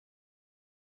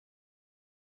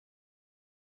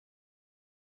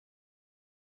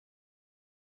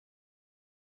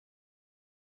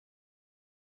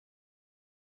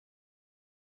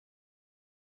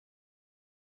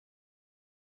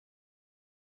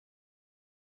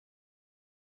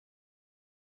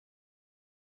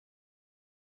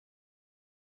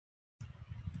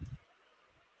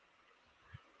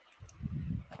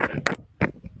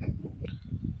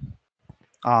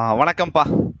வணக்கம்ப்பா.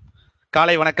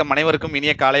 காலை வணக்கம். அனைவருக்கும்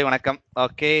இனிய காலை வணக்கம்.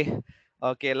 ஓகே.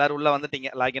 ஓகே. எல்லாரும் உள்ள வந்துட்டீங்க.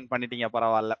 லாகின் பண்ணிட்டீங்க.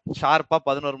 பரவால்ல. ஷார்ப்பா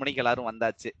 11 மணிக்கு எல்லாரும்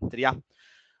வந்தாச்சு. சரியா?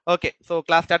 ஓகே. சோ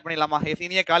கிளாஸ் ஸ்டார்ட் பண்ணிடலாமா? எஸ்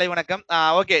இனிய காலை வணக்கம்.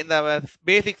 ஓகே. இந்த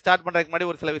பேசிக் ஸ்டார்ட் பண்றதுக்கு முன்னாடி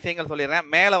ஒரு சில விஷயங்கள் சொல்லிடுறேன்.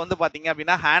 மேல வந்து பாத்தீங்க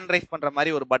அப்படின்னா ஹேண்ட் ரைஸ் பண்ற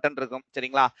மாதிரி ஒரு பட்டன் இருக்கும்.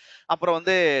 சரிங்களா? அப்புறம்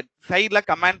வந்து சைட்ல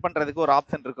கமெண்ட் பண்றதுக்கு ஒரு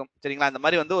ஆப்ஷன் இருக்கும். சரிங்களா? இந்த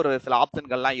மாதிரி வந்து ஒரு சில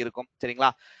ஆப்ஷன்கள்லாம் இருக்கும்.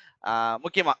 சரிங்களா?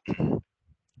 முக்கியமா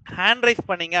ஹேண்ட் ரைஸ்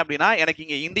பண்ணீங்க அப்படின்னா எனக்கு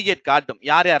இங்க இண்டிகேட் காட்டும்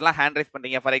யார் யாரெல்லாம் ஹேண்ட் ரைஸ்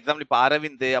பண்றீங்க. ஃபார் எக்ஸாம்பிள் இப்போ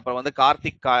அரவிந்த், அப்புறம் வந்து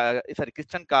கார்த்திக், சாரி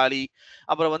கிருஷ்ணன் காளி,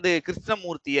 அப்புறம் வந்து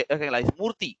கிருஷ்ணமூர்த்தி, ஓகேங்களா,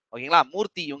 மூர்த்தி, ஓகேங்களா,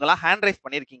 மூர்த்தி, இவங்கெல்லாம் ஹேண்ட் ரைஸ்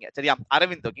பண்ணிருக்கீங்க. சரியா?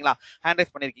 அரவிந்த், ஓகேங்களா, ஹேண்ட்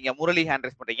ரைஸ் பண்ணிருக்கீங்க. முரளி ஹேண்ட்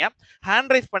ரைஸ் பண்றீங்க.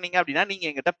 ஹேண்ட் ரைஸ் பண்ணீங்க அப்படின்னா நீங்க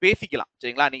எங்கிட்ட பேசிக்கலாம்.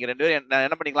 சரிங்களா? நீங்க ரெண்டு பேரும்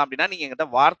என்ன பண்ணிக்கலாம் அப்படின்னா நீங்க எங்கிட்ட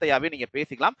வார்த்தையாவே நீங்க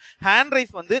பேசிக்கலாம். ஹேண்ட்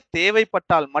ரைஸ் வந்து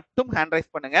தேவைப்பட்டால் மட்டும் ஹேண்ட்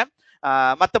ரைஸ் பண்ணுங்க.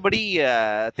 மற்றபடி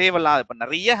தேவையில்லாம் இப்ப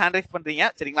நிறைய ஹேண்ட் ரைஸ் பண்றீங்க.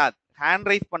 சரிங்களா? ஹேண்ட்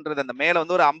ரைஸ் பண்றது அந்த மேல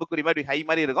வந்து ஒரு அம்புக்குறி மாதிரி ஹை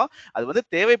மாதிரி இருக்கும். அது வந்து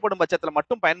தேவைப்படும் பட்சத்துல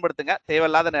மட்டும் பயன்படுத்துங்க.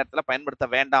 தேவையில்லாத நேரத்துல பயன்படுத்த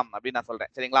வேண்டாம் அப்படின்னு நான்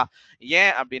சொல்றேன். சரிங்களா?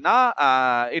 ஏன் அப்படின்னா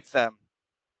இட்ஸ்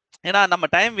ஏன்னா நம்ம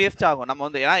டைம் வேஸ்ட் ஆகும். நம்ம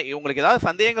வந்து ஏன்னா உங்களுக்கு ஏதாவது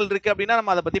சந்தேகங்கள் இருக்கு அப்படின்னா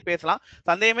நம்ம அதை பத்தி பேசலாம்.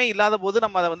 சந்தேகமே இல்லாத போது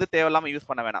நம்ம அதை வந்து தேவையில்லாம யூஸ்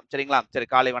பண்ண வேணாம். சரிங்களா? சரி,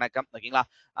 காலை வணக்கம். ஓகேங்களா?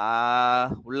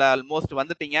 உள்ள ஆல்மோஸ்ட்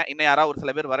வந்துட்டீங்க. இன்னும் யாராவது ஒரு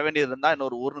சில பேர் வர வேண்டியது இருந்தா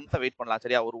இன்னொரு ஒரு நிமிஷம் வெயிட் பண்ணலாம்.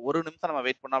 சரியா? ஒரு நிமிஷம் நம்ம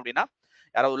வெயிட் பண்ணோம் அப்படின்னா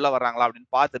யாராவது உள்ள வர்றாங்களா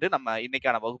அப்படின்னு பார்த்துட்டு நம்ம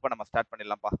இன்னைக்கான வகுப்பை நம்ம ஸ்டார்ட்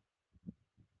பண்ணிடலாம்ப்பா.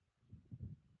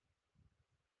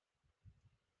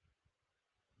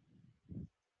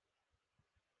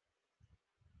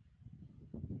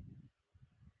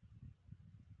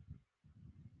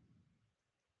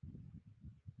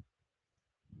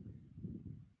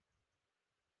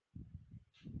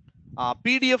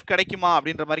 பிடிஎஃப் கிடைக்குமா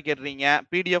அப்படின்ற மாதிரி கேட்டுறீங்க.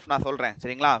 பிடிஎஃப் நான் சொல்றேன்.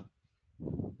 சரிங்களா?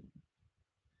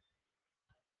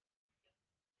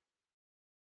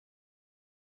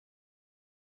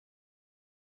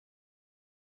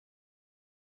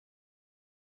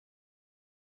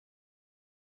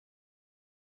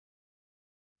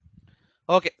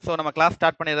 ஓகே. ஸோ நம்ம கிளாஸ்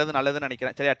ஸ்டார்ட் பண்ணிடுறது நல்லதுன்னு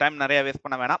நினைக்கிறேன். சரியா? டைம் நிறைய வேஸ்ட்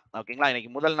பண்ண வேணாம். ஓகேங்களா?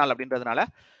 இன்னைக்கு முதல் நாள் அப்படின்றதுனால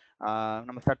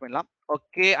நம்ம ஸ்டார்ட் பண்ணலாம்.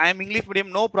 Okay. I am English medium,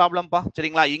 no ப்ராப்ளம்ப்பா.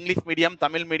 சரிங்களா? இங்கிலீஷ் மீடியம்,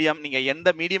 தமிழ் மீடியம், நீங்க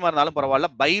எந்த மீடியமா இருந்தாலும் பரவாயில்ல.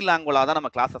 பை லாங்குவேஜா தான்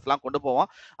நம்ம கிளாஸஸ்லாம் கொண்டு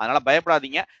போவோம். அதனால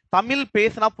பயப்படாதீங்க. தமிழ்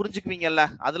பேசினா புரிஞ்சுக்குவீங்கல்ல.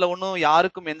 அதுல ஒன்றும்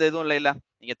யாருக்கும் எந்த இதுவும் இல்ல.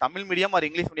 நீங்க தமிழ் மீடியம் ஒரு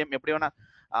இங்கிலீஷ் மீடியம் எப்படி வேணா.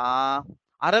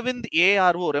 அரவிந்த்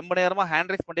ஏஆர்ஓ ரொம்ப நேரமா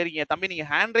ஹேண்ட் ரைஸ் பண்ணிட்டே இருக்கீங்க. தம்பி, நீங்க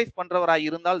ஹேண்ட் ரைஸ் பண்றவரா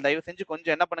இருந்தால் தயவு செஞ்சு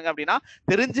கொஞ்சம் என்ன பண்ணுங்க அப்படின்னா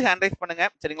தெரிஞ்சு ஹேண்ட் ரைஸ் பண்ணுங்க.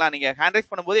 சரிங்களா? நீங்க ஹேண்ட் ரைஸ்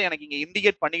பண்ணும்போது எனக்கு இங்க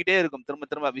இண்டிகேட் பண்ணிக்கிட்டே இருக்கும் திரும்ப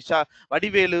திரும்ப.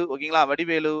 வடிவேலு, ஓகேங்களா,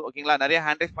 வடிவேலு, ஓகேங்களா, நிறைய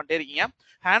ஹேண்ட் ரைஸ் பண்ணிட்டே இருக்கீங்க.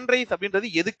 ஹேண்ட் ரைஸ்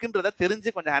அப்படின்றது எதுக்குன்றத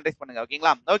தெரிஞ்சு கொஞ்சம் ஹேண்ட் ரைஸ் பண்ணுங்க.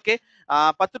 ஓகேங்களா? ஓகே.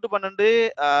 10 to 12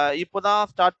 இப்போதான்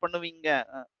ஸ்டார்ட் பண்ணுவீங்க.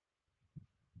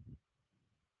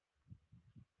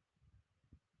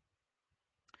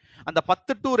 அந்த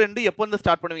 10 to 2 எப்போ இருந்து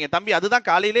ஸ்டார்ட் பண்ணுவீங்க தம்பி? அதுதான்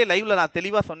காலையிலே லைவ்ல நான்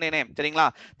தெளிவா சொன்னேனே. சரிங்களா?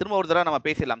 திரும்ப ஒரு தடவை நம்ம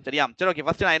பேசலாம். சரியா? சரி, ஓகே.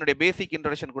 ஃபர்ஸ்ட் நான் என்னுடைய பேசிக்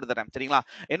இன்ட்ரோடக்ஷன் கொடுத்துறேன். சரிங்களா?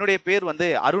 என்னுடைய பேர் வந்து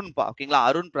அருண்பா. ஓகேங்களா?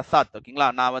 அருண் பிரசாத். ஓகேங்களா?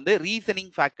 நான் வந்து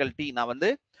ரீசனிங் ஃபேக்கல்டி. நான் வந்து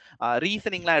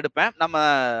ரீசனிங்லாம் எடுப்பேன். நம்ம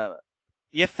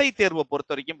எஸ்ஐ தேர்வை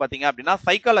பொறுத்த வரைக்கும் பாத்தீங்க அப்படின்னா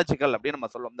சைக்காலஜிக்கல் அப்படின்னு நம்ம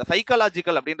சொல்லுவோம். இந்த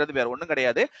சைக்காலஜிக்கல் அப்படின்றது வேற ஒண்ணும்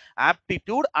கிடையாது.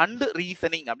 ஆப்டிடியூட் அண்ட்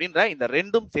ரீசனிங் அப்படின்ற இந்த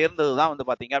ரெண்டும் சேர்ந்தது தான் வந்து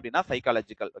பாத்தீங்க அப்படின்னா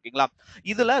சைக்காலஜிக்கல். ஓகேங்களா?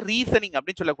 இதுல ரீசனிங்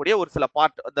அப்படின்னு சொல்லக்கூடிய ஒரு சில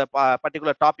பார்ட், அந்த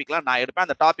பர்டிகுலர் டாபிக்லாம் நான் எடுப்பேன்.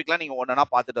 அந்த டாபிக்லாம் நீங்க ஒன்னா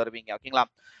பார்த்துட்டு வருவீங்க. ஓகேங்களா?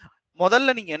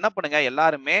 முதல்ல நீங்க என்ன பண்ணுங்க,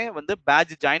 எல்லாருமே வந்து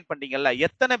பேட்ச் ஜாயின் பண்ணீங்கல்ல,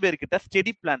 எத்தனை பேர்கிட்ட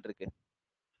ஸ்டடி பிளான் இருக்கு?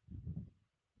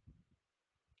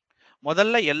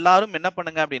 முதல்ல எல்லாரும் என்ன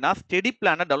பண்ணுங்க அப்படின்னா ஸ்டெடி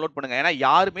பிளானை டவுன்லோட் பண்ணுங்க. ஏன்னா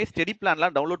யாருமே ஸ்டெடி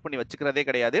பிளான்லாம் டவுன்லோட் பண்ணி வச்சுக்கிறதே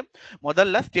கிடையாது.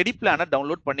 முதல்ல ஸ்டெடி பிளானை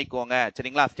டவுன்லோட் பண்ணிக்கோங்க.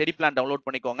 சரிங்களா? ஸ்டெடி பிளான் டவுன்லோட்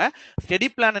பண்ணிக்கோங்க. ஸ்டெடி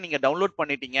பிளானை நீங்க டவுன்லோட்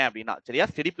பண்ணிட்டீங்க அப்படின்னா, சரியா,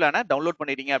 ஸ்டெடி பிளானை டவுன்லோட்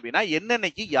பண்ணிட்டீங்க அப்படின்னா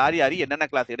என்னன்னைக்கு யார் யார் என்னென்ன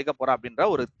கிளாஸ் எடுக்க போறா அப்படின்ற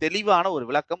ஒரு தெளிவான ஒரு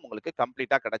விளக்கம் உங்களுக்கு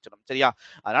கம்ப்ளீட்டா கிடைச்சிடும். சரியா?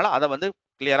 அதனால அதை வந்து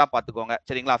கிளியரா பாத்துக்கோங்க.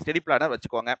 சரிங்களா? ஸ்டெடி பிளானை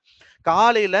வச்சுக்கோங்க.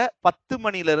 காலையில 10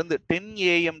 மணில இருந்து 10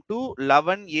 AM டு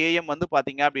 11 AM வந்து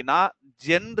பாத்தீங்க அப்படின்னா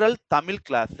ஜெனரல் தமிழ்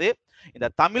கிளாஸ். இந்த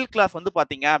தமிழ் கிளாஸ் வந்து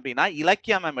பாத்தீங்க அப்படின்னா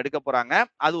இலக்கியா மேம் எடுக்க போறாங்க.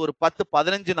 அது ஒரு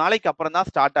 10-15 நாளைக்கு அப்புறம் தான்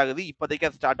ஸ்டார்ட் ஆகுது. இப்போதைக்கு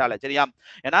அது ஸ்டார்ட் ஆகல. சரியா?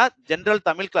 ஏன்னா general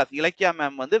Tamil class Ilakkiya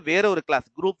ma'am வந்து வேற ஒரு கிளாஸ்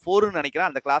குரூப் 4 நினைக்கிறேன்.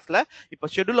 அந்த கிளாஸ்ல இப்ப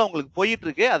ஷெட்யூல் அவங்களுக்கு போயிட்டு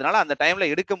இருக்கு. அதனால அந்த டைம்ல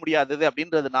எடுக்க முடியாதது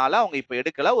அப்படின்றதுனால அவங்க இப்ப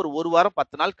எடுக்கல. ஒரு வாரம்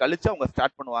 10 நாள் கழிச்சு அவங்க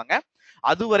ஸ்டார்ட் பண்ணுவாங்க.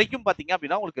 அது வரைக்கும் பாத்தீங்க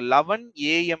அப்படின்னா உங்களுக்கு 11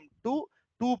 AM டு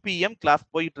 2 PM கிளாஸ்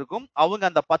போயிட்டு இருக்கும். அவங்க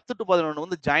அந்த 10 to 11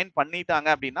 வந்து ஜாயின் பண்ணிட்டாங்க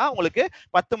அப்படின்னா உங்களுக்கு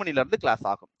 10 மணில இருந்து கிளாஸ்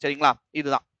ஆகும். சரிங்களா?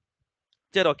 இதுதான்.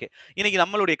 சரி, ஓகே. இன்னைக்கு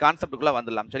நம்மளுடைய கான்செப்டுக்குள்ள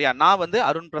வந்துடலாம். சரியா? நான் வந்து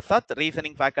அருண் பிரசாத்,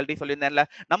 ரீசனிங் ஃபேக்கல்டி சொல்லியிருந்தேன்ல.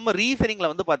 நம்ம ரீசனிங்ல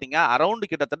வந்து பாத்தீங்க அரௌண்ட்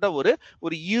கிட்டத்தட்ட ஒரு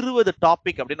 20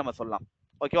 டாபிக் அப்படின்னு நம்ம சொல்லலாம்.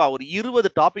 ஓகேவா? ஒரு 20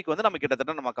 டாபிக் வந்து நம்ம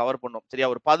கிட்டத்தட்ட நம்ம கவர் பண்ணுவோம். சரியா?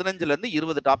 ஒரு 15ல இருந்து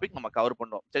 20 டாபிக் நம்ம கவர்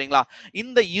பண்ணுவோம். சரிங்களா?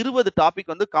 இந்த 20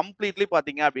 டாபிக் வந்து கம்ப்ளீட்லி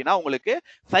பாத்தீங்க அப்படின்னா உங்களுக்கு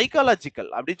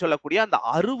சைக்காலஜிக்கல் அப்படின்னு சொல்லக்கூடிய அந்த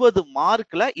 60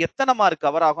 மார்க்ல எத்தனை மார்க்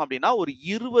கவர் ஆகும் அப்படின்னா ஒரு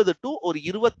 20 டு ஒரு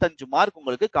 25 மார்க்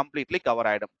உங்களுக்கு கம்ப்ளீட்லி கவர்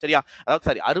ஆயிடும். சரியா? அதாவது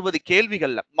சரி 60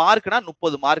 கேள்விகள்ல மார்க்னா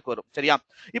 30 மார்க் வரும். சரியா?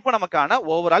 இப்போ நமக்கான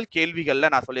ஓவரால் கேள்விகள்ல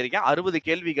நான் சொல்லியிருக்கேன் 60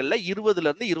 கேள்விகள்ல 20ல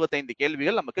இருந்து 25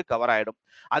 கேள்விகள் நமக்கு கவர் ஆயிடும்.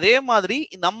 அதே மாதிரி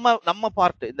நம்ம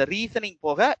பார்ட் இந்த ரீசனிங்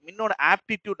போக இன்னொரு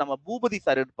ஆப்டிடியூட் நம்ம பூபதி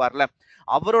சார் எடுப்பார்ல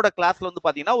அவரோட கிளாஸ்ல வந்து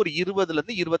பாத்தீங்கன்னா ஒரு 20ல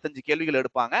இருந்து 25 கேள்விகள்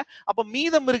எடுப்பாங்க. அப்ப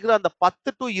மீதம் இருக்கிற அந்த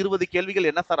 10 டு 20 கேள்விகள்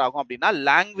என்ன சார் ஆகும் அப்படின்னா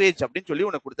லாங்குவேஜ் அப்படின்னு சொல்லி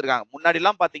ஒண்ணு கொடுத்திருக்காங்க. முன்னாடி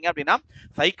எல்லாம் பாத்தீங்க அப்படின்னா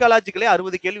சைக்காலஜிக்கலே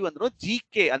 60 கேள்வி வந்துடும்.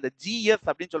 ஜிகே அந்த ஜிஎஸ்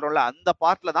அப்படின்னு சொல்றோம்ல அந்த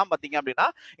பார்ட்ல தான் பாத்தீங்க அப்படின்னா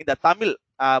இந்த தமிழ்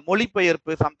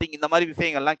மொழிபெயர்ப்பு சம்திங் இந்த மாதிரி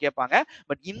விஷயங்கள்லாம் கேட்பாங்க.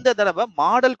 பட் இந்த தடவை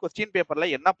மாடல் கொஸ்டின் பேப்பர்ல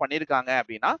என்ன பண்ணிருக்காங்க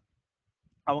அப்படின்னா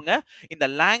அவங்க இந்த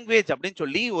லாங்குவேஜ் அப்படின்னு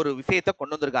சொல்லி ஒரு விஷயத்தை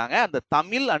கொண்டு வந்திருக்காங்க. அந்த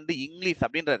தமிழ் அண்ட் இங்கிலீஷ்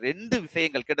அப்படின்ற 2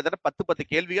 விஷயங்கள் கிட்டத்தட்ட 10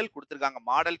 கேள்விகள் கொடுத்திருக்காங்க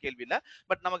மாடல் கேள்வியில.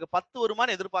 பட் நமக்கு 10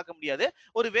 வருமானு எதிர்பார்க்க முடியாது.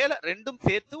 ஒருவேளை ரெண்டும்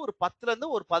சேர்த்து ஒரு 10ல இருந்து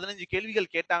ஒரு 15 கேள்விகள்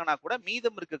கேட்டாங்கன்னா கூட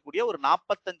மீதம் இருக்கக்கூடிய ஒரு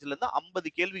 45ல இருந்து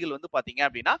 50 கேள்விகள் வந்து பாத்தீங்க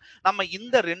அப்படின்னா நம்ம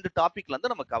இந்த 2 டாபிக்ல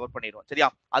இருந்து நம்ம கவர் பண்ணிடுவோம். சரியா?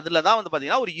 அதுலதான் வந்து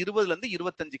பாத்தீங்கன்னா ஒரு 20ல இருந்து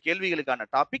 25 கேள்விகளுக்கான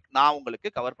டாபிக் நான்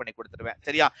உங்களுக்கு கவர் பண்ணி கொடுத்துருவேன்.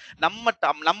 சரியா?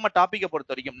 நம்ம டாபிக்கை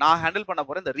பொறுத்த வரைக்கும் நான் ஹேண்டில் பண்ண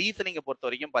போற இந்த ரீசனிங்கை பொறுத்த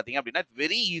வரைக்கும் பாத்தீங்க அப்படின்னா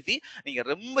வெரி ஈஸி. நீங்க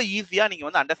ரொம்ப ஈஸியா நீங்க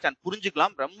வந்து அண்டர்ஸ்டாண்ட்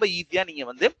புரிஞ்சுக்கலாம். ரொம்ப ஈஸியா நீங்க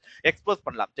வந்து எக்ஸ்போஸ்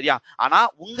பண்ணலாம். சரியா? ஆனா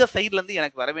உங்க சைடுல இருந்து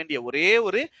எனக்கு வர வேண்டிய ஒரே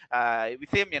ஒரு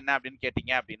விஷயம் என்ன அப்படின்னு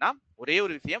கேட்டீங்க அப்படின்னா ஒரே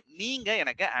ஒரு விஷயம் நீங்க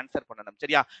எனக்கு ஆன்சர் பண்ணணும்.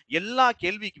 சரியா? எல்லா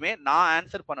கேள்விக்குமே நான்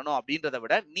ஆன்சர் பண்ணணும் அப்படின்றத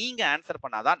விட நீங்க ஆன்சர்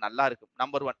பண்ணாதான் நல்லா இருக்கும்.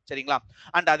 நம்பர் 1. சரிங்களா?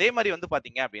 அண்ட் அதே மாதிரி வந்து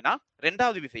பாத்தீங்க அப்படின்னா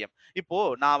ரெண்டாவது விஷயம் இப்போ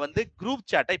நான் வந்து குரூப்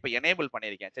சாட்டை இப்ப எனேபிள்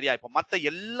பண்ணிருக்கேன். சரியா? இப்போ மத்த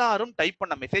எல்லாரும் டைப்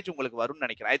பண்ண மெசேஜ் உங்களுக்கு வரும்னு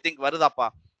நினைக்கிறேன். I think வருதாப்பா?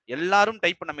 எல்லாரும்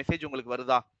டைப் பண்ண மெசேஜ் உங்களுக்கு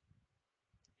வருதா?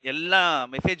 எல்லாம்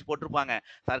மெசேஜ் போட்டிருப்பாங்க.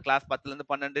 சார் கிளாஸ் 10ல இருந்து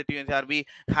 12 TNUSRB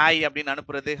ஹாய் அப்படின்னு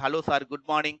அனுப்புறது. Hello sir good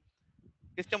morning.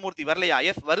 Krishnamurthy வரலையா?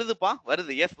 எஸ் வருதுப்பா,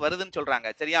 வருது. எஸ் வருதுன்னு சொல்றாங்க.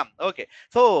 சரியா? ஓகே.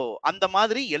 சோ அந்த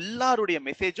மாதிரி எல்லாருடைய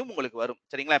மெசேஜும் உங்களுக்கு வரும்.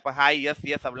 சரிங்களா? இப்ப ஹாய் எஸ்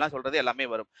எஸ் அப்படிலாம் சொல்றது எல்லாமே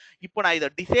வரும். இப்போ நான் இதை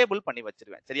டிசேபிள் பண்ணி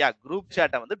வச்சிருவேன். சரியா? குரூப்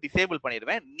சாட்டை வந்து டிசேபிள்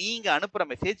பண்ணிடுவேன். நீங்க அனுப்புற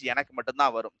மெசேஜ் எனக்கு மட்டும்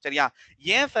தான் வரும். சரியா?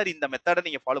 ஏன் சார் இந்த மெத்தடை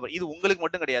நீங்க ஃபாலோ பண்ணி இது உங்களுக்கு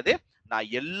மட்டும் கிடையாது. நான்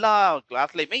எல்லா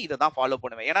கிளாஸ்லயுமே இதை தான் ஃபாலோ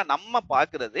பண்ணுவேன். ஏன்னா நம்ம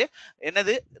பாக்குறது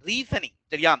என்னது ரீசனிங்.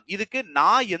 சரியா? இதுக்கு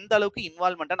நான் எந்த அளவுக்கு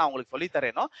இன்வால்மெண்ட்டை நான் உங்களுக்கு சொல்லி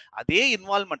தரேனோ அதே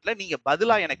இன்வால்மெண்ட்ல நீங்க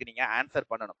பதிலா எனக்கு நீங்க ஆன்சர்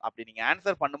பண்ணணும். அப்படி நீங்க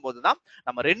ஆன்சர் பண்ணும்போது தான்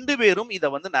நம்ம 2 பேரும் இதை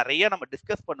வந்து நிறைய நம்ம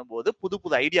டிஸ்கஸ் பண்ணும்போது புது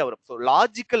புது ஐடியா வரும். ஸோ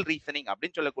லாஜிக்கல் ரீசனிங்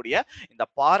அப்படின்னு சொல்லக்கூடிய இந்த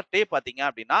பார்ட்டே பாத்தீங்க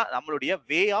அப்படின்னா நம்மளுடைய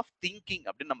வே ஆஃப் திங்கிங்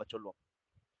அப்படின்னு நம்ம சொல்லுவோம்.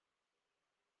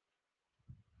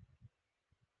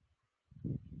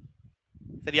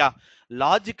 சரியா?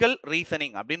 லாஜிக்கல்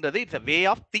ரீசனிங் அப்படின்றது it's a way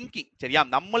of thinking. சரியா?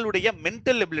 நம்மளுடைய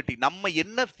மென்டல் எபிலிட்டி நம்ம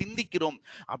என்ன சிந்திக்கிறோம்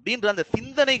அப்படின்ற அந்த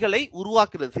சிந்தனைகளை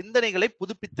உருவாக்குறது, சிந்தனைகளை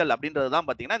புதுப்பித்தல் அப்படின்றது தான்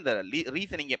பாத்தீங்கன்னா இந்த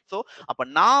ரீசனிங். சோ அப்ப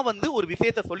நான் வந்து ஒரு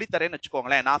விஷயத்தை சொல்லி தரேன்னு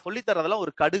வச்சுக்கோங்களேன். நான் சொல்லி தரதெல்லாம்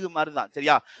ஒரு கடுகு மாதிரி தான்.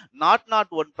 சரியா?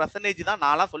 நாட் 1% தான்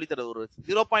நான் சொல்லி தரது. ஒரு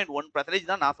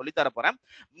 0.1% தான் நான் சொல்லி தர போறேன்.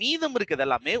 மீதம் இருக்கிறது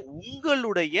எல்லாமே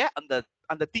உங்களுடைய அந்த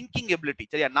அந்த திங்கிங் எபிலிட்டி.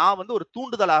 சரியா? நான் வந்து ஒரு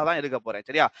தூண்டுதலாக தான் இருக்க போறேன்.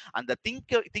 சரியா? அந்த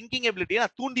திங்கிங் எபிலிட்டியை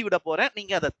நான் தூண்டி விட போறேன்.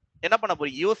 நீங்க அதை என்ன பண்ண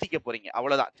போறீங்க? யோசிக்க போறீங்க.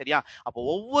 அவ்வளவுதான். சரியா? அப்போ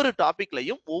ஒவ்வொரு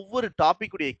டாபிக்லையும் ஒவ்வொரு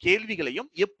டாபிக்குடைய கேள்விகளையும்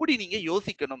எப்படி நீங்க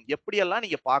யோசிக்கணும், எப்படியெல்லாம்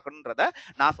நீங்க பார்க்கணும்ன்றத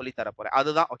நான் சொல்லி தர போறேன்.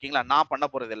 அதுதான் ஓகேங்களா? நான் பண்ண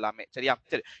போறது எல்லாமே. சரியா?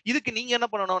 சரி. இதுக்கு நீங்க என்ன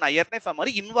பண்ணணும்? நான் ஏற்கனவே சொன்ன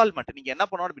மாதிரி இன்வால்மெண்ட். நீங்க என்ன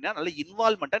பண்ணணும் அப்படின்னா நல்ல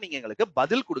இன்வால்மெண்ட்டா நீங்க எங்களுக்கு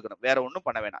பதில் கொடுக்கணும். வேற ஒண்ணும்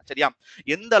பண்ண வேணாம். சரியா?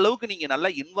 எந்த அளவுக்கு நீங்க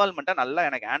நல்ல இன்வால்மெண்ட்டா நல்லா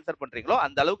எனக்கு ஆன்சர் பண்றீங்களோ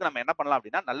அந்த அளவுக்கு நம்ம என்ன பண்ணலாம்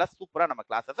அப்படின்னா நல்லா சூப்பரா நம்ம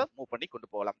கிளாஸஸை மூவ் பண்ணி கொண்டு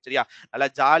போகலாம். சரியா? நல்லா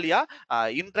ஜாலியா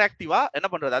இன்டராக்டிவா என்ன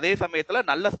பண்றது அதே சமயத்துல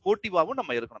நல்ல ஸ்போர்ட்டிவாவும்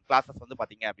நம்ம இருக்கணும் கிளாஸஸ் வந்து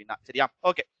பாத்தீங்க அப்படின்னா. சரியா?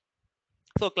 ஓகே.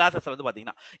 சோ கிளாஸஸ் வந்து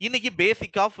பாத்தீங்கன்னா இன்னைக்கு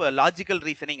பேசிக் ஆஃப் லாஜிக்கல்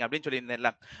ரீசனிங் அப்படின்னு சொல்லியிருந்தேன்ல.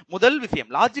 முதல் விஷயம்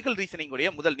லாஜிக்கல் ரீசனிங் உடைய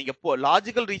முதல் நீங்க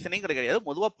லாஜிக்கல் ரீசனிங் கிடையாது.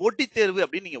 பொதுவா போட்டித் தேர்வு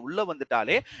அப்படின்னு நீங்க உள்ள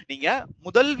வந்துட்டாலே நீங்க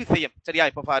முதல் விஷயம் சரியா?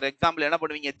 இப்ப ஃபார் எக்ஸாம்பிள் என்ன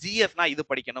பண்ணுவீங்க? ஜிஎஸ்னா இது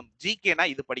படிக்கணும், ஜிகேனா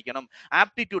இது படிக்கணும்,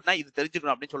 ஆப்டிடியூட்னா இது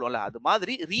தெரிஞ்சுக்கணும் அப்படின்னு சொல்லுவோம்ல. அது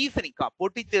மாதிரி ரீசனிங்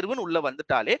போட்டித் தேர்வுன்னு உள்ள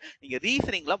வந்துட்டாலே நீங்க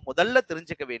ரீசனிங்ல முதல்ல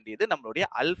தெரிஞ்சுக்க வேண்டியது நம்மளுடைய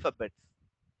அல்பபெட்ஸ்.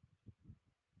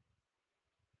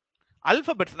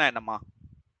 அல்பபெட்ஸ்னா என்னம்மா?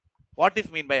 What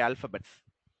is mean by alphabets?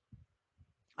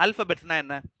 அல்பபெட்ஸ்னா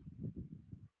என்ன?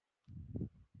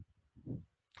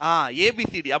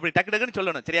 ஏபிசிடி அப்படி டக்கு டக்குன்னு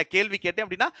சொல்லணும். சரியா? கேள்வி கேட்டேன்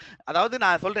அப்படின்னா அதாவது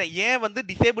நான் சொல்றேன் ஏன் வந்து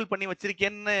டிசேபிள் பண்ணி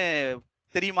வச்சிருக்கேன்னு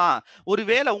தெரியுமா?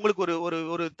 ஒருவேளை உங்களுக்கு ஒரு ஒரு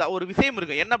ஒரு ஒரு விஷயம்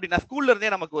இருக்கும். என்ன அப்படின்னா ஸ்கூல்ல இருந்தே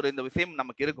நமக்கு ஒரு இந்த விஷயம்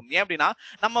நமக்கு இருக்கும். ஏன் அப்படின்னா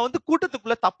நம்ம வந்து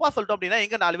கூட்டத்துக்குள்ள தப்பா சொல்லிட்டோம் அப்படின்னா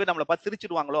எங்க 4 பேர் நம்மளை பார்த்து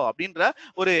சிரிச்சிடுவாங்களோ அப்படின்ற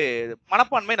ஒரு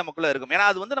மனப்பான்மை நமக்குள்ள இருக்கும். ஏன்னா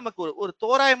அது வந்து நமக்கு ஒரு ஒரு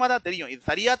தோராயமா தான் தெரியும். இது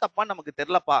சரியா தப்பான்னு நமக்கு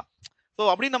தெரியலப்பா. சோ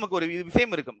அப்படின்னு நமக்கு ஒரு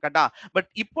விஷயம் இருக்கும் கரெக்டா. பட்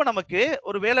இப்போ நமக்கு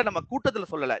ஒருவேளை நம்ம கூட்டத்துல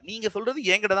சொல்லல, நீங்க சொல்றது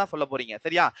என்கிட்ட தான் சொல்ல போறீங்க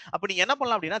சரியா. அப்ப நீங்க என்ன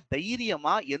பண்ணலாம் அப்படின்னா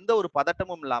தைரியமா எந்த ஒரு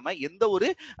பதட்டமும் இல்லாம எந்த ஒரு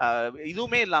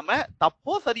இதுவுமே இல்லாம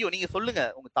தப்போ சரியோ நீங்க சொல்லுங்க.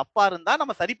 உங்க தப்பா இருந்தா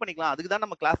நம்ம சரி பண்ணிக்கலாம். அதுக்கு தான்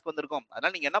நம்ம கிளாஸ்க்கு வந்திருக்கோம்.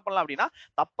 அதனால நீங்க என்ன பண்ணலாம் அப்படின்னா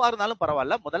தப்பா இருந்தாலும்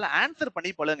பரவாயில்ல, முதல்ல ஆன்சர்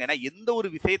பண்ணி பழகுங்க. ஏன்னா எந்த ஒரு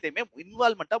விஷயத்தையுமே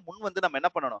இன்வால்வ்மெண்டா முன் வந்து நம்ம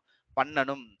என்ன பண்ணணும்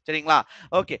சரிங்களா.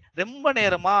 ஓகே, ரொம்ப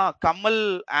நேரமா கமல்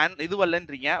இது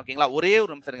வரலன்றீங்க ஓகேங்களா. ஒரே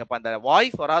ஒரு நிமிஷம் இருங்கப்பா, அந்த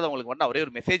வாய்ஸ் வராதவங்களுக்கு வந்து ஒரே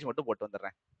ஒரு மெசேஜ் மட்டும் போட்டு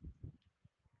வந்துடுறேன்.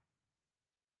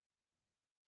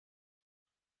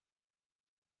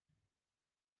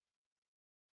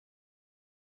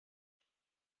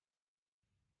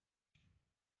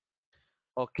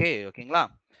 ஓகே ஓகேங்களா.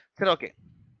 சரி ஓகே,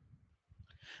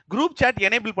 குரூப் சாட்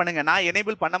எனேபிள் பண்ணுங்க. நான்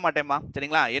எனேபிள் பண்ண மாட்டேன்மா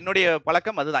சரிங்களா. என்னுடைய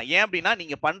பழக்கம் அதுதான். ஏன் அப்படின்னா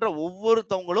நீங்க பண்ற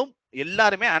ஒவ்வொருத்தவங்களும்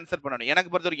எல்லாருமே ஆன்சர் பண்ணணும். எனக்கு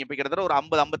பொறுத்த வரைக்கும் இப்ப கிட்டத்தட்ட ஒரு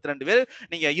 50 52 பேர்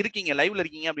நீங்க இருக்கீங்க, லைவ்ல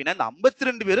இருக்கீங்க அப்படின்னா இந்த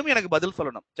 52 பேரும் எனக்கு பதில்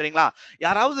சொல்லணும் சரிங்களா.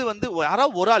 யாராவது வந்து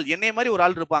யாராவது ஒரு ஆள் என்னைய மாதிரி ஒரு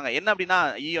ஆள் இருப்பாங்க. என்ன அப்படின்னா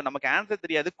ஐயோ நமக்கு ஆன்சர்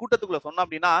தெரியாது, கூட்டத்துக்குள்ள சொன்னோம்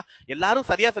அப்படின்னா எல்லாரும்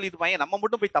சரியா சொல்லிட்டு இருப்பாங்க, நம்ம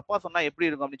மட்டும் போய் தப்பா சொன்னா எப்படி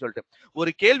இருக்கும் அப்படின்னு சொல்லிட்டு.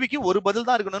 ஒரு கேள்விக்கு ஒரு பதில்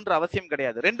தான் இருக்கணும்ன்ற அவசியம்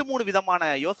கிடையாது. 2 3 விதமான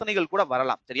யோசனைகள் கூட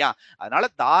வரலாம் சரியா.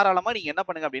 அதனால தாராளமா நீங்க என்ன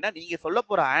பண்ணுங்க அப்படின்னா நீங்க சொல்ல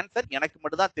போற ஆன்சர் எனக்கு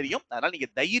மட்டும் தான் தெரியும். அதனால நீங்க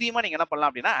தைரியமா நீங்க என்ன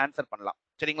பண்ணலாம் அப்படின்னா ஆன்சர் பண்ணலாம்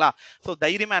சரிங்களா. சோ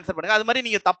தைரியமா ஆன்சர் பண்ணுங்க. அது மாதிரி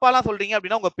நீங்க தப்பாலாம் சொல்றீங்க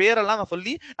அப்படின்னா உங்க பேரெல்லாம் நான்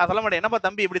சொல்லி நான் சொல்ல மாட்டேன். என்னப்பா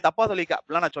தம்பி இப்படி தப்பா சொல்லிக்க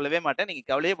அப்படிலாம் நான் சொல்லவே மாட்டேன். நீங்க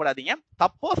கவலையே படாதீங்க.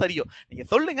 தப்போ சரியோ நீங்க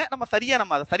சொல்லுங்க, நம்ம சரியா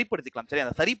நம்ம அதை சரிப்படுத்திக்கலாம் சரியா.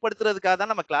 அதை சரிப்படுத்துறதுக்காக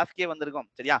தான் நம்ம கிளாஸ்க்கே வந்திருக்கோம்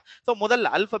சரியா. சோ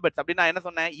முதல்ல அல்பபெட்ஸ் அப்படின்னு நான் என்ன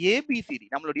சொன்னேன், ஏபிசிடி,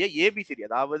 நம்மளுடைய ஏபிசிடி,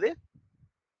 அதாவது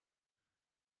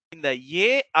இந்த ஏ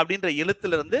அப்படின்ற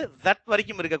எழுத்துல இருந்து Z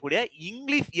வரைக்கும் இருக்கக்கூடிய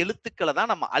இங்கிலீஷ் எழுத்துக்களை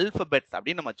தான் நம்ம அல்பபெட்ஸ்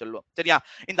அப்படின்னு நம்ம சொல்லுவோம் சரியா.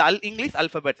 இந்த இங்கிலீஷ்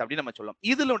அல்பபெட்ஸ் அப்படின்னு நம்ம சொல்லுவோம்.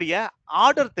 இதனுடைய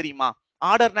ஆர்டர் தெரியுமா?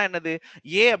 ஆர்டர்னா என்னது?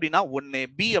 ஏ அப்படின்னா 1,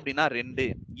 பி அப்படின்னா 2.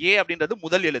 ஏ அப்படின்றது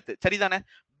முதல் எழுத்து சரிதானே.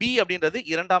 பி அப்படின்றது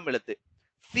 2ஆம் எழுத்து,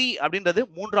 சி அப்படின்றது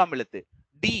 3ஆம் எழுத்து,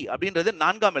 டி அப்படின்றது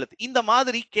 4ஆம் எழுத்து. இந்த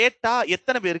மாதிரி கேட்டா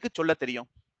எத்தனை பேருக்கு சொல்ல தெரியும்?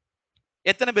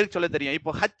 எத்தனை பேருக்கு சொல்ல தெரியும்?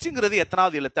 இப்போ ஹச்ங்கிறது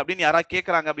எத்தனாவது எழுத்து அப்படின்னு யாராவது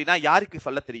கேட்கறாங்க அப்படின்னா யாருக்கு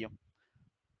சொல்ல தெரியும்?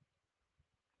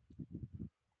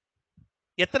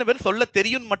 எத்தனை பேர் சொல்ல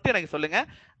தெரியும் மட்டும் எனக்கு சொல்லுங்க.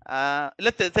 இல்ல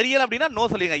தெரியல அப்படின்னா நோ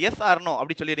சொல்லிடுங்க. எஸ் ஆர் நோ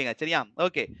அப்படி சொல்லிடுங்க சரியா.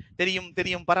 ஓகே, தெரியும்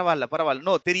தெரியும் பரவாயில்ல பரவாயில்ல,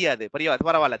 நோ தெரியாது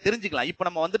பரவாயில்ல தெரிஞ்சுக்கலாம். இப்போ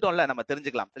நம்ம வந்துட்டோம்ல, நம்ம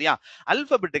தெரிஞ்சுக்கலாம் சரியா.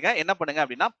 அல்பபெட்டுங்க என்ன பண்ணுங்க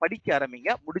அப்படின்னா படிக்க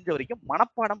ஆரம்பிங்க, முடிஞ்ச வரைக்கும்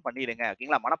மனப்பாடம் பண்ணிடுங்க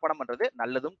ஓகேங்களா. மனப்பாடம் பண்றது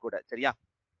நல்லதும் கூட சரியா.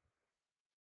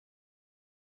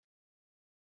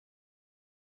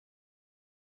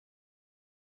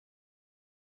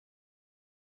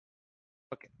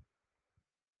 ஓகே,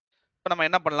 இப்போ நம்ம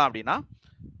என்ன பண்ணலாம் அப்படின்னா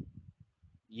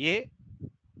ஏ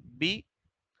B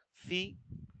C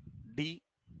D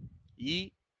E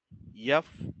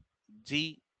F G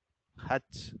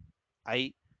H I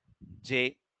J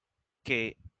K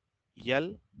L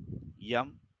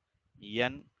M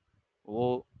N O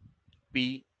B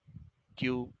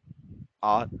Q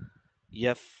R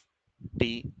S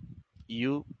T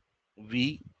U V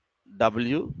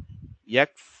W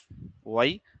X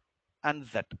Y and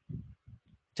Z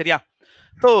சரியா.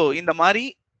 சோ இந்த மாதிரி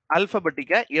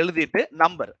அல்பபெட்டிக்க எழுதிட்டு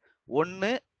நம்பர் 1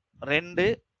 2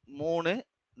 3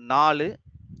 4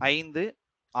 5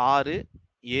 6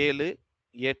 7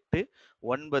 8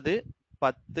 9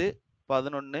 10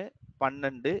 11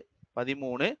 12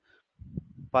 13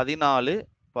 14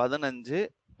 15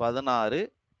 16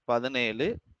 17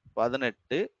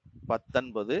 18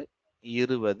 19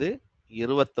 20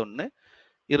 21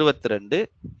 22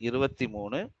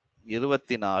 23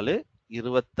 24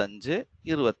 25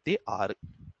 26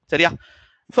 சரியா.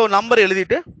 சோ நம்பர்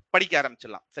எழுதிட்டு படிக்க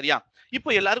ஆரம்பிச்சிடலாம் சரியா. இப்போ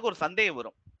எல்லாருக்கும் ஒரு சந்தேகம்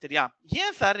வரும் சரியா.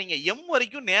 ஏன் சார் நீங்க எம்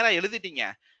வரைக்கும் நேரா எழுதிட்டீங்க,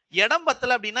 இடம்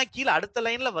பத்தல அப்படின்னா கீழே அடுத்த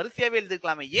லைன்ல வரிசையாவே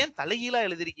எழுதிருக்கலாமே, ஏன் தலைகீழா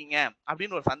எழுதிருக்கீங்க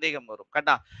அப்படின்னு ஒரு சந்தேகம் வரும்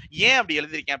கரெக்டா. ஏன் அப்படி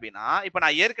எழுதிருக்கேன் அப்படின்னா இப்ப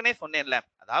நான் ஏற்கனவே சொன்னேன்ல,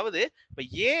 அதாவது இப்ப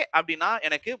ஏ அப்படின்னா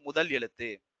எனக்கு முதல் எழுத்து,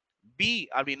 பி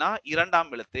அப்படின்னா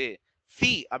 2ஆம் எழுத்து,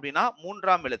 சி அப்படின்னா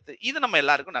 3ஆம் எழுத்து. இது நம்ம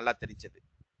எல்லாருக்கும் நல்லா தெரிஞ்சது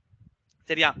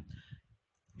சரியா.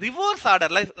 ரிவர்ஸ்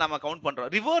ஆர்டர்ல நம்ம கவுண்ட் பண்றோம்.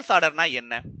 ரிவர்ஸ் ஆர்டர்னா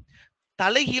என்ன?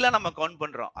 தலைகீழா நம்ம கவுண்ட்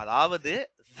பண்றோம். அதாவது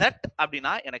Z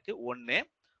அப்படின்னா எனக்கு 1,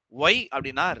 Y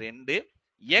அப்படின்னா 2,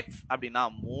 X அப்படின்னா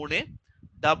 3,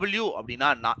 W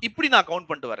அப்படின்னா இப்படி நான் கவுண்ட்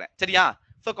பண்ணிட்டு வரேன் சரியா.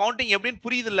 சோ கவுண்டிங் எப்படின்னு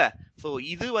புரியுது இல்ல. சோ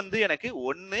இது வந்து எனக்கு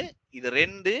 1, இது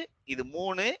 2, இது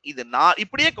 3, இது 4,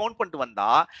 இப்படியே கவுண்ட் பண்ணிட்டு வந்தா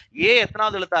ஏ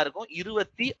எத்தனாவது எழுத்தா இருக்கும்?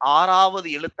 26வது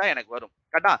எழுத்தா எனக்கு வரும்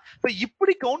கரெக்டா. இப்ப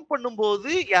இப்படி கவுண்ட் பண்ணும்போது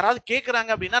யாராவது கேக்குறாங்க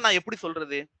அப்படின்னா நான் எப்படி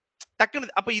சொல்றது?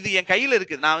 டக்குன்னு அப்ப இது என் கையில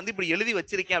இருக்கு, நான் வந்து இப்படி எழுதி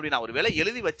வச்சிருக்கேன் அப்படின்னா, ஒரு வேளை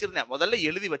எழுதி வச்சிருந்தேன், முதல்ல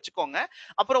எழுதி வச்சுக்கோங்க.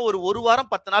 அப்புறம் ஒரு வாரம்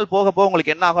 10 நாள் போக போக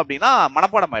உங்களுக்கு என்ன ஆகும் அப்படின்னா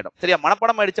மனப்பாடம் ஆயிடும். சரியா?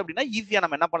 மனப்பாடம் ஆயிடுச்சு அப்படின்னா ஈஸியா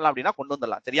நம்ம என்ன பண்ணலாம் அப்படின்னா கொண்டு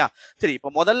வந்துடலாம். சரியா? சரி,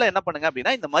 இப்ப முதல்ல என்ன பண்ணுங்க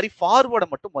அப்படின்னா இந்த மாதிரி ஃபார்வர்டை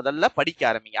மட்டும் முதல்ல படிக்க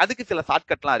ஆரம்பிங்க. அதுக்கு சில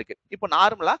ஷார்ட்கட்லாம் இருக்கு. இப்போ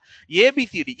நார்மலா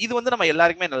ஏபிசிடி இது வந்து நம்ம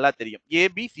எல்லாருக்குமே நல்லா தெரியும்.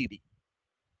 ஏபிசிடி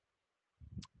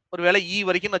ஒருவேளை இ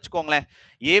வரைக்கும் வச்சுக்கோங்களேன்.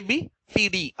 ஏபி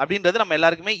சிடி அப்படின்றது நம்ம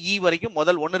எல்லாருக்குமே இ வரைக்கும்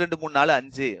முதல் 1 2 3 4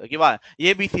 5 ஓகேவா?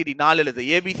 ஏபிசிடி 4 எழுத்து,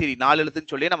 ஏபிசிடி 4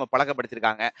 எழுத்துன்னு சொல்லி நம்ம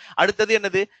பழக்கப்படுத்திருக்காங்க. அடுத்தது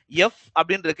என்னது? எஃப்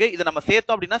அப்படின்னு இருக்கு. இதை நம்ம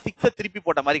சேர்த்தோம் அப்படின்னா 6 திருப்பி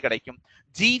போட்ட மாதிரி கிடைக்கும்.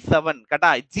 G7 கட்டா,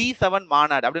 G7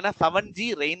 மாநாடு அப்படின்னா 7G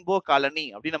ரெயின்போ காலனி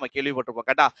அப்படின்னு நம்ம கேள்விப்பட்டிருப்போம்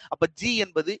கட்டா. அப்ப G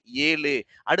என்பது 7.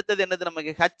 அடுத்தது என்னது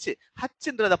நமக்கு?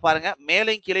 ஹச்ன்றத பாருங்க,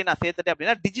 மேலையும் கீழே நான் சேர்த்துட்டேன்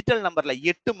அப்படின்னா டிஜிட்டல் நம்பர்ல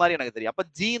 8 மாதிரி எனக்கு தெரியும். அப்ப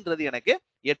Gன்றது எனக்கு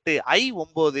 8. I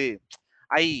 9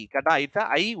 I khatta, it's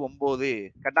I 9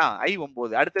 கட்டா, ஐ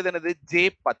 9. அடுத்தது என்னது?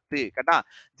 J10 கட்டா,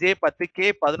 J10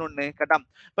 K11 கட்டா,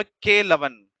 இப்ப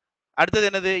K11. அடுத்தது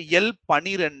என்னது?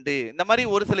 L12. இந்த மாதிரி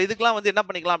ஒரு சில இதுக்கெல்லாம் வந்து என்ன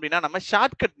பண்ணிக்கலாம் அப்படின்னா நம்ம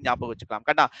ஷார்ட்கட் ஞாபகம் வச்சுக்கலாம்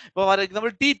கட்டா. இப்போ ஃபார்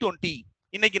எக்ஸாம்பிள் T20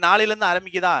 இன்னைக்கு நாளையில இருந்து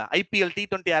ஆரம்பிக்குதா, ஐபிஎல்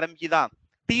T20 ஆரம்பிக்குதா,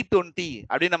 T20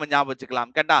 அப்படின்னு நம்ம ஞாபகம்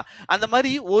வச்சுக்கலாம் கட்டா. அந்த மாதிரி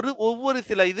ஒவ்வொரு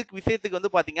சில இதுக்கு விஷயத்துக்கு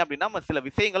வந்து பாத்தீங்க அப்படின்னா நம்ம சில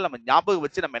விஷயங்கள் நம்ம ஞாபகம்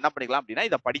வச்சு நம்ம என்ன பண்ணிக்கலாம் அப்படின்னா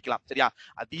இதை படிக்கலாம். சரியா?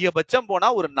 அதிகபட்சம் போனா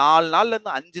ஒரு 4 நாள்ல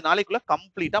இருந்து 5 நாளைக்குள்ள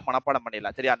கம்ப்ளீட்டா மனப்பாடம்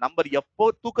பண்ணிடலாம். சரியா? நம்பர் எப்போ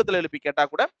தூக்கத்துல எழுப்பி கேட்டா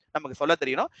கூட நமக்கு சொல்ல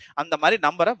தெரியணும். அந்த மாதிரி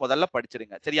நம்பரை முதல்ல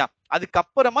படிச்சிருங்க. சரியா?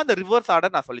 அதுக்கப்புறமா இந்த ரிவர்ஸ்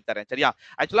ஆர்டர் நான் சொல்லி தரேன். சரியா?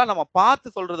 ஆக்சுவலா நம்ம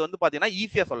பார்த்து சொல்றது வந்து பாத்தீங்கன்னா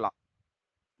ஈஸியா சொல்லலாம்.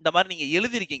 இந்த மாதிரி நீங்க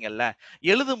எழுதிருக்கீங்கல்ல,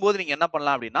 எழுதும் போது நீங்க என்ன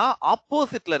பண்ணலாம் அப்படின்னா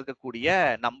ஆப்போசிட்ல இருக்கக்கூடிய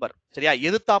நம்பர், சரியா,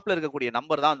 எதிர்த்தாப்புல இருக்கக்கூடிய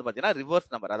நம்பர் தான் வந்து பாத்தீங்கன்னா ரிவர்ஸ்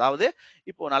நம்பர். அதாவது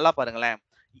இப்போ நல்லா பாருங்களேன்,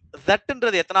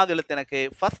 ஜட்ன்றது எத்தனாவது எழுத்து? எனக்கு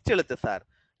ஃபர்ஸ்ட் எழுத்து சார்.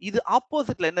 இது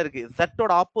ஆப்போசிட்ல என்ன இருக்கு?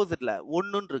 ஜட்டோட ஆப்போசிட்ல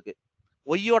 1 இருக்கு,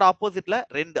 ஒய்யோட ஆப்போசிட்ல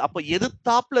 2. அப்ப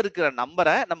எதிர்த்தாப்புல இருக்கிற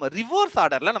நம்பரை நம்ம ரிவர்ஸ்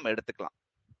ஆர்டர்ல நம்ம எடுத்துக்கலாம்.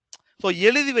 சோ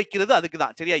எழுதி வைக்கிறது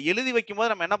அதுக்குதான். சரியா? எழுதி வைக்கும் போது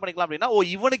நம்ம என்ன பண்ணிக்கலாம் அப்படின்னா, ஓ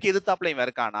இவனுக்கு எதிர்த்தாப்புல இவன்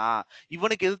இருக்கானா,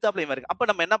 இவனுக்கு எதிர்த்தாப்புல இவன் இருக்கு, அப்ப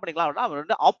நம்ம என்ன பண்ணிக்கலாம் அப்படின்னா அவன்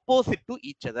வந்து ஆப்போசிட் டு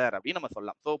ஈச் அதர் அப்படின்னு நம்ம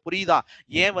சொல்லலாம். சோ புரியுதா?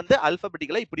 ஏன் வந்து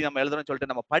அல்பபெட்டிக்கலா இப்படி நம்ம எழுதுறோம்னு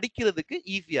சொல்லிட்டு நம்ம படிக்கிறதுக்கு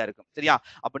ஈஸியா இருக்கும். சரியா?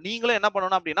 அப்ப நீங்களும் என்ன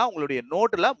பண்ணணும் அப்படின்னா உங்களுடைய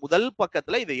நோட்டுல முதல்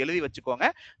பக்கத்துல இதை எழுதி வச்சுக்கோங்க.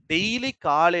 டெய்லி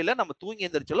காலையில நம்ம தூங்கி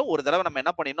எந்திரிச்சாலும் ஒரு தடவை நம்ம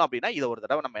என்ன பண்ணிடணும் அப்படின்னா இதை ஒரு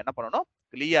தடவை நம்ம என்ன பண்ணணும்,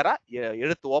 கிளியரா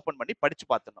எழுத்து ஓபன் பண்ணி படிச்சு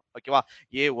பார்த்துடணும். ஓகேவா?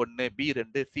 A1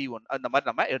 B2 C1 அந்த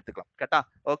மாதிரி நம்ம எடுத்துக்கலாம். கரெக்டா?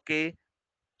 ஓகே.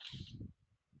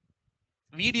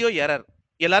 Video error.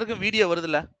 எல்லாருக்கும் வீடியோ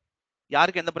வருதுல்ல?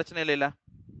 யாருக்கும் எந்த பிரச்சனையும் இல்ல?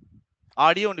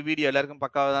 ஆடியோ அண்ட் வீடியோ எல்லாருக்கும்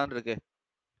பக்காவா தான் இருக்கு.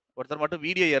 ஒருத்தர் மட்டும்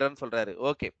வீடியோ எரர்னு சொல்றாரு.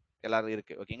 ஓகே, எல்லாரும்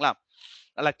இருக்கு. ஓகேங்களா?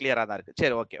 நல்லா கிளியரா தான் இருக்கு.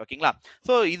 சரி, ஓகே, ஓகேங்களா?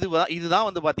 சோ இதுதான்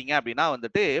வந்து பாத்தீங்க அப்படின்னா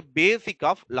வந்துட்டு பேசிக்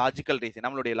ஆஃப் லாஜிக்கல் ரீசன்.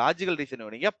 நம்மளுடைய லாஜிக்கல் ரீசன்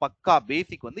பக்கா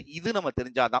பேசிக் வந்து இது நம்ம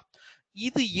தெரிஞ்சாதான்.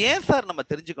 இது ஏன் சார் நம்ம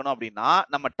தெரிஞ்சுக்கணும் அப்படின்னா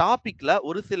நம்ம டாபிக்ல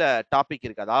ஒரு சில டாபிக்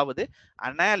இருக்கு. அதாவது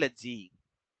அனாலஜி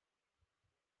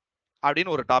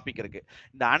அப்படின்னு ஒரு டாபிக் இருக்கு.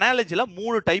 இந்த அனாலஜில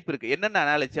 3 டைப் இருக்கு. என்னென்ன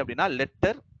அனாலஜி அப்படின்னா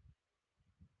லெட்டர்,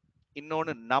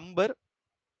 இன்னொன்னு நம்பர்,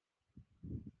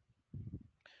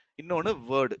 இன்னொன்னு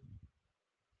வேர்டு.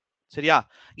 சரியா?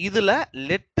 இதுல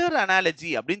லெட்டர்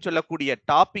அனாலஜி அப்படின்னு சொல்லக்கூடிய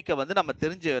டாபிக்கை வந்து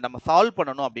நம்ம சால்வ்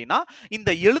பண்ணணும் அப்படின்னா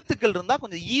இந்த எழுத்துக்கள் இருந்தா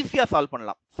கொஞ்சம் ஈஸியா சால்வ்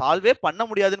பண்ணலாம். சால்வே பண்ண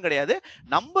முடியாதுன்னு கிடையாது.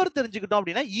 நம்பர் தெரிஞ்சுக்கிட்டோம்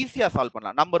அப்படின்னா ஈஸியா சால்வ்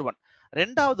பண்ணலாம். நம்பர் 1.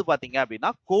 ரெண்டாவது பாத்தீங்க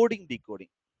அப்படின்னா கோடிங்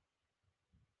டிகோடிங்.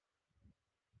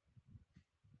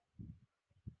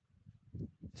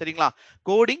 சரிங்களா?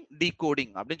 கோடிங்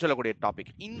டிகோடிங் அப்படின்னு சொல்லக்கூடிய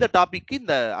டாபிக். இந்த டாபிக்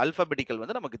இந்த அல்பபெட்டிக்கல்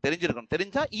வந்து நமக்கு தெரிஞ்சிருக்கணும்.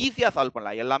 தெரிஞ்சா ஈஸியா சால்வ்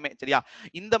பண்ணலாம் எல்லாமே. சரியா?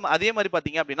 அதே மாதிரி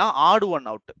பாத்தீங்க அப்படின்னா add one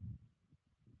out.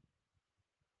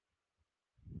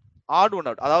 Add one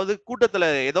out அதாவது கூட்டத்துல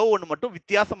ஏதோ ஒண்ணு மட்டும்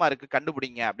வித்தியாசமா இருக்கு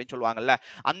கண்டுபிடிங்க அப்படின்னு சொல்லுவாங்கல்ல,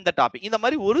 அந்த டாபிக். இந்த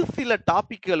மாதிரி ஒரு சில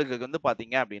டாபிக்களுக்கு வந்து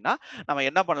பாத்தீங்க அப்படின்னா நம்ம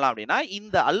என்ன பண்ணலாம் அப்படின்னா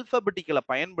இந்த அல்பபெட்டிக்கலை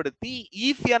பயன்படுத்தி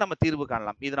ஈஸியா நம்ம தீர்வு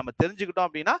காணலாம். இது நம்ம தெரிஞ்சுக்கிட்டோம்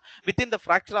அப்படின்னா வித்தின் த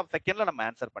ஃபிராக்சர் ஆஃப் செகண்ட்ல நம்ம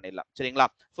ஆன்சர் பண்ணிடலாம். சரிங்களா?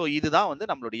 சோ இதுதான் வந்து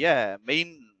நம்மளுடைய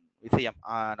மெயின் விஷயம்.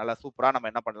 நல்லா சூப்பரா நம்ம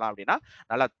என்ன பண்ணலாம் அப்படின்னா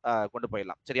நல்லா கொண்டு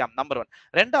போயிடலாம். சரியா? நம்பர் 1.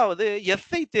 ரெண்டாவது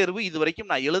எஸ்ஐ தேர்வு இது வரைக்கும்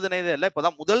நான் எழுதுனதே இல்லை,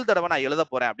 இப்பதான் முதல் தடவை நான் எழுத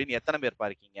போறேன் அப்படின்னு எத்தனை பேர்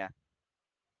பாருக்கீங்க?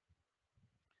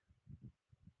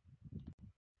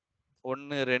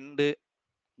 1 2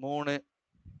 3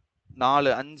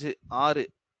 4 5 6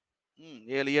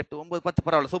 7 8 9 10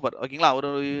 பரவாயில்ல, சூப்பர். ஓகேங்களா?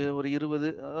 ஒரு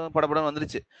 20 படபடம்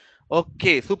வந்துருச்சு.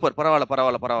 Okay, super.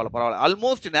 பரவாயில்ல.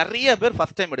 ஆல்மோஸ்ட் நிறைய பேர்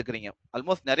ஃபர்ஸ்ட் டைம் எடுக்கிறீங்க.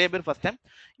 ஆல்மோஸ்ட் நிறைய பேர் ஃபர்ஸ்ட் டைம்.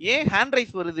 ஏன் ஹேண்ட்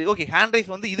ரைஸ் வருது? ஓகே, ஹேண்ட்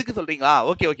ரைஸ் வந்து இதுக்கு சொல்றீங்களா?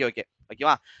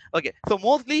 ஓகேவா? Okay. So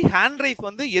mostly hand rice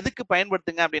வந்து எதுக்கு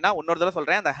பயன்படுத்துங்க அப்படின்னா இன்னொரு தடவை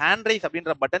சொல்றேன். அந்த ஹேண்ட் ரைஸ்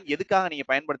அப்படின்ற பட்டன் எதுக்காக நீங்க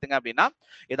பயன்படுத்துங்க அப்படின்னா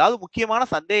ஏதாவது முக்கியமான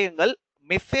சந்தேகங்கள்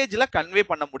மெசேஜ்ல கன்வே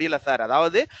பண்ண முடியல சார்.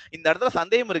 அதாவது இந்த இடத்துல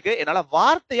சந்தேகம் இருக்கு, என்னால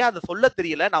வார்த்தையா அதை சொல்ல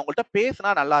தெரியல, நான் உங்கள்கிட்ட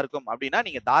பேசினா நல்லா இருக்கும் அப்படின்னா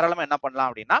நீங்க தாராளமா என்ன பண்ணலாம்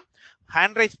அப்படின்னா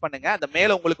ஹேண்ட் ரைஸ் பண்ணுங்க. அந்த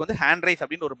மேல உங்களுக்கு வந்து ஹேண்ட் ரைஸ்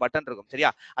அப்படின்னு ஒரு பட்டன் இருக்கும் சரியா,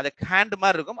 அது ஹேண்ட்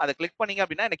மாதிரி இருக்கும். அதை கிளிக் பண்ணீங்க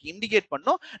அப்படின்னா எனக்கு இண்டிகேட்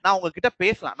பண்ணும், நான் உங்ககிட்ட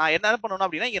பேசலாம். நான் என்ன பண்ணணும்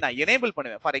அப்படின்னா இங்க நான் எனேபிள்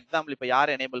பண்ணுவேன். ஃபார் எக்ஸாம்பிள் இப்ப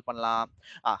யார் எனேபிள் பண்ணலாம்,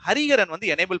 ஹரிகரன்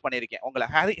வந்து எனேபிள் பண்ணிருக்கேன். உங்களை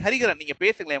ஹரிகரன் நீங்க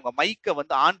பேசுங்களேன், உங்க மைக்கை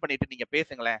வந்து ஆன் பண்ணிட்டு நீங்க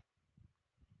பேசுங்களேன்.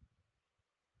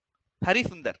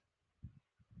 ஹரிசுந்தர்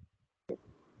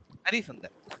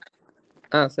ஹரிசுந்தர்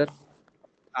சார்.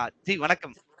 ஜி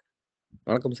வணக்கம்.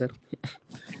 வணக்கம் சார்.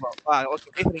 ஓகே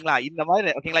பேசுறீங்களா இந்த மாதிரி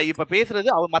ஓகேங்களா. இப்ப பேசுறது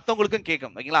அவர் மத்தவங்களுக்கும்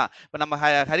கேட்கும் ஓகேங்களா. இப்ப நம்ம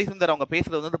ஹரிசுந்தர் அவங்க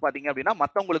பேசுறது வந்து பாத்தீங்க அப்படின்னா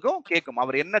மத்தவங்களுக்கும் கேட்கும்,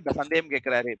 அவர் என்ன சந்தேகம்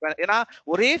கேட்கிறாரு. ஏன்னா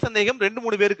ஒரே சந்தேகம்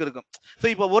 2-3 பேருக்கு இருக்கும். சோ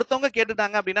இப்ப ஒருத்தவங்க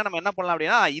கேட்டுட்டாங்க அப்படின்னா நம்ம என்ன பண்ணலாம்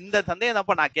அப்படின்னா இந்த சந்தேகம்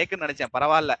தான் நான் கேட்கணும்னு நினைச்சேன்,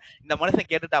 பரவாயில்ல இந்த மனுஷன்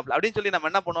கேட்டுட்டாப்ல அப்படின்னு சொல்லி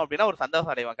நம்ம என்ன பண்ணுவோம் அப்படின்னா ஒரு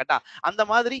சந்தோஷம் அடைவோம் கரெக்டா. அந்த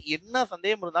மாதிரி என்ன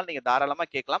சந்தேகம் இருந்தாலும் நீங்க தாராளமா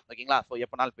கேட்கலாம் ஓகேங்களா. சோ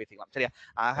எப்பனாலும் பேசிக்கலாம் சரியா.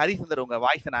 ஹரிசுந்தர் உங்க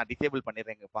வாய்ஸ் நான் டிசேபிள்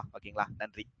பண்ணிடுறேங்கப்பா ஓகேங்களா,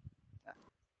 நன்றி.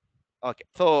 ஓகே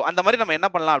சோ அந்த மாதிரி நம்ம என்ன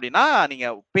பண்ணலாம் அப்படின்னா நீங்க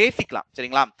பேசிக்கலாம்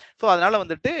சரிங்களா. சோ அதனால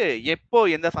வந்துட்டு எப்போ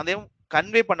எந்த சந்தேகம்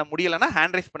கன்வே பண்ண முடியலன்னா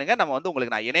ஹேண்ட் ரைஸ் பண்ணுங்க, நம்ம வந்து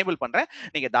உங்களுக்கு நான் எனேபிள் பண்றேன்,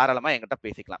 நீங்க தாராளமா என்கிட்ட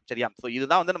பேசிக்கலாம் சரியா. சோ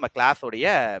இதுதான் வந்து நம்ம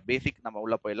கிளாஸோடைய பேசிக், நம்ம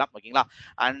உள்ள போயிடலாம் ஓகேங்களா.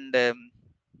 அண்ட்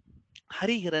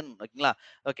ஹரிஹரன் ஓகேங்களா.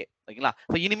 ஓகே ஓகேங்களா.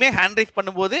 சோ இனிமே ஹேண்ட் ரைஸ்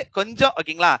பண்ணும்போது கொஞ்சம்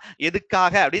ஓகேங்களா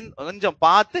எதுக்காக அப்படின்னு கொஞ்சம்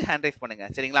பார்த்து ஹேண்ட் ரைஸ் பண்ணுங்க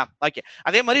சரிங்களா. ஓகே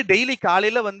அதே மாதிரி டெய்லி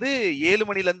காலையில வந்து 7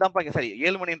 மணில இருந்து தான் சரி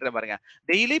 7 மணின்ற பாருங்க,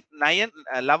 டெய்லி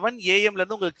 11 AM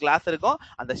இருந்து உங்களுக்கு கிளாஸ் இருக்கும்.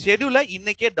 அந்த ஷெட்யூலை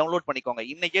இன்னைக்கே டவுன்லோட்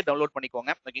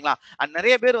பண்ணிக்கோங்க ஓகேங்களா. அண்ட்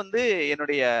நிறைய பேர் வந்து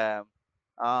என்னுடைய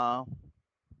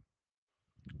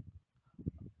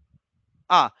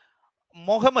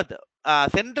முகமது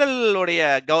சென்ட்ரலுடைய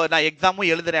நான் எக்ஸாமும்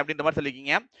எழுதுறேன் அப்படின்ற மாதிரி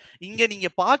சொல்லிருக்கீங்க. இங்க நீங்க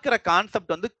பாக்குற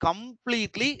கான்செப்ட் வந்து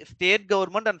completely state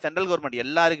government and central government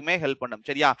எல்லாருக்குமே ஹெல்ப் பண்ணும்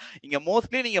சரியா. இங்க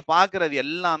மோஸ்ட்லி நீங்க பாக்குறது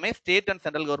எல்லாமே ஸ்டேட் அண்ட்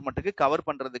சென்ட்ரல் கவர்மெண்ட்டுக்கு கவர்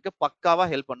பண்றதுக்கு பக்காவா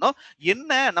ஹெல்ப் பண்ணும்.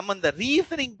 என்ன நம்ம இந்த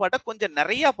ரீசனிங் பாட்ட கொஞ்சம்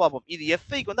நிறைய பார்ப்போம், இது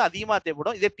எஸ்ஐக்கு வந்து அதிகமா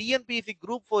தேவைப்படும். இதே டிஎன்பிசி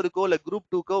குரூப் 4க்கோ இல்ல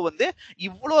குரூப் 2க்கோ வந்து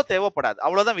இவ்வளவு தேவைப்படாது,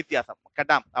 அவ்வளவுதான் வித்தியாசம்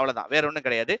கரெக்டா, அவ்வளவுதான் வேற ஒண்ணும்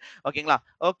கிடையாது ஓகேங்களா.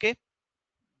 ஓகே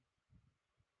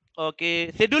ஓகே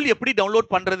ஷெட்யூல் எப்படி டவுன்லோட்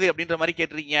பண்றது அப்படின்ற மாதிரி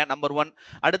கேட்டிருக்கீங்க நம்பர் 1.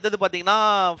 அடுத்தது பாத்தீங்கன்னா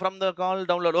from the call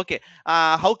download. Okay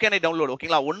how can I download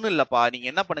ஓகேங்களா. ஒன்றும் இல்லப்பா, நீங்க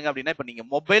என்ன பண்ணுங்க அப்படின்னா இப்ப நீங்க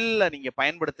மொபைல்ல நீங்க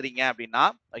பயன்படுத்துறீங்க அப்படின்னா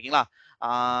ஓகேங்களா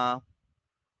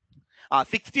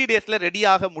 60 டேஸ்ல ரெடி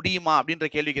ஆக முடியுமா அப்படின்ற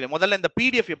கேள்விக்கு முதல்ல இந்த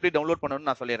பிடிஎஃப் எப்படி டவுன்லோட் பண்ணணும்னு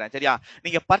நான் சொல்லிடுறேன் சரியா.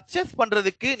 நீங்க பர்ச்சேஸ்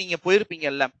பண்றதுக்கு நீங்க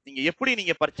போயிருப்பீங்கல்ல, நீங்க எப்படி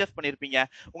நீங்க பர்ச்சேஸ் பண்ணிருப்பீங்க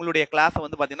உங்களுடைய கிளாஸ்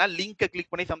வந்து பாத்தீங்கன்னா லிங்கை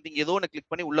கிளிக் பண்ணி சம்திங் ஏதோ ஒன்று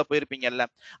கிளிக் பண்ணி உள்ள போயிருப்பீங்கல்ல,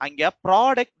 அங்க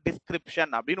ப்ராடக்ட்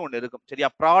டிஸ்கிரிப்ஷன் அப்படின்னு ஒன்று இருக்கும் சரியா.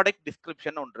 ப்ராடக்ட்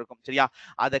டிஸ்கிரிப்ஷன் ஒன்று இருக்கும் சரியா,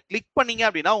 அதை கிளிக் பண்ணீங்க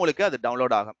அப்படின்னா உங்களுக்கு அது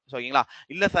டவுன்லோட் ஆகும் ஓகேங்களா.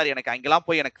 இல்ல சார் எனக்கு அங்கெல்லாம்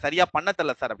போய் எனக்கு சரியா பண்ண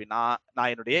தெரியல சார் அப்படின்னா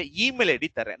நான் என்னுடைய இமெயில் ஐடி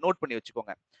தரேன், நோட் பண்ணி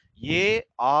வச்சுக்கோங்க.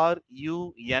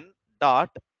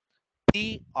 ARUN.TRASATH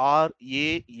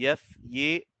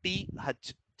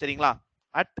சரிங்களா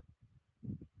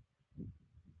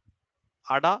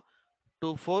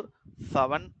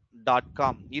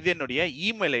 @ada247.com இது என்னுடைய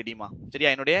இமெயில் ஐடிமா சரியா,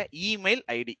 என்னுடைய இமெயில்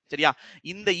ஐடி சரியா.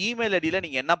 இந்த இமெயில் ஐடியில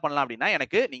நீங்க என்ன பண்ணலாம் அப்படின்னா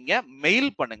எனக்கு நீங்க மெயில்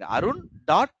பண்ணுங்க,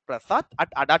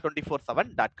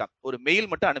 arun.prasad@ada247.com ஒரு மெயில்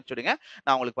மட்டும் அனுப்பிச்சுடுங்க,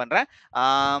 நான் உங்களுக்கு பண்றேன்.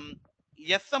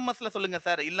 எஸ்எம்எஸ்ல சொல்லுங்க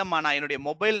சார். இல்லம்மா நான் என்னுடைய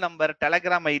மொபைல் நம்பர்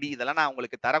டெலகிராம் ஐடி இதெல்லாம் நான்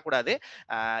உங்களுக்கு தரக்கூடாது,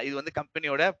 இது வந்து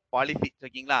கம்பெனியோட பாலிசி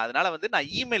ஓகேங்களா. அதனால வந்து நான்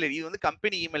இமெயில் ஐடி, இது வந்து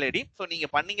கம்பெனி இமெயில் ஐடி. ஸோ நீங்க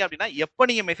பண்ணீங்க அப்படின்னா எப்போ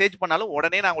நீங்க மெசேஜ் பண்ணாலும்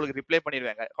உடனே நான் உங்களுக்கு ரிப்ளை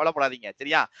பண்ணிடுவேங்க, கவலைப்படாதீங்க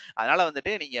சரியா. அதனால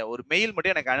வந்துட்டு நீங்க ஒரு மெயில்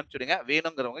மட்டும் எனக்கு அனுப்பிச்சுடுங்க,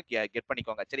 வேணுங்கிறவங்க கெட்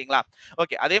பண்ணிக்கோங்க சரிங்களா.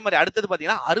 ஓகே அதே மாதிரி அடுத்தது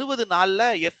பாத்தீங்கன்னா 60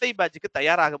 நாள்ல எஸ்ஐ பேட்சுக்கு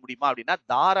தயாராக முடியுமா அப்படின்னா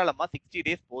தாராளமா 60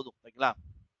 டேஸ் போதும் ஓகேங்களா.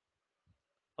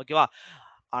 ஓகேவா.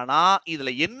 ஆனா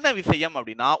இதுல என்ன விஷயம்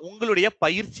அப்படின்னா உங்களுடைய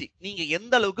பயிற்சி நீங்க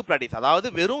எந்த அளவுக்கு பிராக்டிஸ், அதாவது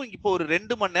வெறும் இப்போ ஒரு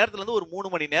 2 மணி நேரத்துல இருந்து ஒரு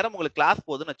 3 மணி நேரம் உங்களுக்கு கிளாஸ்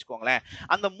போகுதுன்னு வச்சுக்கோங்களேன்.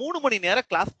 அந்த 3 மணி நேரம்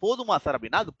கிளாஸ் போதுமா சார்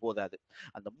அப்படின்னா அது போதாது.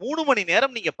 அந்த 3 மணி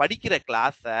நேரம் நீங்க படிக்கிற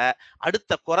கிளாஸ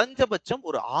அடுத்த குறைஞ்சபட்சம்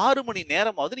ஒரு 6 மணி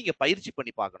நேரமாவது நீங்க பயிற்சி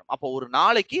பண்ணி பார்க்கணும். அப்போ ஒரு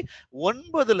நாளைக்கு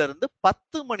 9ல இருந்து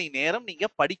 10 மணி நேரம் நீங்க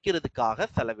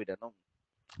படிக்கிறதுக்காக செலவிடணும்.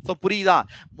 சோ புரியுதா.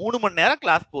 3 மணி நேரம்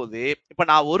கிளாஸ் போகுது, இப்ப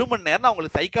நான் 1 மணி நேரம் நான்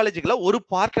உங்களுக்கு சைக்காலஜிக்கலா ஒரு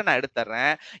பார்ட்டை நான்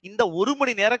எடுத்துறேன். இந்த 1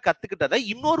 மணி நேரம் கத்துக்கிட்டதை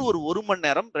இன்னொரு ஒரு 1 மணி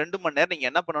நேரம் 2 மணி நேரம் நீங்க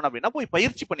என்ன பண்ணணும் அப்படின்னா போய்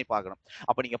பயிற்சி பண்ணி பார்க்கணும்.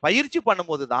 அப்ப நீங்க பயிற்சி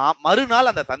பண்ணும்போது தான்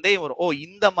மறுநாள் அந்த சந்தேகம் வரும், ஓ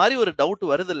இந்த மாதிரி ஒரு டவுட்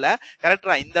வருது இல்ல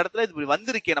கரெக்டா, இந்த இடத்துல இது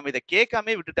வந்திருக்கே நம்ம இதை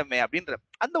கேட்காம விட்டுட்டோமே அப்படின்ற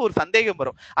அந்த ஒரு சந்தேகம்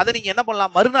வரும். அதை நீங்க என்ன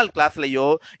பண்ணலாம் மறுநாள் கிளாஸ்லயோ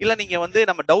இல்ல நீங்க வந்து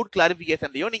நம்ம டவுட்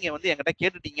கிளாரிபிகேஷன்லயோ நீங்க வந்து என்கிட்ட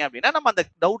கேட்டுட்டீங்க அப்படின்னா நம்ம அந்த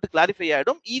டவுட் கிளாரிஃபை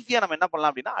ஆயிடும், ஈஸியா நம்ம என்ன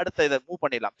பண்ணலாம் அப்படின்னா அடுத்த இதை மூவ்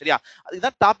பண்ணிடலாம் சரியா.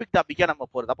 அதுதான் டாபிக்கா நம்ம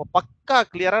போறது. அப்ப பக்கா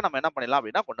கிளியரா நம்ம என்ன பண்ணலாம்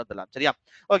அப்படின்னா கொண்டு வந்துடலாம் சரியா.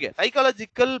 Okay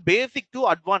psychological basic to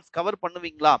advance cover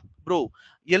பண்ணுவீங்களா ப்ரோ.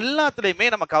 எல்லாத்துலயுமே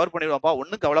நம்ம கவர் பண்ணிடுவோம்ப்பா,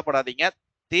 ஒண்ணும் கவலைப்படாதீங்க.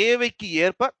 தேவைக்கு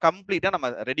ஏற்ப கம்ப்ளீட்டா நம்ம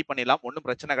ரெடி பண்ணிடலாம், ஒன்றும்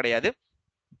பிரச்சனை கிடையாது.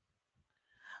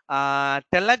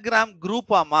 டெலகிராம்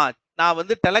குரூப்பாமா, நான்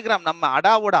வந்து டெலகிராம் நம்ம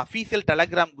அடாவோட அபிஷியல்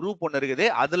டெலகிராம் குரூப் ஒன்று இருக்குது,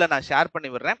 அதுல நான் ஷேர் பண்ணி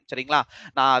விடுறேன். சரிங்களா,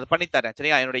 நான் அது பண்ணி தரேன்.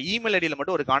 சரியா, என்னோட இமெயில் ஐடியில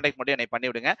மட்டும் ஒரு கான்டாக்ட் மட்டும் என்னை பண்ணி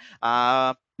விடுங்க.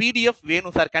 பிடிஎஃப்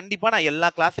வேணும் சார், கண்டிப்பா நான் எல்லா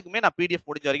கிளாஸுக்குமே நான் பிடிஎஃப்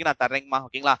முடிஞ்ச வரைக்கும் நான் தர்றேங்கம்மா.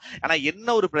 ஓகேங்களா, ஆனா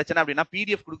என்ன ஒரு பிரச்சனை அப்படின்னா,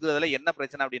 பிடிஎஃப் கொடுக்கறதுல என்ன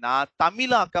பிரச்சனை அப்படின்னா,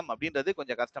 தமிழாக்கம் அப்படின்றது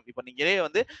கொஞ்சம் கஷ்டம். இப்போ நீங்களே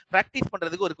வந்து பிராக்டிஸ்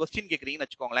பண்றதுக்கு ஒரு கொஸ்டின் கேட்குறீங்கன்னு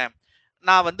வச்சுக்கோங்களேன்,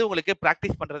 நான் வந்து உங்களுக்கு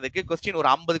பிராக்டிஸ் பண்றதுக்கு கொஸ்டின் ஒரு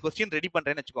 50 கொஸ்டின் ரெடி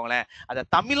பண்றேன்னு வச்சுக்கோங்களேன், அதை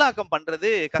தமிழாக்கம் பண்றது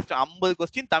கஷ்டம். 50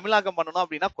 கொஸ்டின் தமிழாக்கம் பண்ணணும்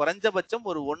அப்படின்னா குறைஞ்சபட்சம்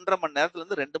ஒரு 1.5 மணி நேரத்துல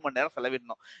இருந்து 2 மணி நேரம்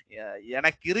செலவிடணும்.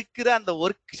 எனக்கு இருக்கிற அந்த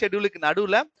ஒர்க் ஷெட்யூலுக்கு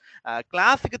நடுவுல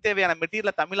கிளாஸுக்கு தேவையான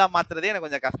மெட்டீரியலை தமிழா மாத்துறதே எனக்கு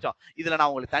கொஞ்சம் கஷ்டம். இதுல நான்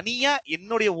உங்களுக்கு தனியா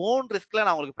என்னுடைய ஓன் ரிஸ்க்ல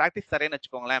நான் உங்களுக்கு பிராக்டிஸ் தரேன்னு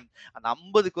வச்சுக்கோங்களேன், அந்த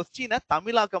 50 கொஸ்டினை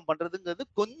தமிழாக்கம் பண்றதுங்கிறது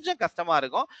கொஞ்சம் கஷ்டமா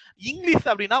இருக்கும். இங்கிலீஷ்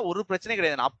அப்படின்னா ஒரு பிரச்சனை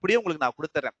கிடையாது, நான் அப்படியே உங்களுக்கு நான்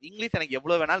கொடுத்துறேன். இங்கிலீஷ் எனக்கு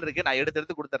எவ்வளவு வேணாலும் இருக்கு, நான்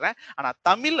எடுத்து கொடுத்துறேன். ஆனா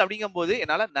தமிழ் அப்படிங்கும் போது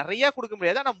என்னால நிறைய கொடுக்க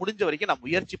முடியாது, நான் முடிஞ்ச வரைக்கும் நான்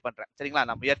முயற்சி பண்றேன். சரிங்களா,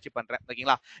 நான் முயற்சி பண்றேன்.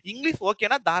 ஓகேங்களா, இங்கிலீஷ்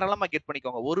ஓகேனா தாராளமா கெட்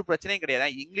பண்ணிக்கோங்க, ஒரு பிரச்சனையும்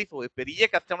கிடையாது. இங்கிலீஷ் ஒரு பெரிய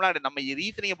கஷ்டம்லாம் கிடையாது, நம்ம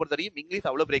ரீசனிங்கை பொறுத்த வரைக்கும் இங்கிலீஷ்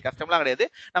அவ்வளவு பெரிய கஷ்டம்லாம் கிடையாது,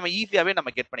 நம்ம ஈஸியாவே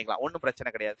நம்ம கெட் பண்ணிக்கலாம், ஒன்றும்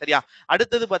பிரச்சனை கிடையாது. சரியா,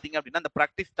 அடுத்தது பாத்தீங்க அப்படின்னா இந்த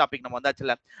பிராக்டிஸ் டாபிக் நம்ம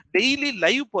வந்தாச்சுல, டெய்லி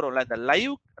லைவ் போறோம்ல, இந்த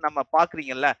லைவ் நம்ம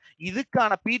பாக்குறீங்கல்ல,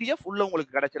 இதுக்கான பிடிஎஃப் உள்ள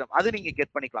உங்களுக்கு கிடைச்சிடும், அது நீங்க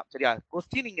கெட் பண்ணிக்கலாம். சரியா,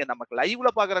 கொஸ்டின் நீங்க நமக்கு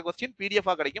லைவ்ல பாக்குற கொஸ்டின் பிடிஎஃப்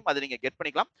கிடைக்கும், அது நீங்க கெட்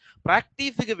பண்ணிக்கலாம்.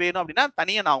 பிராக்டிஸுக்கு வேணும் அப்படின்னா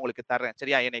தனியா நான் உங்களுக்கு தர்றேன்.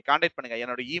 சரியா, என்னை கான்டாக்ட் பண்ணுங்க,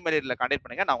 என்னோட இமெயில் ஐடியில கான்டாக்ட்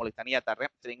பண்ணுங்க, நான் உங்களுக்கு தனியா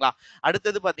தர்றேன். சரிங்களா,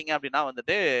 அடுத்தது பாத்தீங்க அப்படின்னா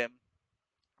வந்துட்டு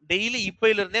டெய்லி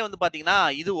இப்பையில இருந்தே வந்து பாத்தீங்கன்னா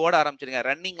இது ஓட ஆரம்பிச்சிருங்க,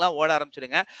 ரன்னிங்லாம் ஓட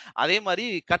ஆரம்பிச்சிருங்க. அதே மாதிரி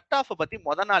கட் ஆஃப் பத்தி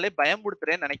முத நாளே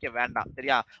பயமுடுத்துறேன்னு நினைக்க வேண்டாம்.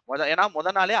 சரியா, ஏன்னா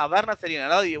முத நாளே அவேர்னஸ் தெரியும்.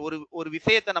 அதாவது ஒரு ஒரு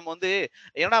விஷயத்தை நம்ம வந்து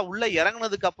ஏன்னா உள்ள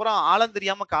இறங்குனதுக்கு அப்புறம் ஆழம்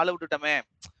தெரியாம காலை விட்டுட்டோமே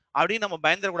அப்படின்னு நம்ம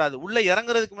பயந்துடக்கூடாது. உள்ள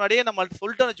இறங்குறதுக்கு முன்னாடியே நம்ம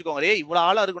சொல்லிட்டோம்னு வச்சுக்கோங்க, ஏய் இவ்வளவு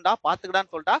ஆளா இருக்குண்டா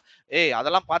பாத்துக்கடான்னு சொல்லிட்டா, ஏய்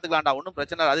அதெல்லாம் பாத்துக்கலாம்டா ஒன்றும்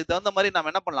பிரச்சனை இல்லை, அதுக்கு தகுந்த மாதிரி நம்ம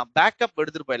என்ன பண்ணலாம், பேக்கப்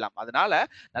எடுத்துட்டு போயிடலாம். அதனால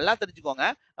நல்லா தெரிஞ்சுக்கோங்க,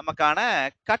 நமக்கான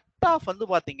கட் ஆஃப் வந்து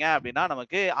பாத்தீங்க அப்படின்னா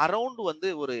நமக்கு அரௌண்ட்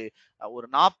வந்து ஒரு ஒரு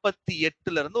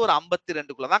 48ல இருந்து ஒரு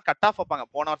 52க்குள்ள தான் கட் ஆஃப் வைப்பாங்க.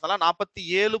 போன வருஷம் எல்லாம்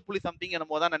 47 சம்திங்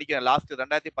என்னமோ தான் நினைக்கிறேன், லாஸ்ட்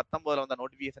 2019 வந்த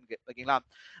நோட்டிபிகேஷனுக்கு. ஓகேங்களா,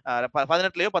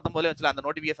 18லயோ 19லயோ வச்சுல அந்த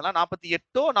நோட்டிபிகேஷன்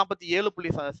 48ஓ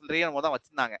 47 என்னமோ தான்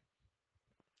வச்சிருந்தாங்க.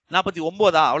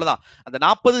 49 அவ்வளவுதான், அந்த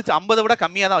 40 விட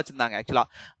கம்மியா தான் வச்சிருந்தாங்க ஆக்சுவலா.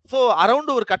 சோ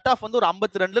அரௌண்ட் ஒரு கட் ஆஃப் வந்து ஒரு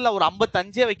 52 இல்ல ஒரு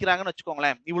 55 வைக்கிறாங்கன்னு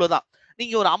வச்சுக்கோங்களேன், இவ்வளவுதான்.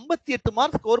 நீங்க ஒரு 58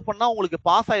 மார்க் ஸ்கோர் பண்ணா உங்களுக்கு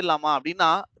பாஸ் ஆயிடலாமா அப்படின்னா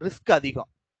ரிஸ்க் அதிகம்,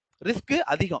 ரிஸ்க்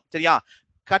அதிகம். சரியா,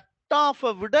 கட் ஆஃப்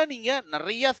விட நீங்க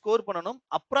நிறைய ஸ்கோர் பண்ணணும்.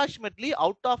 அப்ராக்சிமேட்லி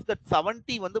அவுட் ஆஃப் தட்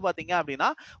 70 வந்து பாத்தீங்க அப்படின்னா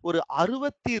ஒரு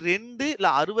 62 இல்ல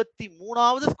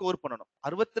 63வது ஸ்கோர் பண்ணணும்.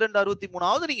 62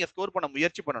 63வது நீங்க ஸ்கோர் பண்ண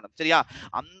முயற்சி பண்ணணும். சரியா,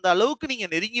 அந்த அளவுக்கு நீங்க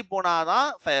நெருங்கி போனாதான்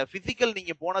பிசிக்கல்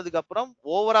நீங்க போனதுக்கு அப்புறம்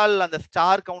ஓவரால் அந்த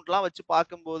ஸ்டார் கவுண்ட்லாம் வச்சு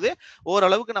பார்க்கும்போது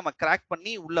ஓரளவுக்கு நம்ம கிராக்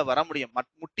பண்ணி உள்ள வர முடியும்.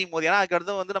 முட்டி மோதி, ஏன்னா அதுக்கு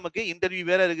அடுத்து வந்து நமக்கு இன்டர்வியூ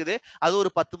வேற இருக்குது, அது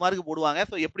ஒரு 10 மார்க் போடுவாங்க.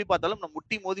 ஸோ எப்படி பார்த்தாலும் நம்ம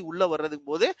முட்டி மோதி உள்ள வர்றதுக்கு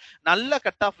போது நல்ல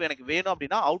கட் ஆஃப் எனக்கு வேணும்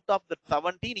அப்படின்னா அவுட் ஆஃப் த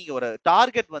 70 நீங்க ஒரு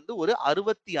டார்கெட் வந்து ஒரு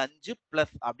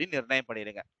 65+ அப்படின்னு நிர்ணயம்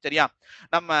பண்ணிடுங்க. சரியா,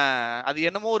 நம்ம அது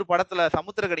என்னமோ ஒரு படத்துல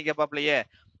சமுத்திரக்கனிக்க பாப்பலையே,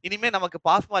 இனிமே நமக்கு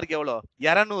பாஸ் மார்க் எவ்வளவு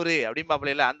 200 அப்படின்னு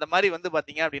பாப்பல, அந்த மாதிரி வந்து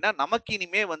பாத்தீங்க அப்படின்னா நமக்கு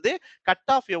இனிமே வந்து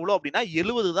கட் ஆஃப் எவ்வளவு அப்படின்னா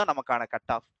 70 தான் நமக்கான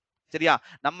கட் ஆஃப். சரியா,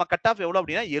 நம்ம கட் ஆஃப் எவ்வளவு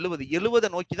அப்படின்னா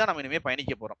 70 நோக்கி தான் நம்ம இனிமே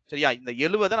பயணிக்க போறோம். சரியா, இந்த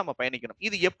 70 நம்ம பயணிக்கணும்.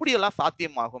 இது எப்படி எல்லாம்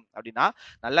சாத்தியமாகும் அப்படின்னா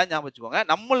நல்லா ஞாபகம் வச்சுக்கோங்க,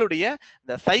 நம்மளுடைய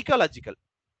இந்த சைக்காலஜிக்கல்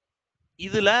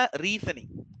இதுல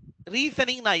ரீசனிங்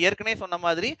நான் ஏற்கனவே சொன்ன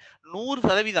மாதிரி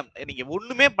 100% நீங்க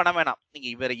ஒண்ணுமே பண்ண வேணாம், நீங்க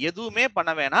வேற எதுவுமே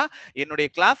பண்ண வேணாம். என்னுடைய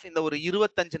கிளாஸ் இந்த ஒரு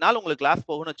 25 நாள் உங்களுக்கு கிளாஸ்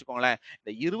போகும்னு வச்சுக்கோங்களேன்,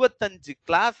 இந்த 25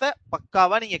 கிளாஸ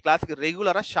பக்காவா நீங்க கிளாஸுக்கு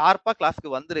ரெகுலரா ஷார்ப்பா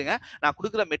கிளாஸ்க்கு வந்துருங்க. நான்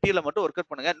கொடுக்குற மெட்டீரியலை மட்டும் ஒர்க்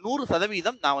அவுட் பண்ணுங்க.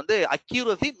 100% நான் வந்து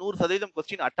அக்யூரசி 100%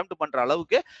 கொஸ்டின் அட்டெம்ப்ட் பண்ற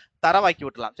அளவுக்கு தரவாக்கி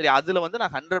விட்டுலாம். சரி, அதுல வந்து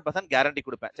நான் 100% கேரண்டி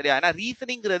கொடுப்பேன். சரியா, ஏன்னா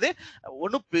ரீசனிங்கிறது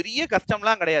ஒன்றும் பெரிய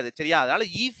கஷ்டம்லாம் கிடையாது. சரியா, அதனால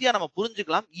ஈஸியா நம்ம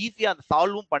புரிஞ்சுக்கலாம், ஈஸியா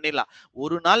சால்வும் பண்ணிடலாம்.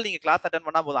 ஒரு நாள் நீங்க கிளாஸ் அட்டெண்ட்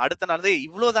பண்ணா போதும், அடுத்த நாள்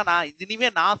இவ்வளவுதானா, இனிமே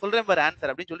நான் சொல்றேன் பாரு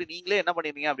ஆன்சர் அப்படின்னு சொல்லி நீங்களே என்ன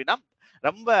பண்ணிருக்கீங்க அப்படின்னா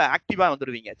ரொம்ப ஆக்டிவா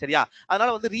வந்துடுவீங்க. சரியா,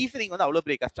 அதனால வந்து ரீசனிங் வந்து அவ்வளவு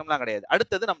பெரிய கஷ்டம்லாம் கிடையாது.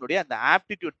 அடுத்தது நம்மளுடைய அந்த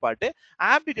ஆப்டிடியூட் பார்ட்.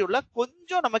 ஆப்டிடியூட்ல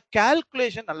கொஞ்சம் நம்ம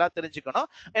கால்குலேஷன் நல்லா தெரிஞ்சுக்கணும்.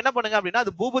 என்ன பண்ணுங்க அப்படின்னா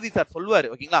அது பூபதி சார் சொல்லுவாரு.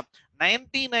 ஓகேங்களா,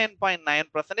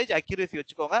 99.9% அக்யூரசி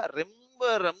வச்சுக்கோங்க.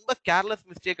 ரொம்ப கேர்லெஸ்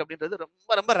மிஸ்டேக் அப்படின்றது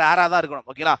ரொம்ப ரேரா தான் இருக்கணும்.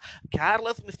 ஓகேங்களா,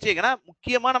 கேர்லெஸ் மிஸ்டேக்னா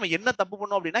முக்கியமா நம்ம என்ன தப்பு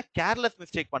பண்ணோம் அப்படின்னா கேர்லெஸ்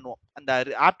மிஸ்டேக் பண்ணுவோம் அந்த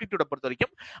ஆப்டிடியூட பொறுத்த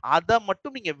வரைக்கும். அதை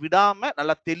மட்டும் நீங்க விடாம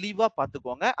நல்லா தெளிவா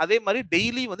பாத்துக்கோங்க. அதே மாதிரி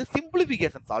டெய்லி வந்து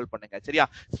சிம்பிளிபிகேஷன் சால்வ் பண்ணுங்க. சரியா,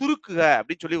 சுருக்குக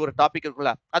அப்படின்னு சொல்லி ஒரு டாபிக்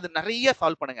இருக்குல்ல, அது நிறைய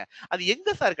சால்வ் பண்ணுங்க. அது எங்க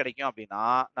சார் கிடைக்கும் அப்படின்னா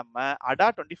நம்ம அடா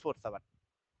 24/7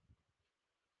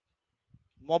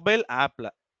 மொபைல் ஆப்ல.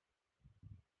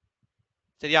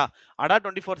 சரியா, அடா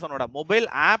 24/7 மொபைல்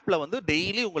ஆப்ல வந்து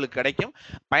டெய்லி உங்களுக்கு கிடைக்கும்,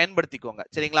 பயன்படுத்திக்கோங்க.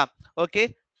 சரிங்களா, ஓகே.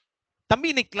 தம்பி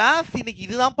இன்னைக்கு கிளாஸ் இன்னைக்கு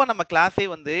இதுதான்ப்பா நம்ம கிளாஸே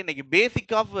வந்து இன்னைக்கு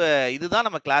பேசிக் ஆஃப் இதுதான்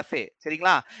நம்ம கிளாஸே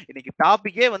சரிங்களா. இன்னைக்கு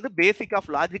டாபிக்கே வந்து பேசிக் ஆஃப்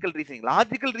லாஜிக்கல்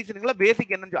ரீசனிங்ல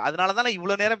பேசிக் என்னன்னு அதனாலதான் நான்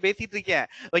இவ்வளவு நேரம் பேசிட்டு இருக்கேன்.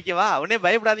 ஓகேவா, உடனே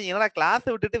பயப்படாதீங்க, ஏன்னா கிளாஸ்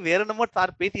விட்டுட்டு வேற என்னமோ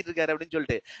சார் பேசிட்டு இருக்காரு அப்படின்னு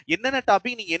சொல்லிட்டு. என்னென்ன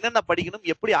டாபிக் நீங்க என்னென்ன படிக்கணும்,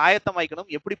 எப்படி ஆயத்தமாக்கணும்,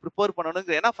 எப்படி ப்ரிப்பேர்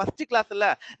பண்ணணும். ஏன்னா ஃபர்ஸ்ட் கிளாஸ்ல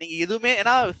நீங்க எதுவுமே,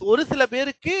 ஏன்னா ஒரு சில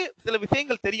பேருக்கு சில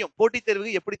விஷயங்கள் தெரியும், போட்டித்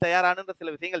தேர்வுக்கு எப்படி தயாரானுன்ற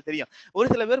சில விஷயங்கள் தெரியும். ஒரு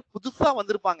சில பேர் புதுசா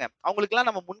வந்திருப்பாங்க, அவங்களுக்கு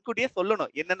எல்லாம் நம்ம முன்கூட்டியே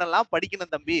சொல்லணும் என்னென்னலாம்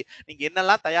படிக்கணும் தம்பி, நீங்க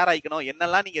என்னெல்லாம் தயாராகிக்கணும்,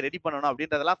 என்னெல்லாம் நீங்க ரெடி பண்ணணும்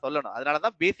அப்படின்றதெல்லாம் சொல்லணும்.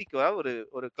 அதனாலதான் பேசிக் ஒரு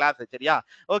ஒரு கிளாஸ். சரியா,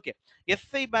 ஓகே.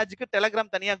 எஸ்ஐ பேட்ச்க்கு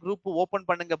டெலிகிராம் தனியா குரூப் ஓபன்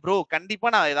பண்ணுங்க ப்ரோ. கண்டிப்பா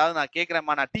நான்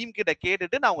கேட்கிறேன்மா, நான் டீம் கிட்ட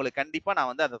கேட்டுட்டு நான் உங்களுக்கு கண்டிப்பா நான்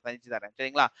வந்து அதை செஞ்சு தரேன்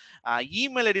சரிங்களா.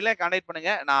 இமெயில் ஐடியில கான்டாக்ட்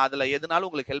பண்ணுங்க, நான் அதுல எதுனாலும்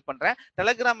உங்களுக்கு ஹெல்ப் பண்றேன்.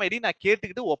 டெலிகிராம் ஐடி நான்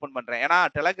கேட்டுக்கிட்டு ஓபன் பண்றேன், ஏன்னா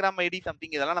டெலிகிராம் ஐடி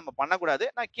சம்திங் இதெல்லாம் நம்ம பண்ணக்கூடாது.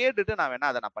 நான் கேட்டுட்டு நான்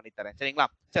வேணா அதை நான் பண்ணி தரேன் சரிங்களா.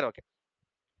 சரி, ஓகே.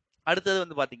 அடுத்தது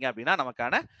வந்து பாத்தீங்க அப்படின்னா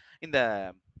நமக்கான இந்த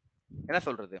என்ன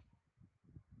சொல்றது,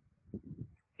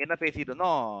 என்ன பேசிட்டு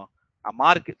இருந்தோம்,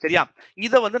 மார்க். சரியா,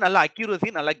 இத வந்து நல்ல அக்யூரசி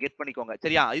நல்லா கெட் பண்ணிக்கோங்க.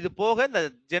 சரியா, இது போக இந்த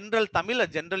ஜெனரல் தமிழ்,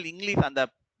 ஜெனரல் இங்கிலீஷ், அந்த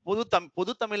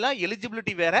பொது தமிழ்ல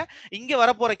எலிஜிபிலிட்டி வேற, இங்க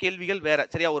வரப்போற கேள்விகள் வேற.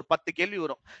 சரியா, ஒரு 10 கேள்வி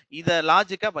வரும், இத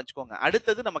லாஜிக்கா வச்சுக்கோங்க.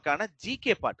 அடுத்தது நமக்கான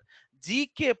ஜிகே பார்ட்.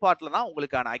 ஜிகே பார்ட்ல தான்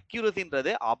உங்களுக்கான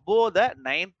அக்யூரசின்றது அபோவ் த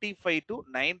 95 to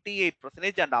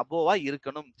 98% அண்ட் அபோவா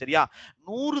இருக்கணும். சரியா,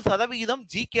 100%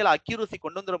 ஜிகேல அக்யூரசி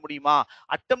கொண்டு வந்துட முடியுமா,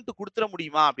 அட்டெம்ப்ட் கொடுத்துட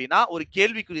முடியுமா அப்படின்னா ஒரு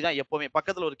கேள்விக்குறி தான் எப்பவுமே,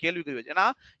 பக்கத்துல ஒரு கேள்விக்குறி வச்சு. ஏன்னா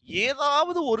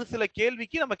ஏதாவது ஒரு சில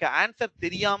கேள்விக்கு நமக்கு ஆன்சர்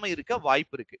தெரியாம இருக்க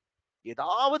வாய்ப்பு இருக்கு,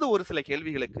 ஏதாவது ஒரு சில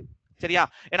கேள்விகளுக்கு. சரியா,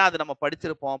 ஏன்னா அது நம்ம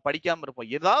படிச்சிருப்போம், படிக்காம இருப்போம்,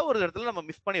 ஏதாவது ஒரு இடத்துல நம்ம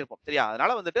மிஸ் பண்ணிருப்போம். சரியா,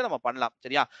 அதனால வந்துட்டு நம்ம பண்ணலாம்.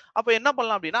 சரியா, அப்ப என்ன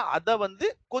பண்ணலாம் அப்படின்னா அதை வந்து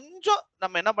கொஞ்சம்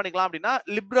நம்ம என்ன பண்ணிக்கலாம் அப்படின்னா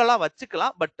லிபரலா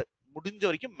வச்சுக்கலாம், பட் முடிஞ்ச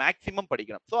வரைக்கும் மேக்சிமம்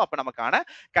படிக்கணும். சோ அப்ப நமக்கான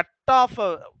கட் ஆஃப்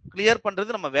கிளியர்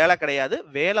பண்றது நம்ம வேலை கிடையாது,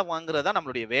 வேலை வாங்குறது தான்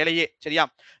நம்மளுடைய வேலையே. சரியா,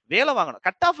 வேலை வாங்கணும்,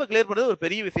 கட் ஆஃப் கிளியர் பண்றது ஒரு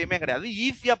பெரிய விஷயமே கிடையாது,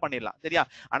 ஈஸியா பண்ணிடலாம். சரியா,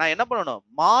 ஆனா என்ன பண்ணணும்,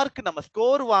 மார்க் நம்ம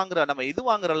ஸ்கோர் வாங்குற, நம்ம இது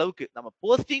வாங்குற அளவுக்கு, நம்ம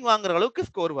போஸ்டிங் வாங்குற அளவுக்கு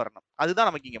ஸ்கோர் வரணும், அதுதான்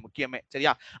நமக்கு இங்க முக்கியமே.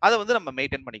 சரியா, அதை வந்து நம்ம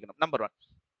மெயின்டைன் பண்ணிக்கணும். நம்பர் 1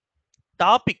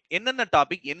 டாபிக், என்னென்ன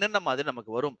டாபிக் என்னென்ன மாதிரி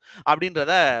நமக்கு வரும்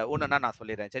அப்படின்றத ஒண்ணுன்னா நான்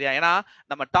சொல்லிடுறேன். சரியா, ஏன்னா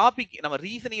நம்ம டாபிக், நம்ம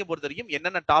ரீசனிங்கை பொறுத்த வரைக்கும்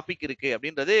என்னென்ன டாபிக் இருக்கு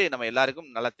அப்படின்றது நம்ம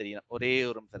எல்லாருக்கும் நல்லா தெரியும். ஒரே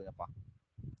ஒரு நிமிஷம் இருங்கப்பா.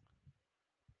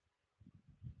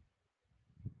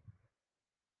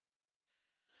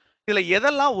 இதுல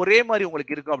எதெல்லாம் ஒரே மாதிரி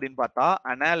உங்களுக்கு இருக்கும் அப்படின்னு பார்த்தா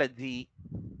அனாலஜி,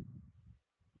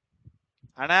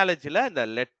 அனாலஜில இந்த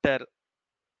லெட்டர்,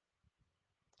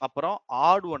 அப்புறம்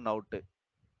ஆட் ஒன் அவுட்,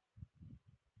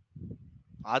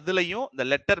 அதுலயும் இந்த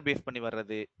லெட்டர் பேஸ் பண்ணி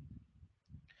வர்றது.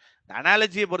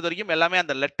 அனாலஜியை பொறுத்த வரைக்கும் எல்லாமே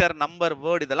அந்த லெட்டர், நம்பர்,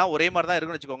 வேர்ட் இதெல்லாம் ஒரே மாதிரி தான்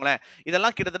இருக்குன்னு வச்சுக்கோங்களேன்.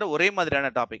 இதெல்லாம் கிட்டத்தட்ட ஒரே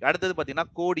மாதிரியான டாபிக். அடுத்தது பாத்தீங்கன்னா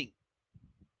கோடிங்,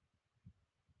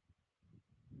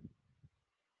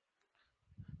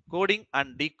 கோடிங்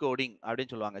அண்ட் டீகோடிங்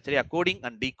அப்படின்னு சொல்லுவாங்க. சரியா, கோடிங்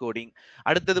அண்ட் டீகோடிங்.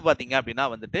 அடுத்தது பாத்தீங்க அப்படின்னா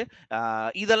வந்துட்டு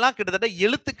இதெல்லாம் கிட்டத்தட்ட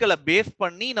எழுத்துக்களை பேஸ்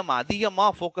பண்ணி நம்ம அதிகமா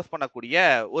ஃபோக்கஸ் பண்ணக்கூடிய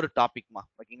ஒரு டாபிக்மா.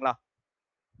 ஓகேங்களா,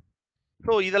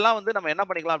 ஸோ இதெல்லாம் வந்து நம்ம என்ன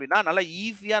பண்ணிக்கலாம் அப்படின்னா நல்லா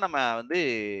ஈஸியா நம்ம வந்து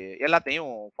எல்லாத்தையும்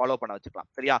ஃபாலோ பண்ண வச்சுக்கலாம்.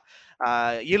 சரியா,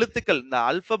 எழுத்துக்கள் இந்த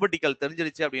அல்பபெட்டிக்கல்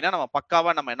தெரிஞ்சிருச்சு அப்படின்னா நம்ம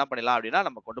பக்காவா நம்ம என்ன பண்ணலாம் அப்படின்னா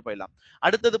நம்ம கொண்டு போயிடலாம்.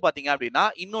 அடுத்தது பாத்தீங்க அப்படின்னா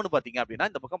இன்னொன்னு பாத்தீங்க அப்படின்னா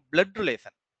இந்த பக்கம் பிளட்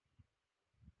ரிலேஷன்.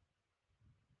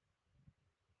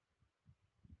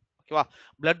 ஓகேவா,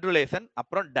 பிளட் ரிலேஷன்,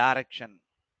 அப்புறம் டைரக்ஷன்.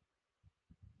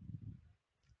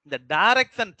 இந்த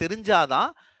டைரக்ஷன் தெரிஞ்சாதான்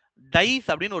டைஸ்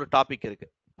அப்படின்னு ஒரு டாபிக் இருக்கு,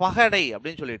 பகடை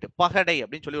அப்படின்னு சொல்லிட்டு, பகடை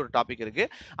அப்படின்னு சொல்லி ஒரு டாபிக் இருக்கு.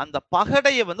 அந்த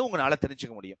பகடையை வந்து உங்களால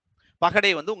தெரிஞ்சுக்க முடியும்,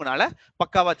 பகடை வந்து உங்களால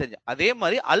பக்காவா தெரிஞ்சு. அதே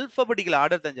மாதிரி alphabetical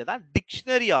order தெரிஞ்சதான்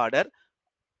dictionary order,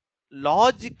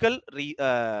 logical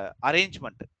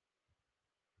arrangement,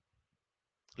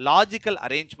 logical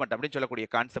arrangement அப்படின்னு சொல்லக்கூடிய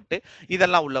கான்செப்ட்,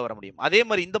 இதெல்லாம் உள்ள வர முடியும். அதே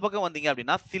மாதிரி இந்த பக்கம் வந்தீங்க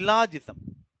அப்படின்னா சிலாஜிசம்,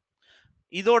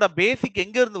 இதோட பேசிக்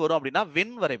எங்க இருந்து வரும் அப்படின்னா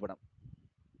வென் வரைபடம்.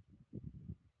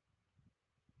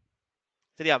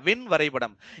 சரியா, வென்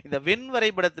வரைபடம். இந்த வென்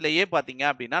வரைபடத்திலேயே பாத்தீங்க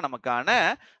அப்படின்னா நமக்கான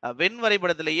வென்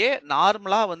வரைபடத்திலேயே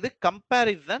நார்மலா வந்து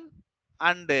comparison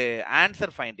and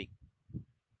answer finding,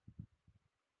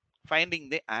 finding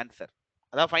the answer.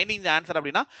 அதாவது ஃபைண்டிங் தி ஆன்சர்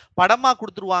அப்படின்னா படமா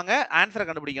கொடுத்துருவாங்க, ஆன்சரை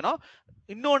கண்டுபிடிக்கணும்.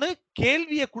 இன்னொன்னு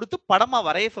கேள்வியை கொடுத்து படமா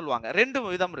வரைய சொல்லுவாங்க. ரெண்டு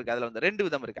விதம் இருக்கு, அதுல வந்து ரெண்டு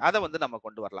விதம் இருக்கு, அதை வந்து நம்ம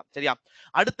கொண்டு வரலாம். சரியா,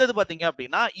 அடுத்தது பாத்தீங்க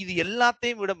அப்படின்னா இது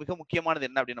எல்லாத்தையும் விட மிக முக்கியமானது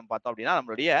என்ன அப்படின்னு நம்ம பார்த்தோம் அப்படின்னா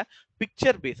நம்மளுடைய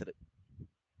picture based,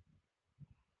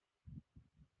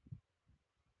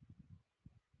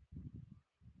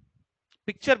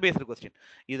 picture based question.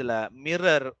 இதுல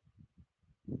மிரர்,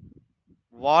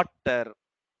 வாட்டர்,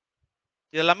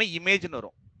 இதெல்லாமே இமேஜ்னு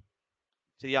வரும்.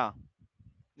 சரியா,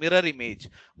 mirror image,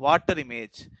 water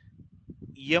image,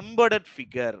 embedded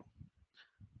figure,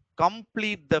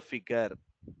 complete the figure,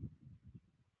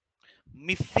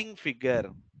 missing figure,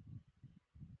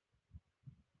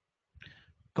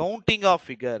 counting of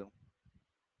figure,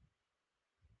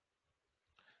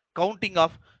 counting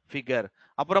of figure.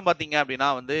 அப்புறம் பாத்தீங்க அப்படின்னா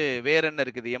வந்து வேற என்ன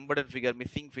இருக்குது? Embedded figure,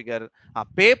 missing figure,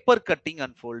 paper cutting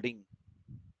and folding.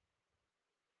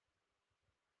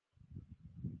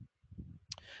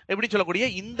 எப்படி சொல்லக்கூடிய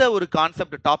இந்த ஒரு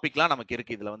கான்செப்ட் டாபிக்லாம் நமக்கு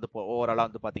இருக்கு இதுல வந்து ஓவராலா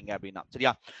வந்து பாத்தீங்க அப்படின்னா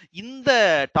சரியா. இந்த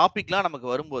டாபிக்லாம் நமக்கு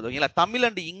வரும்போது இல்ல தமிழ்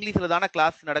அண்ட் இங்கிலீஷ்ல தானே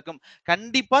கிளாஸ் நடக்கும்.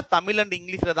 கண்டிப்பா தமிழ் அண்ட்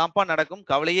இங்கிலீஷ்ல தான்ப்பா நடக்கும்,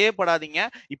 கவலையே படாதீங்க.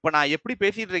 இப்ப நான் எப்படி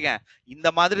பேசிட்டு இருக்கேன் இந்த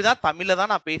மாதிரி தான் தமிழ்ல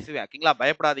தான் நான் பேசுவேன், ஓகேங்களா?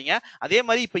 பயப்படாதீங்க. அதே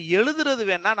மாதிரி இப்ப எழுதுறது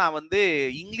வேணா நான் வந்து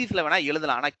இங்கிலீஷ்ல வேணா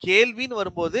எழுதலாம், ஆனா கேள்வின்னு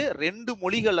வரும்போது 2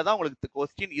 மொழிகள்ல தான் உங்களுக்கு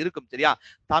கொஸ்டின் இருக்கும் சரியா.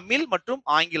 தமிழ் மற்றும்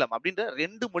ஆங்கிலம் அப்படின்ற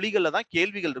 2 மொழிகள்ல தான்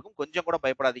கேள்விகள் இருக்கும், கொஞ்சம் கூட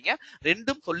பயப்படாதீங்க.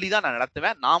 ரெண்டும் சொல்லி தான் நான்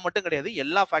நடத்துவேன், நான் மட்டும் கிடையாது,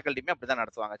 எல்லா ஃபேக்கல்ட்டியுமே அப்படிதான்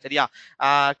நடத்துவாங்க சரியா.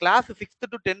 Class 6th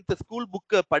to 10th school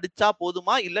book படிச்சா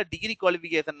போதுமா இல்ல டிகிரி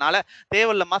குவாலிஃபிகேஷனால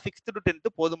தேவையில்லமா? 6th to 10th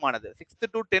போதுமானது. 6th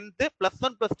to 10th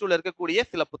 +1 +2ல இருக்கக்கூடிய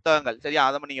சில புத்தகங்கள் சரியா,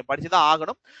 அதை நீங்க படிச்சுதான்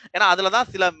ஆகணும். ஏன்னா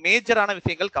அதுலதான் சில மேஜரான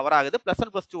விஷயங்கள் கவர் ஆகுது.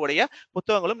 +1 +2 உடைய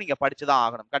புத்தகங்களும் நீங்க படிச்சுதான்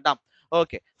ஆகணும், கரெக்டா?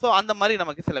 ஓகே, சோ அந்த மாதிரி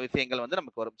நமக்கு சில விஷயங்கள் வந்து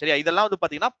நமக்கு வரும் சரியா. இதெல்லாம் வந்து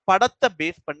பாத்தீங்கன்னா படத்தை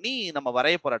பேஸ் பண்ணி நம்ம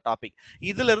வரைய போற டாபிக்.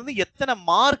 இதுல இருந்து எத்தனை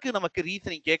மார்க் நமக்கு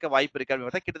ரீசனிங் கேட்க வாய்ப்பு இருக்கு அப்படின்னு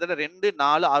பார்த்தா கிட்டத்தட்ட 2,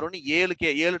 4, 6,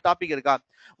 7 டாபிக் இருக்கா,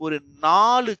 ஒரு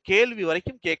 4 கேள்வி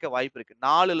வரைக்கும் கேட்க வாய்ப்பு இருக்கு.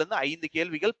 4ல இருந்து 5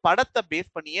 கேள்விகள் படத்தை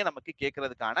பேஸ் பண்ணியே நமக்கு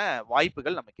கேட்கறதுக்கான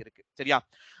வாய்ப்புகள் நமக்கு இருக்கு சரியா.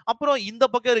 அப்புறம் இந்த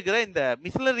பக்கம் இருக்கிற இந்த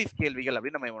மிஷனரிஸ் கேள்விகள்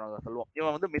அப்படின்னு நம்ம இவனை சொல்லுவோம்.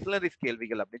 இவன் வந்து மிஷனரிஸ்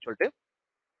கேள்விகள் அப்படின்னு சொல்லிட்டு,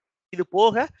 இது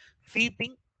போக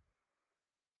சீட்டிங்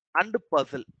அண்ட்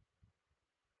பசில்,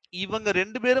 இவங்க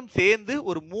 2 பேரும் சேர்ந்து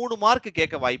ஒரு 3 மார்க்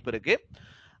கேட்க வாய்ப்பு இருக்கு.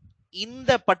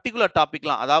 இந்த பர்டிகுலர்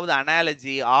டாபிக்லாம், அதாவது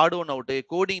analogy, add one out,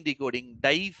 coding decoding,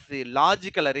 dies,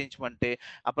 logical arrangement,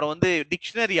 அப்புறம் வந்து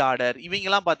டிக்ஷனரி ஆர்டர்,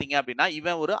 இவங்கெல்லாம் பாத்தீங்க அப்படின்னா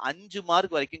இவன் ஒரு 5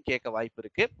 மார்க் வரைக்கும் கேட்க வாய்ப்பு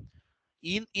இருக்கு.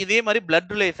 இதே மாதிரி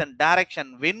பிளட் ரிலேஷன், டைரக்ஷன்,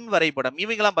 வென் வரைபடம்,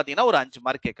 இவங்கெல்லாம் பாத்தீங்கன்னா ஒரு 5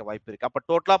 மார்க் கேட்க வாய்ப்பு இருக்கு. அப்ப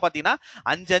டோட்டலா பாத்தீங்கன்னா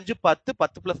 5 5 10,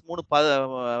 10 + 3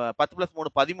 10 +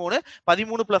 3 13,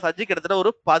 13 + 5 கிட்டத்தட்ட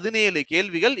ஒரு 17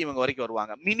 கேள்விகள் இவங்க வரைக்கும்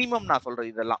வருவாங்க. மினிமம் நான் சொல்றது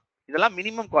இதெல்லாம்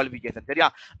மினிமம் குவாலிஃபிகேஷன் சரியா.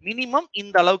 மினிமம்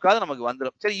இந்த அளவுக்காவது நமக்கு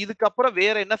வந்துடும் சரி. இதுக்கப்புறம்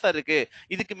வேற என்ன சார் இருக்கு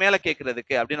இதுக்கு மேல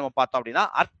கேட்கறதுக்கு அப்படின்னு நம்ம பார்த்தோம் அப்படின்னா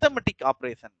அர்த்தமெட்டிக்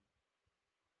ஆபரேஷன்,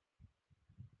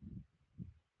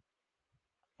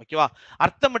 ஓகேவா.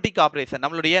 அர்த்தமெட்டிக் ஆபரேஷன்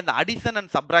நம்மளுடைய இந்த அடிஷன்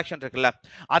அண்ட் சப்ட்ராக்ஷன் இருக்குல்ல,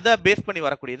 அதை பேஸ் பண்ணி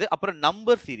வரக்கூடியது. அப்புறம்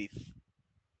நம்பர் சீரிஸ்,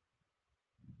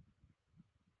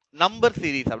 நம்பர்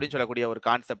சீரிஸ் அப்படின்னு சொல்லக்கூடிய ஒரு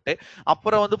கான்செப்ட்.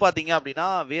 அப்புறம் வந்து பாத்தீங்க அப்படின்னா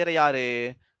வேற யாரு,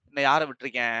 யாரை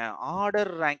விட்டுருக்கேன், ஆர்டர்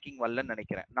ரேங்கிங் வரலன்னு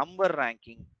நினைக்கிறேன். நம்பர்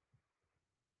ரேங்கிங்,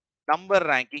 நம்பர்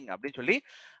ரேங்கிங் அப்படின்னு சொல்லி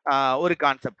ஒரு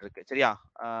கான்செப்ட் இருக்கு சரியா.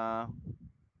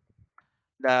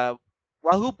 இந்த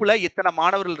வகுப்புல இத்தனை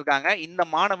மாணவர்கள் இருக்காங்க, இந்த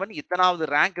மாணவன் இத்தனாவது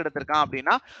ரேங்க் எடுத்திருக்கான்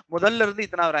அப்படின்னா முதல்ல இருந்து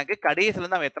இத்தனாவது ரேங்க், கடைசில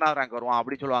இருந்து அவன் எத்தனாவது ரேங்க் வருவான்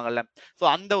அப்படின்னு சொல்லுவாங்கல்ல. சோ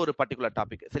அந்த ஒரு பர்டிகுலர்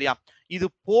டாபிக் சரியா. இது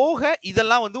போக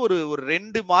இதெல்லாம் வந்து ஒரு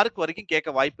 2 மார்க் வரைக்கும்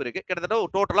கேட்க வாய்ப்பு இருக்கு. கிட்டத்தட்ட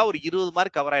டோட்டலா ஒரு 20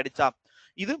 மார்க் கவர் ஆயிடுச்சா.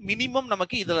 இது மினிமம்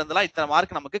நமக்கு இதுல இருந்தெல்லாம் இத்தனை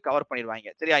மார்க் நமக்கு கவர்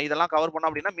பண்ணிடுவாங்க சரியா. இதெல்லாம் கவர் பண்ணோம்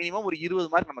அப்படின்னா மினிமம் ஒரு 20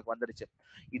 மார்க் நமக்கு வந்துருச்சு.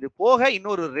 இது போக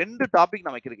இன்னொரு 2 டாபிக்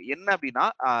நமக்கு இருக்கு. என்ன அப்படின்னா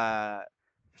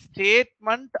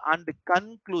ஸ்டேட்மெண்ட் அண்ட்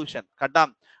கன்க்ளூஷன், கரெக்டா.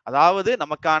 அதாவது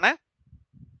நமக்கான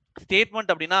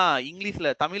ஸ்டேட்மெண்ட் அப்படின்னா இங்கிலீஷ்ல,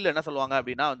 தமிழ்ல என்ன சொல்லுவாங்க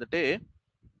அப்படின்னா வந்துட்டு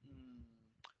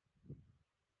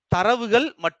தரவுகள்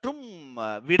மற்றும்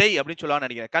விடை அப்படின்னு சொல்லுவாங்க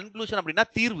நினைக்கிறேன். கன்க்ளூஷன் அப்படின்னா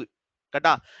தீர்வு,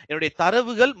 கரெக்டா. என்னுடைய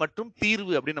தரவுகள் மற்றும்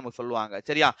தீர்வு அப்படின்னு நம்ம சொல்லுவாங்க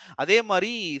சரியா. அதே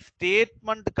மாதிரி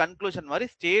ஸ்டேட்மெண்ட் கன்க்ளூஷன் மாதிரி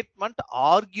statement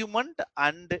argument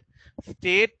and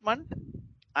statement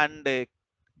and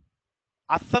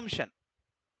assumption,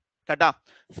 கரெக்டா.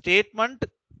 Statement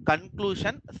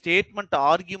conclusion, statement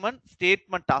argument,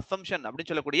 statement assumption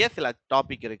அப்படின்னு சொல்லக்கூடிய சில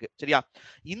டாபிக் இருக்கு சரியா.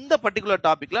 இந்த பர்டிகுலர்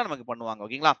டாபிக்ல நமக்கு பண்ணுவாங்க,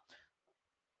 ஓகேங்களா.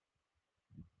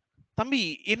 தம்பி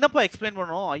என்னப்பா எக்ஸ்பிளைன்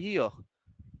பண்ணணும்? ஐயோ,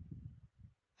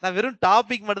 நான் வெறும்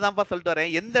டாபிக் மட்டும் தான்ப்பா சொல்லிட்டு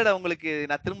வரேன். எந்த இடம் உங்களுக்கு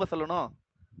நான் திரும்ப சொல்லணும்?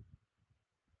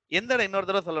 எந்த இடம் இன்னொரு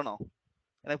தடவை சொல்லணும்?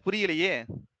 எனக்கு புரியலையே.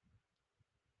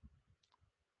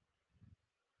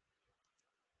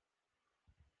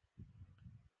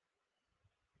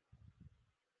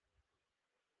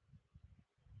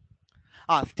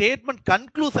 ஸ்டேட்மெண்ட்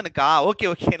கன்க்ளூஷனுக்கா? ஓகே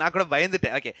ஓகே, நான் கூட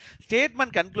பயந்துட்டேன். ஓகே,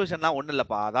 ஸ்டேட்மெண்ட் கன்க்ளூஷன்லாம் ஒண்ணு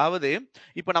இல்லப்பா. அதாவது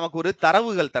இப்ப நமக்கு ஒரு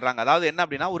தரவுகள் தர்றாங்க, அதாவது என்ன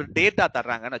அப்படின்னா ஒரு டேட்டா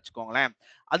தர்றாங்கன்னு வச்சுக்கோங்களேன்.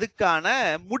 அதுக்கான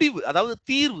முடிவு, அதாவது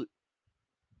தீர்வு,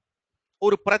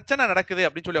 ஒரு பிரச்சனை நடக்குது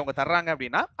அப்படின்னு சொல்லி அவங்க தர்றாங்க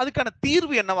அப்படின்னா அதுக்கான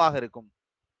தீர்வு என்னவாக இருக்கும்?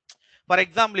 ஃபார்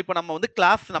எக்ஸாம்பிள் இப்ப நம்ம வந்து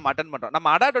கிளாஸ் நம்ம அட்டெண்ட் பண்றோம்.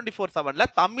 நம்ம அடா 24/7ல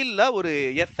தமிழ்ல ஒரு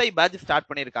எஸ்ஐ பேட்ச் ஸ்டார்ட்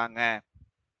பண்ணிருக்காங்க,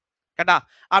 கரெக்டா,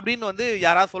 அப்படின்னு வந்து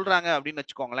யாராவது சொல்றாங்க அப்படின்னு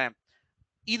வச்சுக்கோங்களேன்.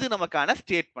 இது நமக்கான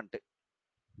ஸ்டேட்மெண்ட்.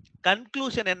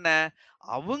 கன்க்ளூஷன் என்ன?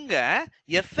 அவங்க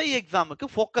எஸ்ஐ எக்ஸாமுக்கு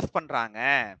ஃபோக்கஸ் பண்றாங்க,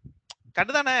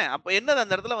 கண்டுதானே? அப்ப என்னது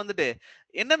அந்த இடத்துல வந்துட்டு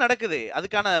என்ன நடக்குது?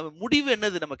 அதுக்கான முடிவு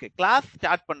என்னது நமக்கு? கிளாஸ்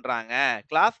ஸ்டார்ட் பண்றாங்க.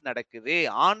 கிளாஸ் நடக்குது.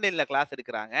 ஆன்லைன்ல கிளாஸ்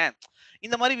எடுக்குறாங்க.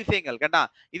 இந்த மாரி விஷயங்கள். கரெக்ட்டா?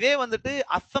 இதே வந்துட்டு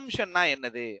அசம்ப்ஷன்னா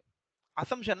என்னது?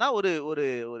 அசம்ப்ஷன்னா ஒரு ஒரு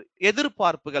ஒரு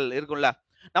எதிர்பார்ப்புகள் இருக்கும்ல.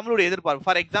 நம்மளுடைய எதிர்பார்ப்பு.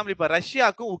 ஃபார் எக்ஸாம்பிள் இப்ப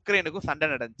ரஷ்யாக்கும், உக்ரைனுக்கும் சண்டை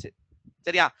நடந்துச்சு.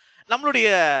 சரியா? நம்மளுடைய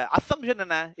அசம்ப்ஷன்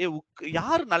என்ன?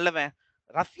 யாரு நல்லவன்?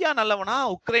 ரஷ்யா நல்லவனா?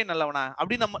 உக்ரைன் நல்லவனா?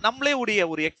 அப்படின்னு நம்மளே உடைய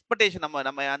ஒரு எக்ஸ்பெக்டேஷன் நம்ம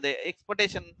நம்ம அந்த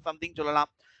எக்ஸ்பெக்டேஷன் சம்திங் சொல்லலாம்.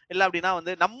 இல்ல அப்படின்னா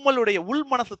வந்து நம்மளுடைய உள்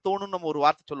மனசு தோணும் நம்ம ஒரு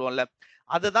வார்த்தை சொல்லுவோம்ல.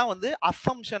 அதுதான் வந்து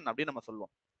அசம்ப்ஷன் அப்படின்னு நம்ம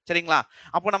சொல்லுவோம். சரிங்களா?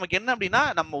 அப்போ நமக்கு என்ன அப்படின்னா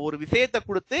நம்ம ஒரு விஷயத்தை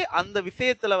கொடுத்து அந்த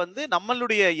விஷயத்துல வந்து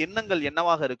நம்மளுடைய எண்ணங்கள்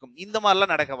என்னவாக இருக்கும்? இந்த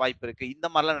மாதிரிலாம் நடக்க வாய்ப்பு இருக்கு. இந்த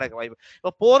மாதிரிலாம் நடக்க வாய்ப்பு.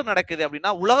 இப்ப போர் நடக்குது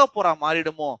அப்படின்னா உலக போரா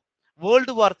மாறிடுமோ?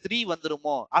 வேர்ல்டு வார் 3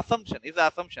 வந்துருமோ? Assumption is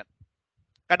assumption.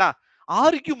 கரெக்டா?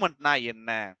 ஆர்குமெண்ட்னா என்ன?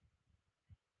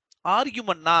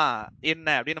 ஆர்குமெண்ட்னா என்ன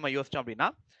அப்படின்னு நம்ம யோசிச்சோம் அப்படின்னா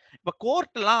இப்ப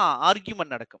கோர்ட்லாம்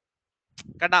ஆர்குமெண்ட் நடக்கும்.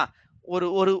 கரெக்டா? ஒரு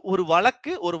ஒரு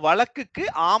ஒரு வழக்குக்கு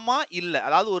ஆமா இல்ல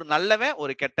அதாவது ஒரு நல்லவன்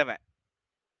ஒரு கெட்டவன்.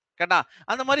 கரெக்டா?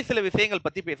 அந்த மாதிரி சில விஷயங்கள்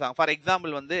பத்தி பேசுவாங்க. ஃபார்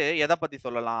எக்ஸாம்பிள் வந்து எதை பத்தி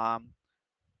சொல்லலாம்?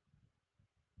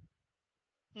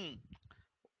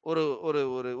 ஒரு ஒரு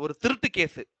ஒரு ஒரு திருட்டு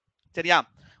கேஸ். சரியா?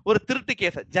 ஒரு திருட்டு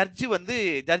கேஸ்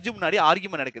ஜட்ஜ் முன்னாடி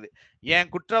ஆர்குமெண்ட் நடக்குது.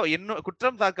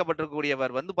 குற்றம்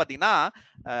சாட்டப்பட்டிருக்கக்கூடியவர் வந்து பாத்தீங்கன்னா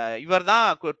இவர்தான்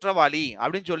குற்றவாளி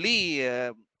அப்படின்னு சொல்லி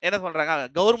என்ன சொல்றாங்க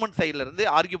கவர்மெண்ட் சைடுல இருந்து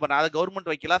ஆர்கியூ பண்றாங்க. அதாவது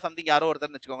கவர்மெண்ட் வைக்கலா சம்திங் யாரோ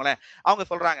ஒருத்தர்னு வச்சுக்கோங்களேன். அவங்க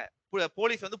சொல்றாங்க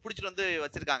போலீஸ் வந்து புடிச்சிட்டு வந்து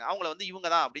வச்சிருக்காங்க. அவங்கள வந்து இவங்க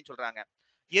தான் அப்படின்னு சொல்றாங்க.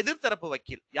 எதிர்த்தரப்பு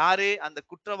வக்கீல் யாரு அந்த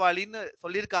குற்றவாளின்னு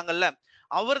சொல்லியிருக்காங்கல்ல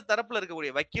அவர் தரப்புல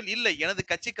இருக்கக்கூடிய வக்கீல் இல்ல எனது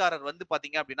கட்சிக்காரர் வந்து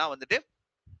பாத்தீங்க அப்படின்னா வந்துட்டு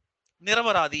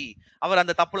நிரபராதி அவர்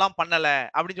அந்த தப்புலாம் பண்ணல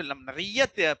அப்படின்னு சொல்லி நம்ம நிறைய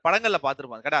படங்கள்ல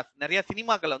பார்த்திருப்போம். கடா நிறைய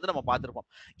சினிமாக்கள்ல வந்து நம்ம பார்த்திருப்போம்.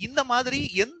 இந்த மாதிரி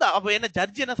அப்ப என்ன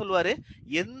ஜட்ஜ் என்ன சொல்லுவாரு?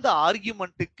 எந்த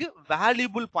ஆர்குமெண்ட்டுக்கு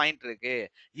வேல்யூபிள் பாயிண்ட் இருக்கு,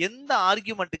 எந்த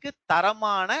ஆர்குமெண்ட்டுக்கு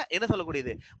தரமான என்ன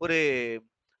சொல்லக்கூடியது ஒரு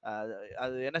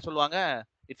அது என்ன சொல்லுவாங்க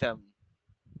இட்ஸ்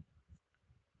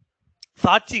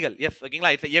சாட்சிகள். எஸ்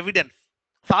ஓகேங்களா, இட்ஸ் எவிடன்ஸ்.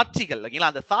 சாட்சிகள்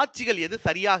ஓகேங்களா, அந்த சாட்சிகள் எது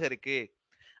சரியாக இருக்கு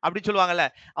அப்படின்னு சொல்லுவாங்கல்ல.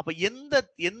 அப்ப எந்த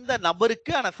எந்த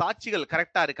நபருக்கு ஆன சாட்சிகள்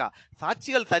கரெக்டா இருக்கா?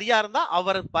 சாட்சிகள் சரியா இருந்தா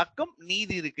அவர் பக்கம்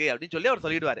நீதி இருக்கு அப்படின்னு சொல்லி அவர்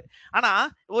சொல்லிடுவாரு. ஆனா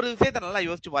ஒரு விஷயத்தை நல்லா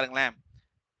யோசிச்சு பாருங்களேன்.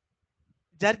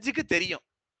 ஜட்ஜுக்கு தெரியும்.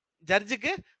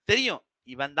 ஜட்ஜுக்கு தெரியும்.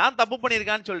 இவன் தான் தப்பு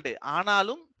பண்ணியிருக்கான்னு சொல்லிட்டு.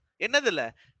 ஆனாலும் என்னது இல்ல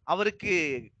அவருக்கு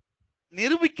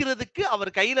நிரூபிக்கிறதுக்கு அவர்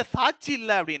கையில சாட்சி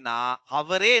இல்ல அப்படின்னா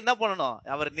அவரே என்ன பண்ணணும்?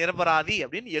 அவர் நிரபராதி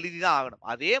அப்படின்னு எழுதிதான் ஆகணும்.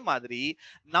 அதே மாதிரி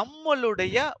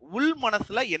நம்மளுடைய உள்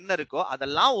மனசுல என்ன இருக்கோ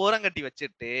அதெல்லாம் ஓரங்கட்டி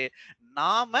வச்சுட்டு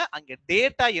நாம அங்க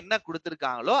டேட்டா என்ன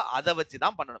கொடுத்திருக்காங்களோ அதை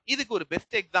வச்சுதான் பண்ணணும். இதுக்கு ஒரு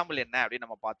பெஸ்ட் எக்ஸாம்பிள் என்ன அப்படின்னு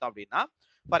நம்ம பார்த்தோம் அப்படின்னா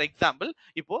ஃபார் எக்ஸாம்பிள்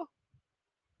இப்போ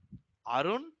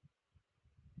Arun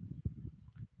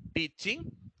teaching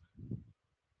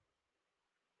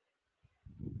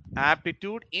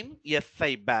aptitude in SI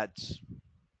batch.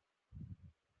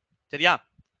 சரியா?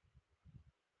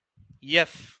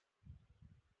 Yes,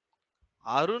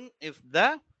 Arun is the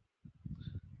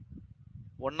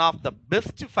one of the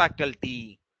best faculty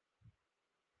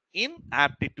in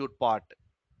aptitude part.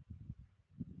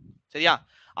 சரியா?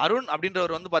 அருண்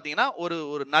அப்படின்றவர் வந்து பாத்தீங்கன்னா ஒரு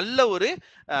ஒரு நல்ல ஒரு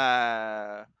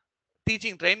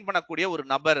டீச்சிங் ட்ரெயின் பண்ணக்கூடிய ஒரு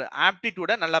நபர்,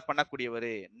 ஆப்டிடியூட நல்லா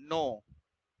பண்ணக்கூடியவர். No,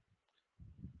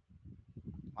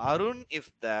 Arun is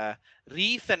the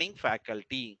reasoning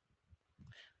faculty.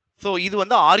 So இது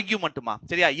வந்து ஆர்கியூமெண்ட்டுமா?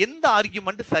 சரியா? எந்த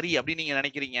ஆர்கியூமெண்ட் சரி அப்படின்னு நீங்க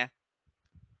நினைக்கிறீங்க?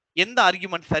 எந்த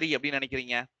ஆர்கியூமெண்ட் சரி அப்படின்னு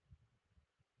நினைக்கிறீங்க?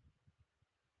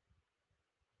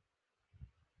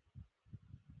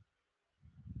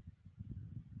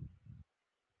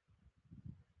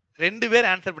 ரெண்டு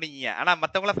பேர் ஆன்சர் பண்ணிக்கீங்க. ஆனா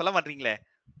மத்தவங்கள சொல்ல மாட்டீங்களே.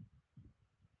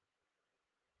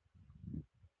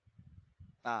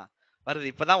 வருது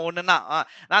இப்பதான் ஒண்ணுன்னா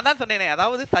நான் தான் சொன்னேனே,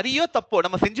 அதாவது சரியோ தப்போ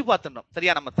நம்ம செஞ்சு பார்த்துடணும்.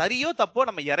 சரியா? நம்ம சரியோ தப்போ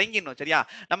நம்ம இறங்கிடணும். சரியா?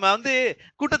 நம்ம வந்து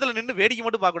கூட்டத்துல நின்று வேடிக்கை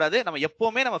மட்டும் பார்க்க கூடாது. நம்ம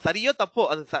எப்பவுமே நம்ம சரியோ தப்போ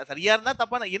அது சரியா இருந்தா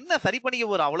தப்பா என்ன சரி பண்ணிக்க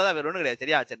போறோம் அவ்வளவுதான், வேற ஒண்ணும் கிடையாது.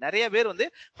 சரியா? சரி, நிறைய பேர் வந்து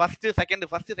ஃபர்ஸ்ட் செகண்ட்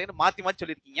மாத்தி மாத்தி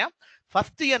சொல்லியிருக்கீங்க.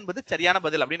 ஃபர்ஸ்ட் என்பது சரியான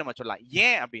பதில் அப்படின்னு நம்ம சொல்லலாம்.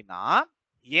 ஏன்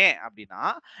அப்படின்னா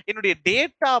என்னுடைய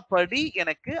டேட்டா படி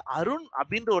எனக்கு அருண்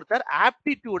அப்படின்ற ஒருத்தர்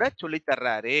ஆப்டிடியூட சொல்லி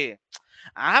தர்றாரு.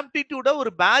 ஆப்டிடியூட ஒரு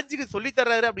பேட்ஜுக்கு சொல்லி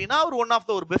தர்றாரு அப்படின்னா அவர் ஒன் ஆஃப்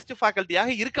த ஒரு பெஸ்ட்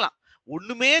ஃபேக்கல்ட்டியாக இருக்கலாம்.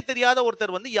 ஒண்ணுமே தெரியாத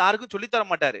ஒருத்தர் வந்து யாருக்கும் சொல்லி தர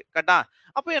மாட்டாரு. கரெக்டா?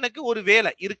 அப்ப எனக்கு ஒரு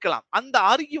வேலை இருக்கலாம். அந்த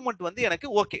ஆர்கியூமெண்ட் வந்து எனக்கு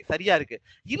ஓகே சரியா இருக்கு.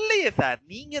 இல்லையே சார்,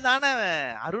 நீங்க தானே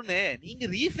அருண், நீங்க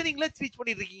ரீசனிங்ல டீச்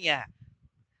பண்ணிட்டு இருக்கீங்க.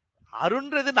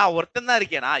 அருண்ன்றது நான் ஒருத்தன் தான்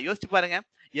இருக்கேனா? யோசிச்சு பாருங்க.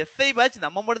 எஸ்ஐ பேட்ச்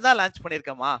நம்ம மட்டும் தான் லான்ச்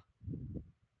பண்ணிருக்கோமா?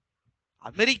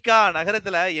 அமெரிக்கா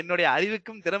நகரத்துல என்னுடைய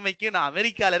அறிவுக்கும் திறமைக்கும் நான்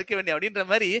அமெரிக்கால இருக்க வேண்டிய அப்படின்ற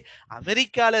மாதிரி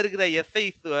அமெரிக்கால இருக்கிற எஸ்ஐ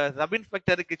சப்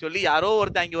இன்ஸ்பெக்டருக்கு சொல்லி யாரோ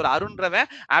ஒருத்தன் இங்க ஒரு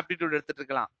அருண்றவன் ஆப்டிடியூட் எடுத்துட்டு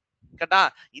இருக்கலாம். கேட்டா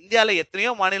இந்தியால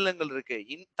எத்தனையோ மாநிலங்கள் இருக்கு,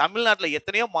 தமிழ்நாட்டுல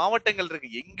எத்தனையோ மாவட்டங்கள் இருக்கு,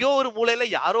 எங்கேயோ ஒரு மூலையில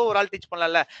யாரோ ஒரு ஆள் டீச்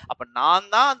பண்ணல. அப்ப நான்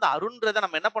தான் அந்த அருண்ன்றத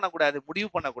நம்ம என்ன பண்ணக்கூடாது, முடிவு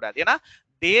பண்ணக்கூடாது. ஏன்னா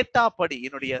டேட்டா படி,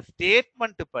 என்னுடைய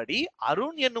ஸ்டேட்மெண்ட் படி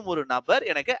அருண் என்னும் ஒரு நபர்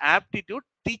எனக்கு ஆப்டிடியூட்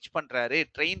டீச் பண்றாரு,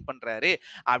 ட்ரெயின் பண்றாரு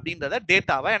அப்படின்றத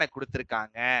டேட்டாவா எனக்கு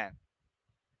கொடுத்திருக்காங்க.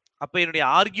 அப்ப என்னுடைய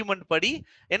ஆர்குமெண்ட் படி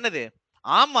என்னது,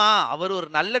 ஆமா அவர் ஒரு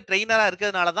நல்ல ட்ரெயினரா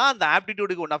இருக்கிறதுனாலதான் அந்த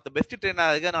ஆப்டிடியூடுக்கு ஒன் ஆஃப் த பெஸ்ட் ட்ரெயினரா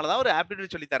இருக்கிறதுனாலதான் ஒரு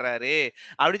ஆப்டிடியூட் சொல்லி தர்றாரு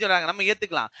அப்படின்னு சொல்றாங்க. நம்ம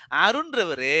ஏத்துக்கலாம்.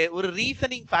 அருண்ன்றவரு ஒரு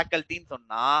ரீசனிங் ஃபேக்கல்ட்டின்னு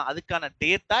சொன்னா அதுக்கான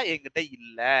டேட்டா என்கிட்ட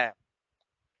இல்ல.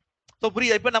 சோ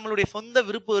புரியுதா? இப்ப நம்மளுடைய சொந்த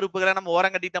விருப்பு வெறுப்புகளை நம்ம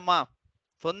ஓரம் கட்டிட்டோமா,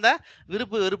 சொந்த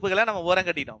விருப்பு வெறுப்புகளை நம்ம ஓரம்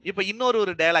கட்டிட்டோம். இப்ப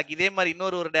இன்னொரு டயலாக், இதே மாதிரி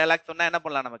இன்னொரு டயலாக் சொன்னா என்ன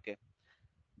பண்ணலாம், நமக்கு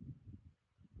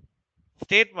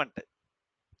statement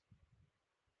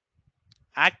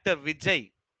actor Vijay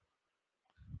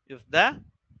is the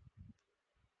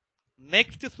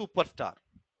next super star.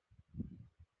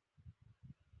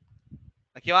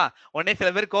 ஓகேவா? உடனே சில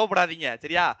பேர் கோவப்படாதீங்க,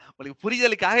 சரியா? உங்களுக்கு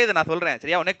புரிதலுக்காக இதை நான் சொல்றேன்,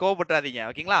 சரியா? உடனே கோவப்படாதீங்க,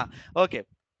 ஓகேங்களா? ஓகே,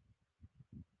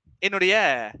 என்னுடைய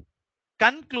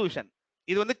கன்க்ளூஷன்,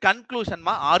 இது வந்து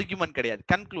கன்க்ளூஷன்மா, ஆர்குமெண்ட் கிடையாது,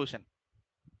 கன்க்ளூஷன்,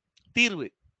 தீர்வு.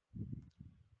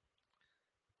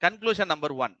 Conclusion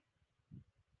number 1,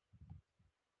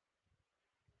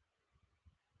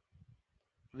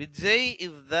 Vijay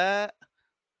is the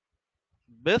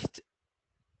best.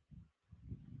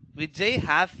 Vijay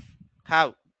have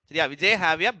சரியா? Vijay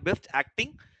have a best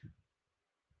acting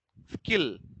skill.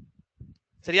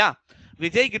 சரியா?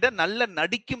 விஜய் கிட்ட நல்ல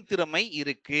நடிக்கும் திறமை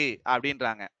இருக்கு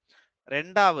அப்படின்றாங்க.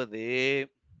 ரெண்டாவது,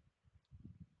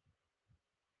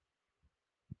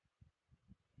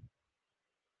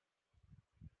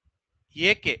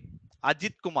 ஏகே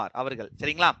அஜித் குமார் அவர்கள்,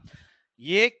 சரிங்களா?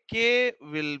 AK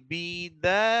will be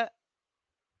the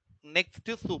next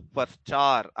super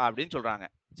star அப்படின்னு சொல்றாங்க.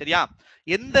 சரியா?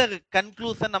 எந்த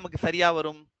கன்க்ளூஷன் நமக்கு சரியா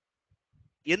வரும்?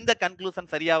 எந்த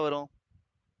கன்க்ளூஷன் சரியா வரும்?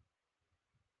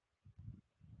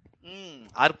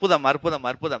 அற்புதம் அற்புதம்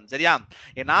அற்புதம், சரியா?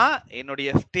 ஏன்னா என்னுடைய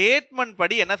ஸ்டேட்மெண்ட்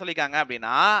படி என்ன சொல்லிருக்காங்க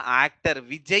அப்படின்னா, ஆக்டர்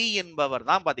விஜய் என்பவர்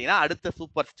தான் பாத்தீங்கன்னா அடுத்த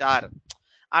சூப்பர் ஸ்டார்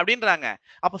அப்படின்றாங்க.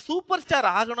 அப்ப சூப்பர் ஸ்டார்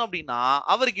ஆகணும் அப்படின்னா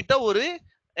அவர்கிட்ட ஒரு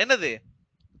என்னது,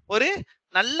 ஒரு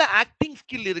நல்ல ஆக்டிங்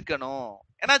ஸ்கில் இருக்கணும்.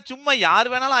 ஏன்னா சும்மா யார்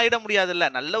வேணாலும் ஆயிட முடியாதுல்ல.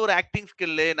 நல்ல ஒரு ஆக்டிங்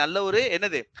ஸ்கில், நல்ல ஒரு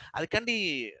என்னது, அதுக்காண்டி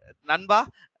நண்பா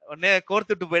உடனே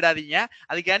கோர்த்துட்டு போயிடாதீங்க.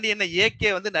 அதுக்காண்டி என்ன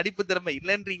ஏகே வந்து நடிப்பு திறமை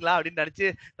இல்லைன்றீங்களா அப்படின்னு நினைச்சு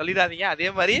சொல்லிடாதீங்க. அதே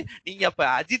மாதிரி நீங்க அப்ப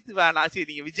அஜித் ஃபேனா,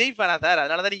 நீங்க விஜய் ஃபேனா சார்,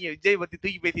 அதனாலதான் நீங்க விஜய் பத்தி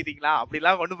தூக்கி பேசிட்டீங்களா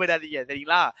அப்படிலாம் கொண்டு போயிடாதீங்க,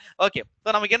 சரிங்களா? ஓகே,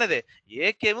 சோ நமக்கு என்னது,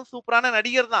 ஏகேவும் சூப்பரான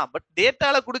நடிகர் தான், பட்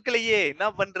டேட்டால கொடுக்கலையே,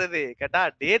 என்ன பண்றது கேட்டா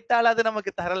டேட்டால அது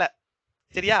நமக்கு தரல,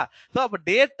 சரியா? சோ அப்ப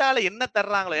டேட்டால என்ன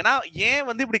தர்றாங்களோ, ஏன்னா ஏன்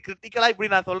வந்து இப்படி கிரிட்டிக்கலா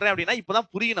இப்படி நான் சொல்றேன் அப்படின்னா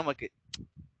இப்பதான் புரியும் நமக்கு,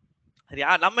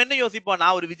 சரியா? நம்ம என்ன யோசிப்போம்,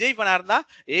 நான் ஒரு விஜய் ஃபேனா இருந்தா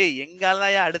ஏய்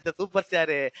எங்காலயா அடுத்த சூப்பர்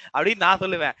ஸ்டார் அப்படின்னு நான்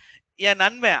சொல்லுவேன். என்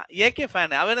நண்பன் ஏகே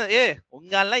ஃபேன், அவன்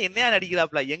உங்காலாம் என்னையா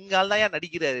நடிக்கிறாப்ல, எங்கால் தான்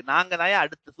நடிக்கிறாரு, நாங்க தான்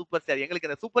அடுத்த சூப்பர் ஸ்டார், எங்களுக்கு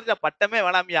இந்த சூப்பர் ஸ்டார் பட்டமே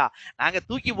வேணாமியா, நாங்க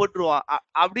தூக்கி போட்டுருவோம்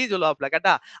அப்படின்னு சொல்லுவாப்ல.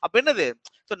 கேட்டா அப்ப என்னது,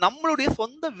 நம்மளுடைய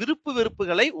சொந்த விருப்பு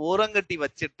வெறுப்புகளை ஓரங்கட்டி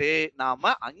வச்சுட்டு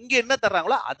நாம அங்க என்ன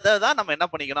தர்றாங்களோ அதை தான் நம்ம என்ன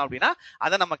பண்ணிக்கணும் அப்படின்னா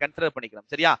அதை நம்ம கன்சிடர் பண்ணிக்கணும்,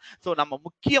 சரியா? சோ நம்ம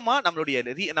முக்கியமா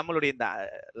நம்மளுடைய இந்த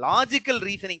லாஜிக்கல்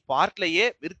ரீசனிங் பார்ட்லயே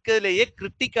இருக்கிறதுலயே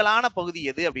கிரிட்டிக்கலான பகுதி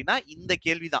எது அப்படின்னா இந்த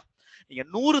கேள்விதான். நீங்க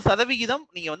 100%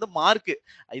 நீங்க வந்து மார்க்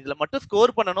இதுல மட்டும்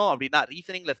ஸ்கோர் பண்ணணும் அப்படின்னா,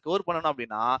 ரீசனிங்ல ஸ்கோர் பண்ணணும்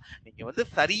அப்படின்னா நீங்க வந்து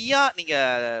சரியா நீங்க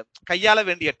கையாள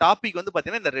வேண்டிய டாபிக் வந்து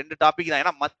பாத்தீங்கன்னா இந்த 2 டாபிக் தான்.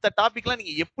 ஏன்னா மத்த டாபிக்லாம்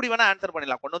நீங்க எப்படி வேணா ஆன்சர்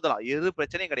பண்ணிடலாம், கொண்டு வந்துடலாம், எது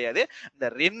பிரச்சனையும் கிடையாது. இந்த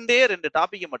 2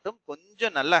 டாபிக் மட்டும்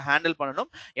கொஞ்சம் நல்லா ஹேண்டில் பண்ணணும்.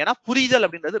 ஏன்னா புரிதல்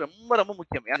அப்படின்றது ரொம்ப ரொம்ப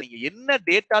முக்கியம். ஏன்னா நீங்க என்ன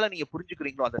டேட்டால நீங்க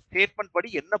புரிஞ்சுக்கிறீங்களோ, அந்த ஸ்டேட்மெண்ட்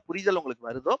படி என்ன புரிதல் உங்களுக்கு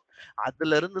வருதோ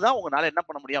அதுல இருந்து தான் உங்களால என்ன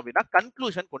பண்ண முடியும் அப்படின்னா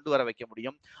கன்க்ளூஷன் கொண்டு வர வைக்க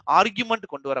முடியும்,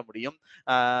 ஆர்குமெண்ட் கொண்டு வர முடியும்,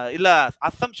 இல்ல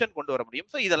அசம்ஷன் கொண்டு வர முடியும்.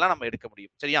 சோ இதெல்லாம் நம்ம எடுக்க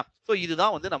முடியும், சரியா? சோ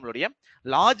இதுதான் வந்து நம்மளுடைய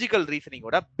லாஜிக்கல்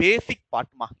ரீசனிங்கோட பேசிக்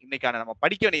பார்ட்மா. இன்னைக்கான நம்ம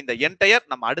படிக்க வேண்டிய இந்த என்டையர்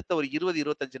நம்ம அடுத்த ஒரு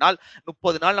 20-25 நாள்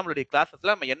 30 நாள் நம்மளுடைய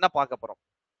கிளாஸஸ்ல நம்ம என்ன பார்க்க போறோம்,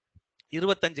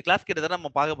 25 கிளாஸ் கிட்டத்தட்ட நம்ம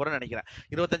பார்க்க போறோம்னு நினைக்கிறேன்.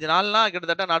 25 நாள்னா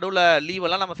கிட்டத்தட்ட நடுவுல லீவ்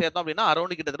எல்லாம் நம்ம சேர்த்தோம் அப்படின்னா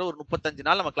அரௌண்ட் கிட்டத்தட்ட ஒரு 35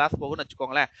 நாள் நம்ம கிளாஸ் போகும்னு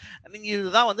வச்சுக்கோங்களேன். நீங்க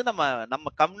இதுதான் வந்து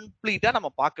நம்ம கம்ப்ளீட்டா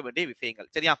நம்ம பார்க்க வேண்டிய விஷயங்கள்,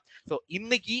 சரியா? சோ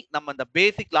இன்னைக்கு நம்ம இந்த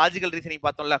பேசிக் லாஜிக்கல் ரீசனிங்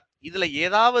பார்த்தோம்ல, இதுல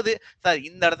ஏதாவது சார்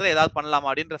இந்த இடத்துல ஏதாவது பண்ணலாமா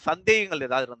அப்படின்ற சந்தேகங்கள்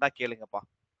ஏதாவது இருந்தா கேளுங்கப்பா.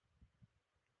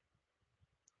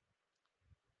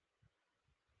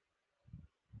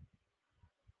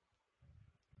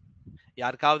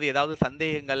 யாருக்காவது ஏதாவது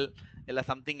சந்தேகங்கள் இல்ல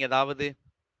சம்திங் ஏதாவது?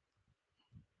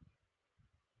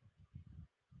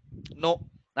 நோ,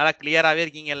 நல்லா கிளியராவே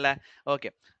இருக்கீங்கல்ல? ஓகே,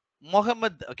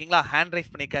 முகமது ஓகேங்களா, ஹேண்ட்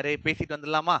ரைஸ் பண்ணிருக்காரு, பேசிட்டு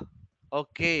வந்துடலாமா?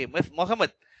 ஓகே மிஸ்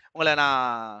முகமது, உங்களை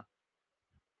நான்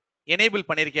எனேபிள்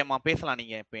பண்ணிருக்கேன்மா, பேசலாம்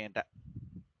நீங்க இப்ப என்கிட்ட.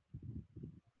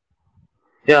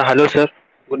 Yeah, hello sir.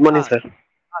 Good morning sir.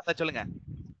 Sir சொல்லுங்க.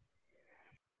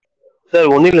 சார்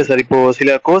ஒன்றும் இல்லை சார், இப்போ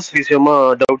சில கோர்ஸ் விஷயமா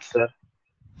டவுட் சார்.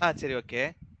 சரி ஓகே.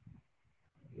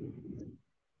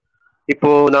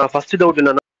 இப்போ நான் ஃபர்ஸ்ட் டவுட்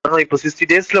என்னன்னா, இப்போ 60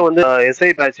 டேஸ்ல வந்து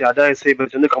எஸ்ஐ பேட்ச் அடா எஸ்ஐ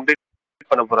பேட்ச் வந்து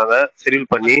கம்ப்ளீட் பண்ண போறாங்க ஷெட்யூல்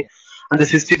பண்ணி. அந்த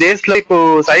 60 டேஸ்ல இப்போ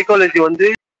சைக்காலஜி வந்து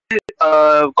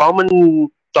காமன்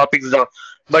டாபிக்ஸ் தான்.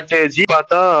 பட் ஜி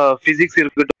பார்த்தா பிசிக்ஸ்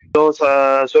இருக்கட்டும்,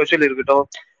 சோஷியல் இருக்கட்டும்,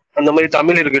 அந்த மாதிரி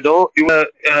தமிழ் இருக்கட்டும், இவங்க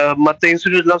மற்ற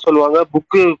இன்ஸ்டிடியூட்லாம் சொல்லுவாங்க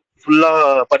புக்கு ஃபுல்லா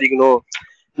படிக்கணும்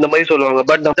இந்த மாதிரி சொல்லுவாங்க.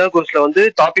 பட் அதா கோர்ஸ்ல வந்து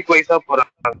டாபிக் வைஸா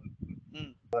போறாங்க.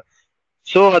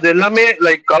 ஸோ அது எல்லாமே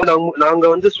லைக் நாங்க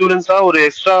வந்து ஸ்டூடெண்ட்ஸா ஒரு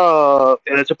எக்ஸ்ட்ரா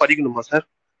ஏதாச்சும் படிக்கணுமா சார்?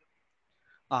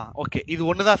 ஓகே, இது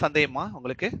ஒண்ணுதான் சந்தேகமா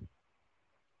உங்களுக்கு?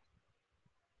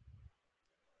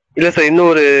 இல்ல சார்,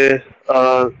 இன்னும் ஒரு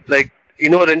லைக்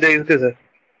இன்னும் 2 இருக்கு சார்.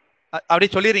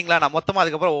 அப்படியே சொல்லிடுறீங்களா? நான் மொத்தமா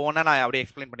அதுக்கப்புறம் ஒவ்வொன்றா நான் அப்படியே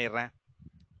எக்ஸ்பிளைன் பண்ணிடுறேன்.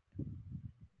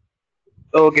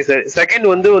 Okay sir. செகண்ட்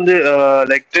வந்து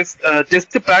லைக்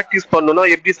டெஸ்ட் ப்ராக்டிஸ் பண்ணணும்னா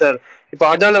எப்படி சார்? இப்போ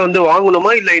அதால வந்து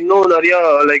வாங்கணுமா இல்ல இன்னும் நிறைய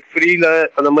லைக் ஃப்ரீல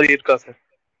அந்த மாதிரி இருக்கா சார்?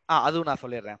 அதுவும் நான்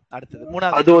சொல்லிடுறேன். அடுத்தது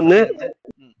மூணாவது அது ஒண்ணு.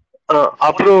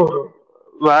 அப்புறம்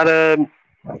வேற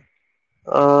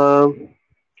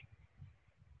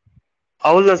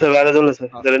அவ்வளவுதான் சார், வேற எதுவும் இல்லை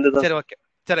சார். இந்த 2 தான். சரி ஓகே,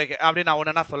 சரி ஓகே. அப்படி நான்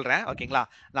ஒன்னா சொல்றேன் ஓகேங்களா.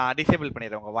 நான் டிசேபிள்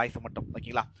பண்ணிடுறேன் உங்க வாய்ஸ் மட்டும்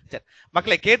ஓகேங்களா. சரி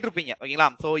மக்களை கேட்டிருப்பீங்க ஓகேங்களா.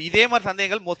 ஸோ இதே மாதிரி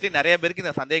சந்தேகங்கள் மோஸ்ட்லி நிறைய பேருக்கு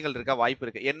இந்த சந்தேகங்கள் இருக்க வாய்ப்பு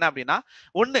இருக்கு. என்ன அப்படின்னா,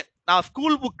 ஒண்ணு, நான்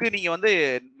ஸ்கூல் புக்கு நீங்க வந்து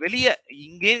வெளியே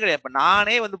இங்கேயும் கிடையாது. இப்ப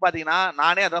நானே வந்து பாத்தீங்கன்னா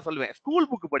நானே அதான் சொல்லுவேன், ஸ்கூல்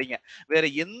புக்கு படிங்க. வேற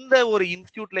எந்த ஒரு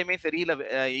இன்ஸ்டியூட்லயுமே சரி, இல்ல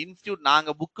இன்ஸ்டியூட்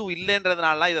நாங்க புக்கு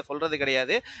இல்லைன்றதுனால இதை சொல்றது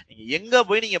கிடையாது. நீங்க எங்க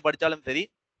போய் நீங்க படிச்சாலும் சரி,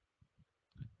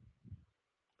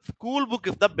 school book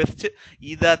is the best.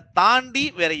 இதை தாண்டி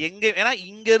வேற எங்க, ஏன்னா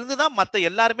இங்க இருந்து தான் மத்த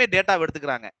எல்லாருமே டேட்டா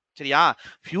எடுத்துக்கிறாங்க. சரியா?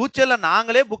 ஃபியூச்சர்ல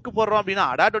நாங்களே புக் போடுறோம் அப்படின்னா,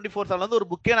 அடா 24/7 வந்து ஒரு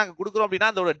புக்கே நாங்க கொடுக்குறோம்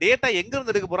அப்படின்னா, அதோட டேட்டா எங்க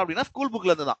இருந்து எடுக்க போறோம் அப்படின்னா ஸ்கூல்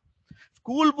புக்ல இருந்து தான்.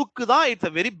 ஸ்கூல் புக் தான் இட்ஸ்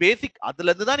அ வெரி பேசிக். அதுல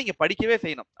இருந்து தான் நீங்க படிக்கவே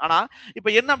செய்யணும். ஆனா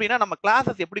இப்ப என்ன அப்படின்னா, நம்ம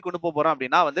கிளாஸஸ் எப்படி கொண்டு போறோம்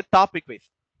அப்படின்னா வந்து டாபிக் வைஸ்.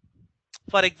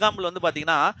 ஃபார் எக்ஸாம்பிள் வந்து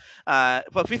பாத்தீங்கன்னா,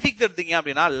 இப்ப பிசிக்ஸ் எடுத்தீங்க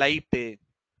அப்படின்னா லைட்டு,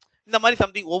 இந்த மாதிரி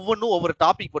சம்திங் ஒவ்வொன்றும் ஒவ்வொரு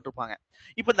டாபிக் போட்டிருப்பாங்க.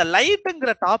 இப்ப இந்த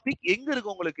லைட்ங்கிற டாபிக் எங்க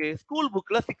இருக்கு உங்களுக்கு? ஸ்கூல்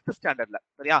புக்ல 6th ஸ்டாண்டர்ட்ல.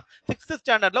 சரியா? 6th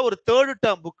ஸ்டாண்டர்ட்ல ஒரு 3rd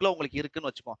டேர்ம் புக்ல உங்களுக்கு இருக்குன்னு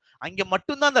வச்சுக்கோ. அங்க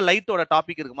மட்டும்தான் அந்த லைட்டோட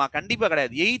டாபிக் இருக்குமா? கண்டிப்பா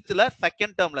கிடையாது. 8th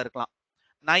 2nd டேர்ம்ல இருக்கலாம்,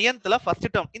 9th 1st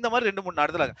டேர்ம், இந்த மாதிரி 2-3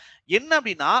 இடத்துல என்ன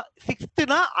அப்படின்னா 6th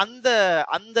அந்த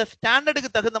அந்த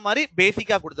ஸ்டாண்டர்டுக்கு தகுந்த மாதிரி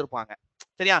பேசிக்கா கொடுத்துருப்பாங்க.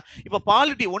 சரியா? இப்ப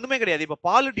பாலிட்டி ஒண்ணுமே கிடையாது. இப்ப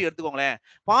பாலிட்டி எடுத்துக்கோங்களேன்.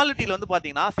 பாலிட்டில வந்து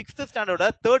பாத்தீங்கன்னா 6th ஸ்டாண்டர்டோட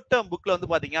 3rd டேர்ம் புக்ல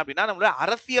வந்து பாத்தீங்க அப்படின்னா நம்மளுடைய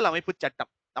அரசியல் அமைப்பு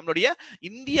சட்டம், நம்மளுடைய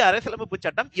இந்திய அரசியலமைப்பு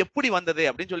சட்டம் எப்படி வந்தது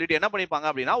அப்படின்னு சொல்லிட்டு என்ன பண்ணிருப்பாங்க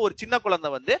அப்படின்னா, ஒரு சின்ன குழந்தை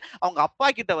வந்து அவங்க அப்பா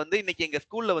கிட்ட வந்து இன்னைக்கு எங்க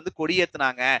ஸ்கூல்ல வந்து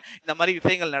கொடியேத்துனாங்க, இந்த மாதிரி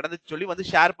விஷயங்கள் நடந்துச்சு சொல்லி வந்து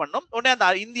ஷேர் பண்ணோம். உடனே அந்த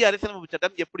இந்திய அரசியலமைப்பு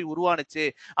சட்டம் எப்படி உருவானுச்சு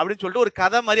அப்படின்னு சொல்லிட்டு ஒரு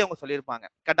கதை மாதிரி அவங்க சொல்லியிருப்பாங்க.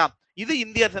 கரெக்டா? இது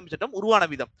இந்திய அரசியலமைப்பு சட்டம் உருவான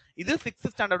விதம். இது 6th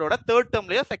ஸ்டாண்டர்டோட 3rd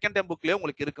டேர்ம்லயோ 2nd டேர்ம் புக்லயோ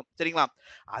உங்களுக்கு இருக்கும். சரிங்களா?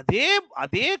 அதே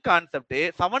அதே கான்செப்ட்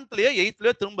 7th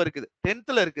 8th திரும்ப இருக்குது,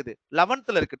 10th இருக்குது,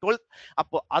 11th இருக்கு, 12th.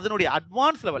 அப்போ அதனுடைய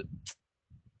அட்வான்ஸ் லெவல்.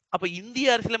 அப்ப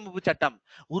இந்திய அரசியலமைப்பு சட்டம்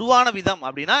உருவான விதம்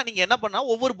அப்படின்னா நீங்க என்ன பண்ணா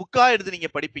ஒவ்வொரு புக்கா எடுத்து நீங்க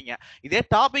படிப்பீங்க. இதே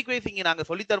டாபிக் வைஸ் இங்க நாங்க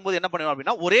சொல்லி தரும்போது என்ன பண்ணுவோம்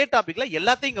அப்படின்னா, ஒரே டாபிக்ல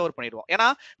எல்லாத்தையும் கவர் பண்ணிடுவோம். ஏன்னா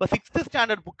இப்ப 6th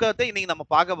ஸ்டாண்டர்ட் புக்கத்தை இன்னைக்கு நம்ம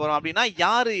பார்க்க போறோம் அப்படின்னா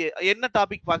யாரு என்ன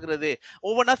டாபிக் பாக்குறது,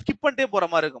 ஒவ்வொன்றா ஸ்கிப் பண்ணிட்டே போற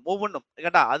மாதிரி இருக்கும் ஒவ்வொன்றும்.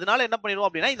 கேட்டா அதனால என்ன பண்ணிடுவோம்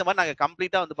அப்படின்னா, இந்த மாதிரி நாங்க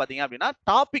கம்ப்ளீட்டா வந்து பாத்தீங்க அப்படின்னா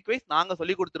டாபிக் வைஸ் நாங்க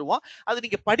சொல்லி கொடுத்துருவோம். அது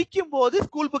நீங்க படிக்கும் போது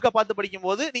ஸ்கூல் புக்கை பார்த்து படிக்கும்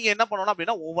போது நீங்க என்ன பண்ணணும்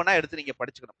அப்படின்னா ஒவ்வொன்றா எடுத்து நீங்க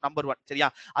படிச்சுக்கணும். நம்பர் 1. சரியா?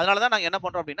 அதனாலதான் நாங்க என்ன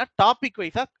பண்றோம் அப்படின்னா டாபிக்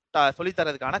வைஸா சொல்லி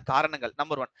தரதுக்கான காரணங்கள்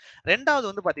நம்பர் 1. 2வது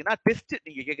வந்து பாத்தீங்கன்னா டெஸ்ட்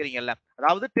நீங்க கேக்குறீங்கல்ல,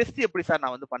 அதாவது டெஸ்ட் எப்படி சார்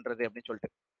நான் வந்து பண்றது அப்படின்னு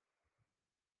சொல்லிட்டு.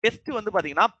 டெஸ்ட் வந்து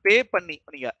பாத்தீங்கன்னா பே பண்ணி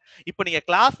நீங்க இப்ப நீங்க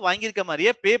கிளாஸ் வாங்கியிருக்க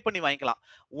மாதிரியே பே பண்ணி வாங்கிக்கலாம்.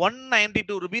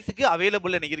 192 ரூபீஸ்க்கு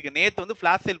அவைலபிள் இன்னைக்கு இருக்கு. நேத்து வந்து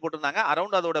ஃபிளாஷ் சேல் போட்டிருந்தாங்க.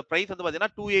 அரௌண்ட் அதோட பிரைஸ் வந்து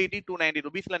பாத்தீங்கன்னா 280 290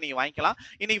 ரூபீஸ்ல நீங்க வாங்கிக்கலாம்.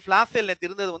 இன்னைக்கு ஃபிளாஷ் சேல் நேத்து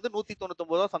இருந்தது வந்து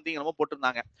 199 சம்திங் என்னமோ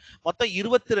போட்டிருந்தாங்க. மொத்தம்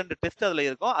 22 டெஸ்ட் அதுல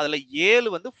இருக்கும். அதுல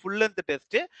 7 வந்து ஃபுல் லென்த்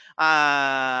டெஸ்ட்,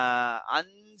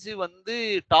 5 வந்து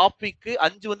டாபிக்,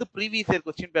 5 வந்து previous year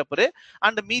question paper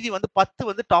and மீதி வந்து 10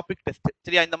 வந்து டாபிக் டெஸ்ட்.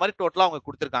 சரியா? இந்த மாதிரி டோட்டலா அவங்க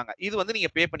கொடுத்திருக்காங்க. இது வந்து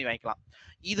நீங்க பே பண்ணி வாங்கிக்கலாம்.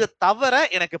 இது தவிர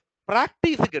எனக்கு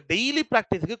பிராக்டிஸுக்கு டெய்லி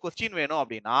பிராக்டிஸுக்கு கொஸ்டின் வேணும்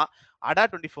அப்படின்னா அடா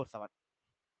 24/7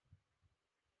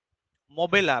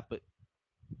 மொபைல் ஆப்.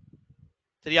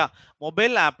 சரியா?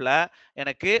 மொபைல் ஆப்ல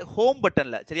எனக்கு ஹோம்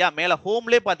பட்டன்ல, சரியா, மேல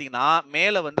ஹோம்லயே பாத்தீங்கன்னா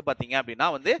மேல வந்து பாத்தீங்க அப்படின்னா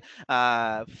வந்து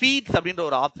ஃபீட்ஸ் அப்படின்ற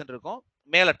ஒரு ஆப்ஷன் இருக்கும்.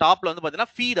 மேல டாப்ல வந்து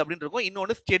பாத்தீங்கன்னா ஃபீட் அப்படின்னு இருக்கும்.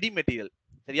 இன்னொன்னு ஸ்டடி மெட்டீரியல்.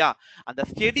 சரியா? அந்த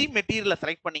ஸ்டடி மெட்டீரியலை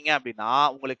செலக்ட் பண்ணீங்க அப்படின்னா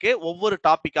உங்களுக்கு ஒவ்வொரு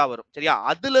டாபிக்கா வரும். சரியா?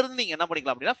 அதுல இருந்து நீங்க என்ன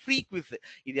பண்ணிக்கலாம் அப்படின்னா ஃப்ரீ குவிஸ்,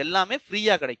 இது எல்லாமே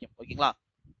ஃப்ரீயா கிடைக்கும். ஓகேங்களா?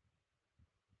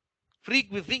 ஃப்ரீ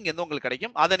குவிஸ் இங்க இருந்து உங்களுக்கு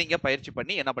கிடைக்கும். அதை நீங்க பயிற்சி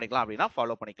பண்ணி என்ன பண்ணிக்கலாம் அப்படின்னா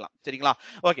ஃபாலோ பண்ணிக்கலாம். சரிங்களா?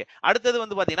 ஓகே, அடுத்தது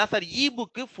வந்து பாத்தீங்கன்னா சார் இ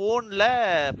புக் போன்ல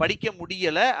படிக்க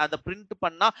முடியல, அதை பிரிண்ட்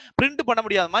பண்ண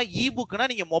முடியாதமா? இ புக்னா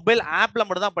நீங்க மொபைல் ஆப்ல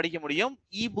மட்டும் தான் படிக்க முடியும்,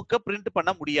 இ புக்கை பிரிண்ட்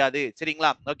பண்ண முடியாது.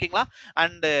 சரிங்களா? ஓகேங்களா?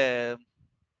 அண்ட்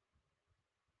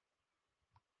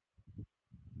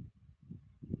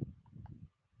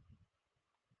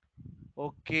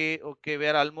ஓகே ஓகே,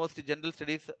 வேற almost general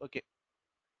studies. Okay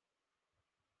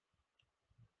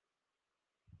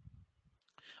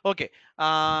okay,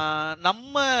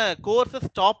 நம்ம கோர்சஸ்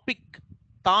டாபிக்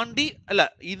தாண்டி இல்ல,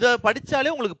 இத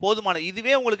படிச்சாலே உங்களுக்கு போதுமான,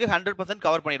 இதுவே உங்களுக்கு 100%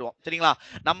 கவர் பண்ணிடுவோம். சரிங்களா?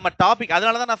 நம்ம டாபிக்,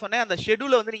 அதனாலதான் நான் சொன்னேன் அந்த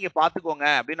ஷெட்யூல வந்து நீங்க பாத்துக்கோங்க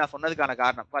அப்படின்னு நான் சொன்னதுக்கான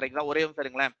காரணம். ஃபார் எக்ஸாம்பிள் ஒரே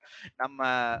சரிங்களேன், நம்ம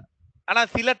ஆனா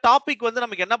சில டாபிக் வந்து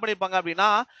நமக்கு என்ன பண்ணிருப்பாங்க அப்படின்னா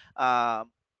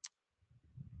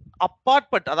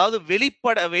அப்பாற்பட், அதாவது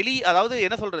அதாவது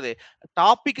என்ன சொல்றது,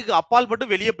 டாபிக்கு அப்பாற்பட்டு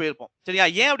வெளியே போயிருப்போம். சரியா?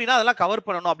 ஏன் அப்படின்னா அதெல்லாம் கவர்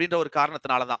பண்ணணும் அப்படின்ற ஒரு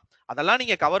காரணத்தினாலதான். அதெல்லாம்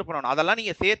நீங்க கவர் பண்ணணும், அதெல்லாம்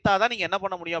நீங்க சேர்த்தாதான் நீங்க என்ன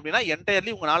பண்ண முடியும் அப்படின்னா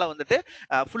என்டையர்லி உங்களால வந்துட்டு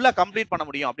ஃபுல்லா கம்ப்ளீட் பண்ண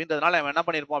முடியும். அப்படின்றதுனால என்ன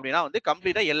பண்ணிருப்போம் அப்படின்னா வந்து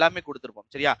கம்ப்ளீட்டா எல்லாமே கொடுத்துருப்போம்.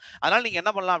 சரியா? அதனால நீங்க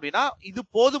என்ன பண்ணலாம் அப்படின்னா இது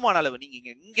போதுமான அளவு, நீங்க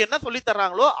இங்க என்ன சொல்லி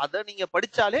தர்றாங்களோ அதை நீங்க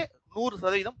படிச்சாலே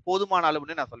 100% போதுமான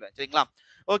அளவுன்னு நான் சொல்றேன். சரிங்களா?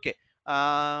 ஓகே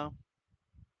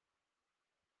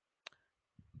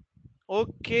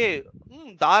ஓகே,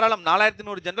 தாராளம்.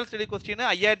 4100 general study question,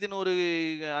 5100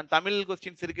 Tamil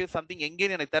questions இருக்கு. சம்திங்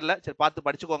எங்கேன்னு எனக்கு தெரியல. சரி, பார்த்து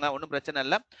படிச்சுக்கோங்க, ஒன்றும் பிரச்சனை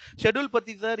இல்லை. ஷெட்யூல்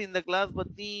பத்தி சார், இந்த கிளாஸ்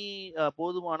பத்தி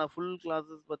போதுமான ஃபுல்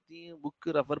கிளாஸஸ் பத்தி புக்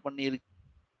ரெஃபர் பண்ணி இருக்கு,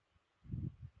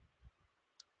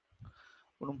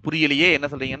 ஒன்றும் புரியலையே என்ன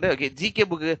சொல்றீங்க. ஓகே,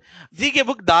 ஜிகே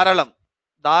புக்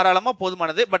தாராளமா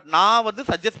போதுமானது. பட் நான் வந்து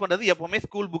சஜஸ்ட் பண்றது எப்பவுமே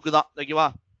ஸ்கூல் புக் தான். ஓகேவா?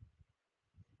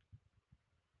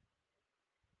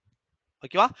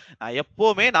 ஓகேவா?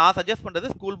 எப்பவுமே நான் சஜஸ்ட் பண்றது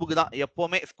ஸ்கூல் புக் தான்.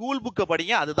 எப்பவுமே ஸ்கூல் புக்கை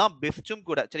படிங்க, அதுதான் பெஸ்டும்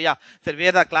கூட. சரியா? சரி,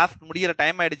 வேற கிளாஸ் முடிகிற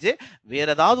டைம் ஆயிடுச்சு. வேற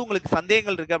ஏதாவது உங்களுக்கு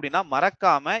சந்தேகங்கள் இருக்கு அப்படின்னா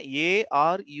மறக்காம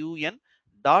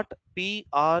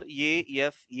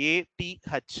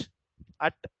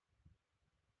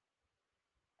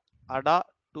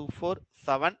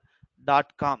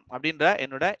அப்படின்ற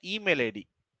என்னோட இமெயில் ஐடி.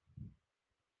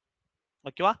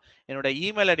 ஓகேவா? என்னோட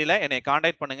இமெயில் ஐடியில என்னை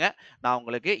கான்டாக்ட் பண்ணுங்க. நான்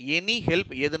உங்களுக்கு எனி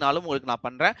ஹெல்ப் எதுனாலும் உங்களுக்கு நான்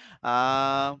பண்றேன்.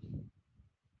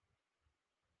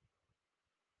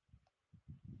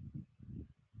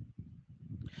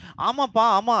 ஆமாப்பா,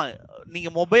 ஆமா, நீங்க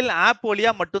மொபைல் ஆப்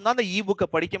வழியா மட்டும்தான் அந்த இ புக்கை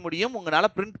படிக்க முடியும்,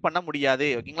 உங்களால பிரிண்ட் பண்ண முடியாது.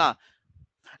 ஓகேங்களா?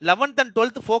 11th and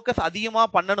 12th ஃபோக்கஸ் அதிகமா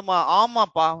பண்ணணுமா?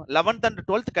 ஆமாப்பா, 11th and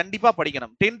 12th கண்டிப்பா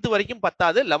படிக்கணும். 10th வரைக்கும்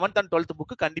பத்தாது, 11th and 12th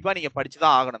புக் கண்டிப்பா நீங்க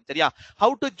படிச்சுதான் ஆகணும். சரியா?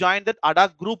 ஹவு டு ஜாயின் தட் அடா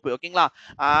குரூப். ஓகேங்களா?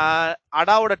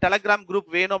 அடாவோட டெலகிராம் குரூப்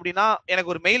வேணும் அப்படின்னா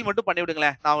எனக்கு ஒரு மெயில் மட்டும் பண்ணி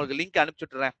விடுங்களேன், நான் உங்களுக்கு லிங்க் அனுப்பிச்சு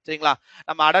விட்டுறேன். சரிங்களா?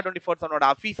 நம்ம அடா 24/7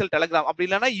 அஃபீஷியல் டெலகிராம், அப்படி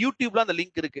இல்லைன்னா யூடியூப்ல அந்த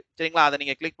லிங்க் இருக்கு. சரிங்களா? அதை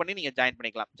நீங்க கிளிக் பண்ணி நீங்க ஜாயின்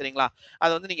பண்ணிக்கலாம். சரிங்களா?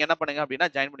 அதை வந்து நீங்க என்ன பண்ணுங்க அப்படின்னா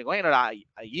ஜாயின் பண்ணிக்கோங்க. என்னோட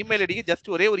இமெயில் ஐடிக்கு ஜஸ்ட்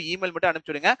ஒரே ஒரு இமெயில் மட்டும்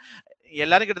அனுப்பிச்சுடுங்க.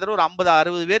 எல்லாரும் கிட்டத்தட்ட ஒரு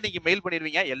 50-60 பேர் நீங்க மெயில்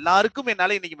பண்ணிடுவீங்க. எல்லாருக்கும்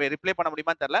என்னால இன்னைக்கு ரிப்ளை பண்ண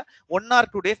முடியுமான்னு தெரியல. 1 or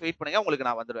 2 days வெயிட் பண்ணுங்க, உங்களுக்கு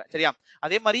நான் வந்துடுவேன். சரியா?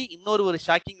 அதே மாதிரி ஒரு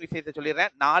ஷாக்கிங் விஷயத்தை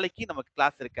சொல்லிடுறேன். நாளைக்கு நமக்கு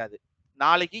கிளாஸ் இருக்காது.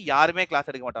 நாளைக்கு யாருமே கிளாஸ்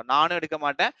எடுக்க மாட்டோம். நானும் எடுக்க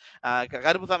மாட்டேன்,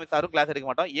 கருப்புசாமி சாரும் கிளாஸ் எடுக்க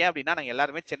மாட்டோம். ஏன் அப்படின்னா நாங்க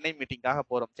எல்லாருமே சென்னை மீட்டிங்காக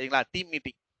போறோம். சரிங்களா? Team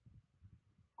meeting.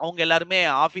 அவங்க எல்லாருமே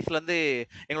ஆபீஸ்ல இருந்து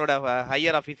எங்களோட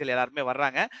ஹையர் ஆபீஸில் எல்லாருமே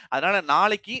வர்றாங்க. அதனால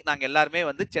நாளைக்கு நாங்க எல்லாருமே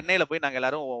வந்து சென்னையில போய் நாங்க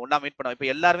எல்லாரும் ஒண்ணா மீட் பண்ணுவோம். இப்ப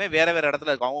எல்லாருமே வேற வேற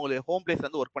இடத்துல இருக்கோம். அவங்க ஹோம் பிளேஸ்ல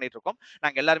இருந்து ஒர்க் பண்ணிட்டு இருக்கோம்.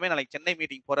 நாங்க எல்லாருமே நாளைக்கு சென்னை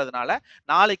மீட்டிங் போறதுனால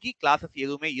நாளைக்கு கிளாஸஸ்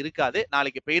எதுவுமே இருக்காது.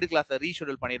 நாளைக்கு பெய்டு கிளாஸ்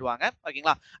ரீஷெட்யூல் பண்ணிடுவாங்க.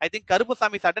 ஓகேங்களா? ஐ திங்க்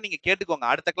கருப்புசாமி சார்ட்ட நீங்க கேட்டுக்கோங்க.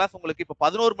 அடுத்த கிளாஸ் உங்களுக்கு இப்ப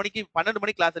 11 மணிக்கு 12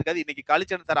 மணிக்கு கிளாஸ் இருக்காது. இன்னைக்கு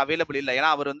கலிச்சன் சார் அவைலபிள் இல்ல.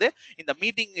 ஏன்னா அவர் வந்து இந்த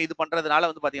மீட்டிங் இது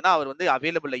பண்றதுனால வந்து பாத்தீங்கன்னா அவர் வந்து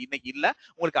அவைலபிள் இன்னைக்கு இல்ல.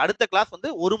 உங்களுக்கு அடுத்த கிளாஸ்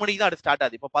வந்து 1 மணிக்கு தான் ஸ்டார்ட்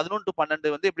ஆகுது. இப்ப 11 to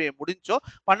 12 வந்து இப்படி முடிஞ்சோ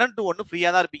 12 to 1 ஃப்ரீயா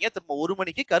தான் இருப்பீங்க. திரும்ப 1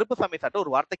 மணிக்கு கருப்புசாமி சார்ட்ட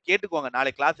ஒரு வார்த்தை கேட்டுக்கோங்க,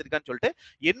 நாளைக்கு கிளாஸ் இருக்கான்னு சொல்லிட்டு.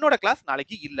 என்னோட கிளாஸ்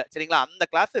நாளைக்கு இல்ல. சரிங்களா? அந்த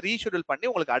கிளாஸ் ரீஷெட்யூல் பண்ணி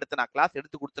உங்களுக்கு அடுத்து நான் கிளாஸ்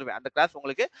எடுத்து கொடுத்துருவேன். அந்த கிளாஸ்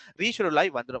உங்களுக்கு ரீஷெட்யூல்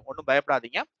ஆகி வந்துடும். ஒன்றும்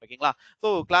பயப்படாதீங்க. ஓகேங்களா? சோ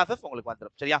கிளாஸஸ் உங்களுக்கு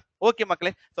வந்துடும். சரியா? ஓகே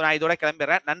மக்களே, சோ நான் இதோட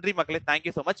கிளம்பிடுறேன். நன்றி மக்களே,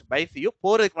 thank you so much, by C you.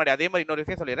 போறதுக்கு முன்னாடி அதே மாதிரி இன்னொரு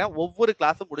விஷயம் சொல்லிடுறேன். ஒவ்வொரு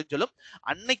கிளாஸும் முடிஞ்சாலும்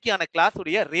அன்னைக்கான கிளாஸ்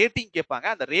உடைய ரேட்டிங் கேட்பாங்க.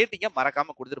 அந்த ரேட்டிங்கை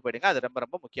மறக்காம கொடுத்துட்டு போயிடுங்க. அது ரொம்ப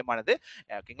ரொம்ப முக்கியமானது.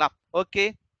 ஓகேங்களா? ஓகே.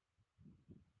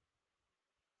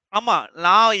 ஆமா,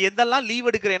 நான் எதெல்லாம் லீவ்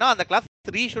எடுக்கிறேனோ அந்த கிளாஸ்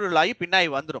ரீஷெட்யூல் ஆகி பின்னாடி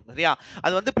வந்துடும். சரியா?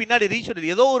 அது வந்து பின்னாடி ரீஷெட்யூல்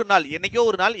ஏதோ ஒரு நாள், என்னைக்கோ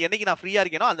ஒரு நாள், என்னைக்கு நான் ஃப்ரீயா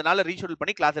இருக்கேனோ அந்த நாள் ரீஷெட்யூல்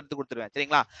பண்ணி கிளாஸ் எடுத்து கொடுத்துருவேன்.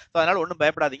 சரிங்களா? சோ அதனால ஒன்றும்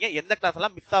பயப்படாதீங்க. எந்த கிளாஸ்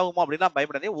எல்லாம் மிஸ் ஆகுமோ அப்படின்னா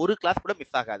பயப்படாதீங்க. ஒரு கிளாஸ் கூட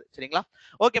மிஸ் ஆகாது. சரிங்களா?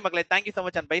 ஓகே மக்களே, thank you so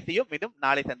much and by C you. மீண்டும்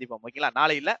நாளை சந்திப்போம். ஓகேங்களா?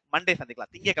 நாளை இல்ல, மண்டே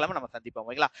சந்திக்கலாம். திங்கட்கிழமை நம்ம சந்திப்போம்.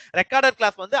 ஓகேங்களா? ரெக்கார்டர்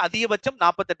கிளாஸ் வந்து அதிகபட்சம்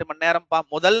 48 மணி நேரம்.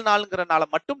 முதல் நாளுங்கிறனால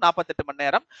மட்டும் 48 மணி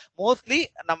நேரம். மோஸ்ட்லி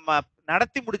நம்ம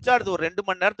நடத்தி முடிச்சா அது ஒரு 2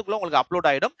 மணி நேரத்துக்குள்ள உங்களுக்கு அப்லோட்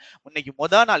ஆயிடும். இன்னைக்கு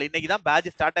முதல் நாள், இன்னைக்கு தான் பேட்ச்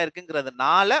ஸ்டார்ட்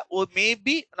ஆயிருக்குங்கிறதுனால ஒரு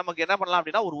மேபி நமக்கு என்ன பண்ணலாம்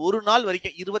அப்படின்னா ஒரு நாள்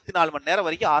வரைக்கும் 24 மணி நேரம்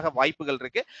வரைக்கும் ஆக வாய்ப்புகள்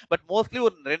இருக்கு. பட் மோஸ்ட்லி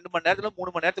ஒரு 2 மணி நேரத்துல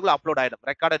 3 மணி நேரத்துக்குள்ள அப்லோட் ஆயிடும்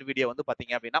ரெக்கார்டட் வீடியோ வந்து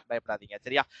பாத்தீங்க அப்படின்னா. பயப்படாதீங்க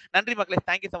சரியா. நன்றி மக்களே,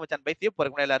 thank you so much and by. C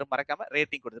போறதுக்கு எல்லாரும் மறக்காம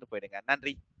ரேட்டிங் கொடுத்துட்டு போயிடுங்க.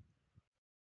 நன்றி.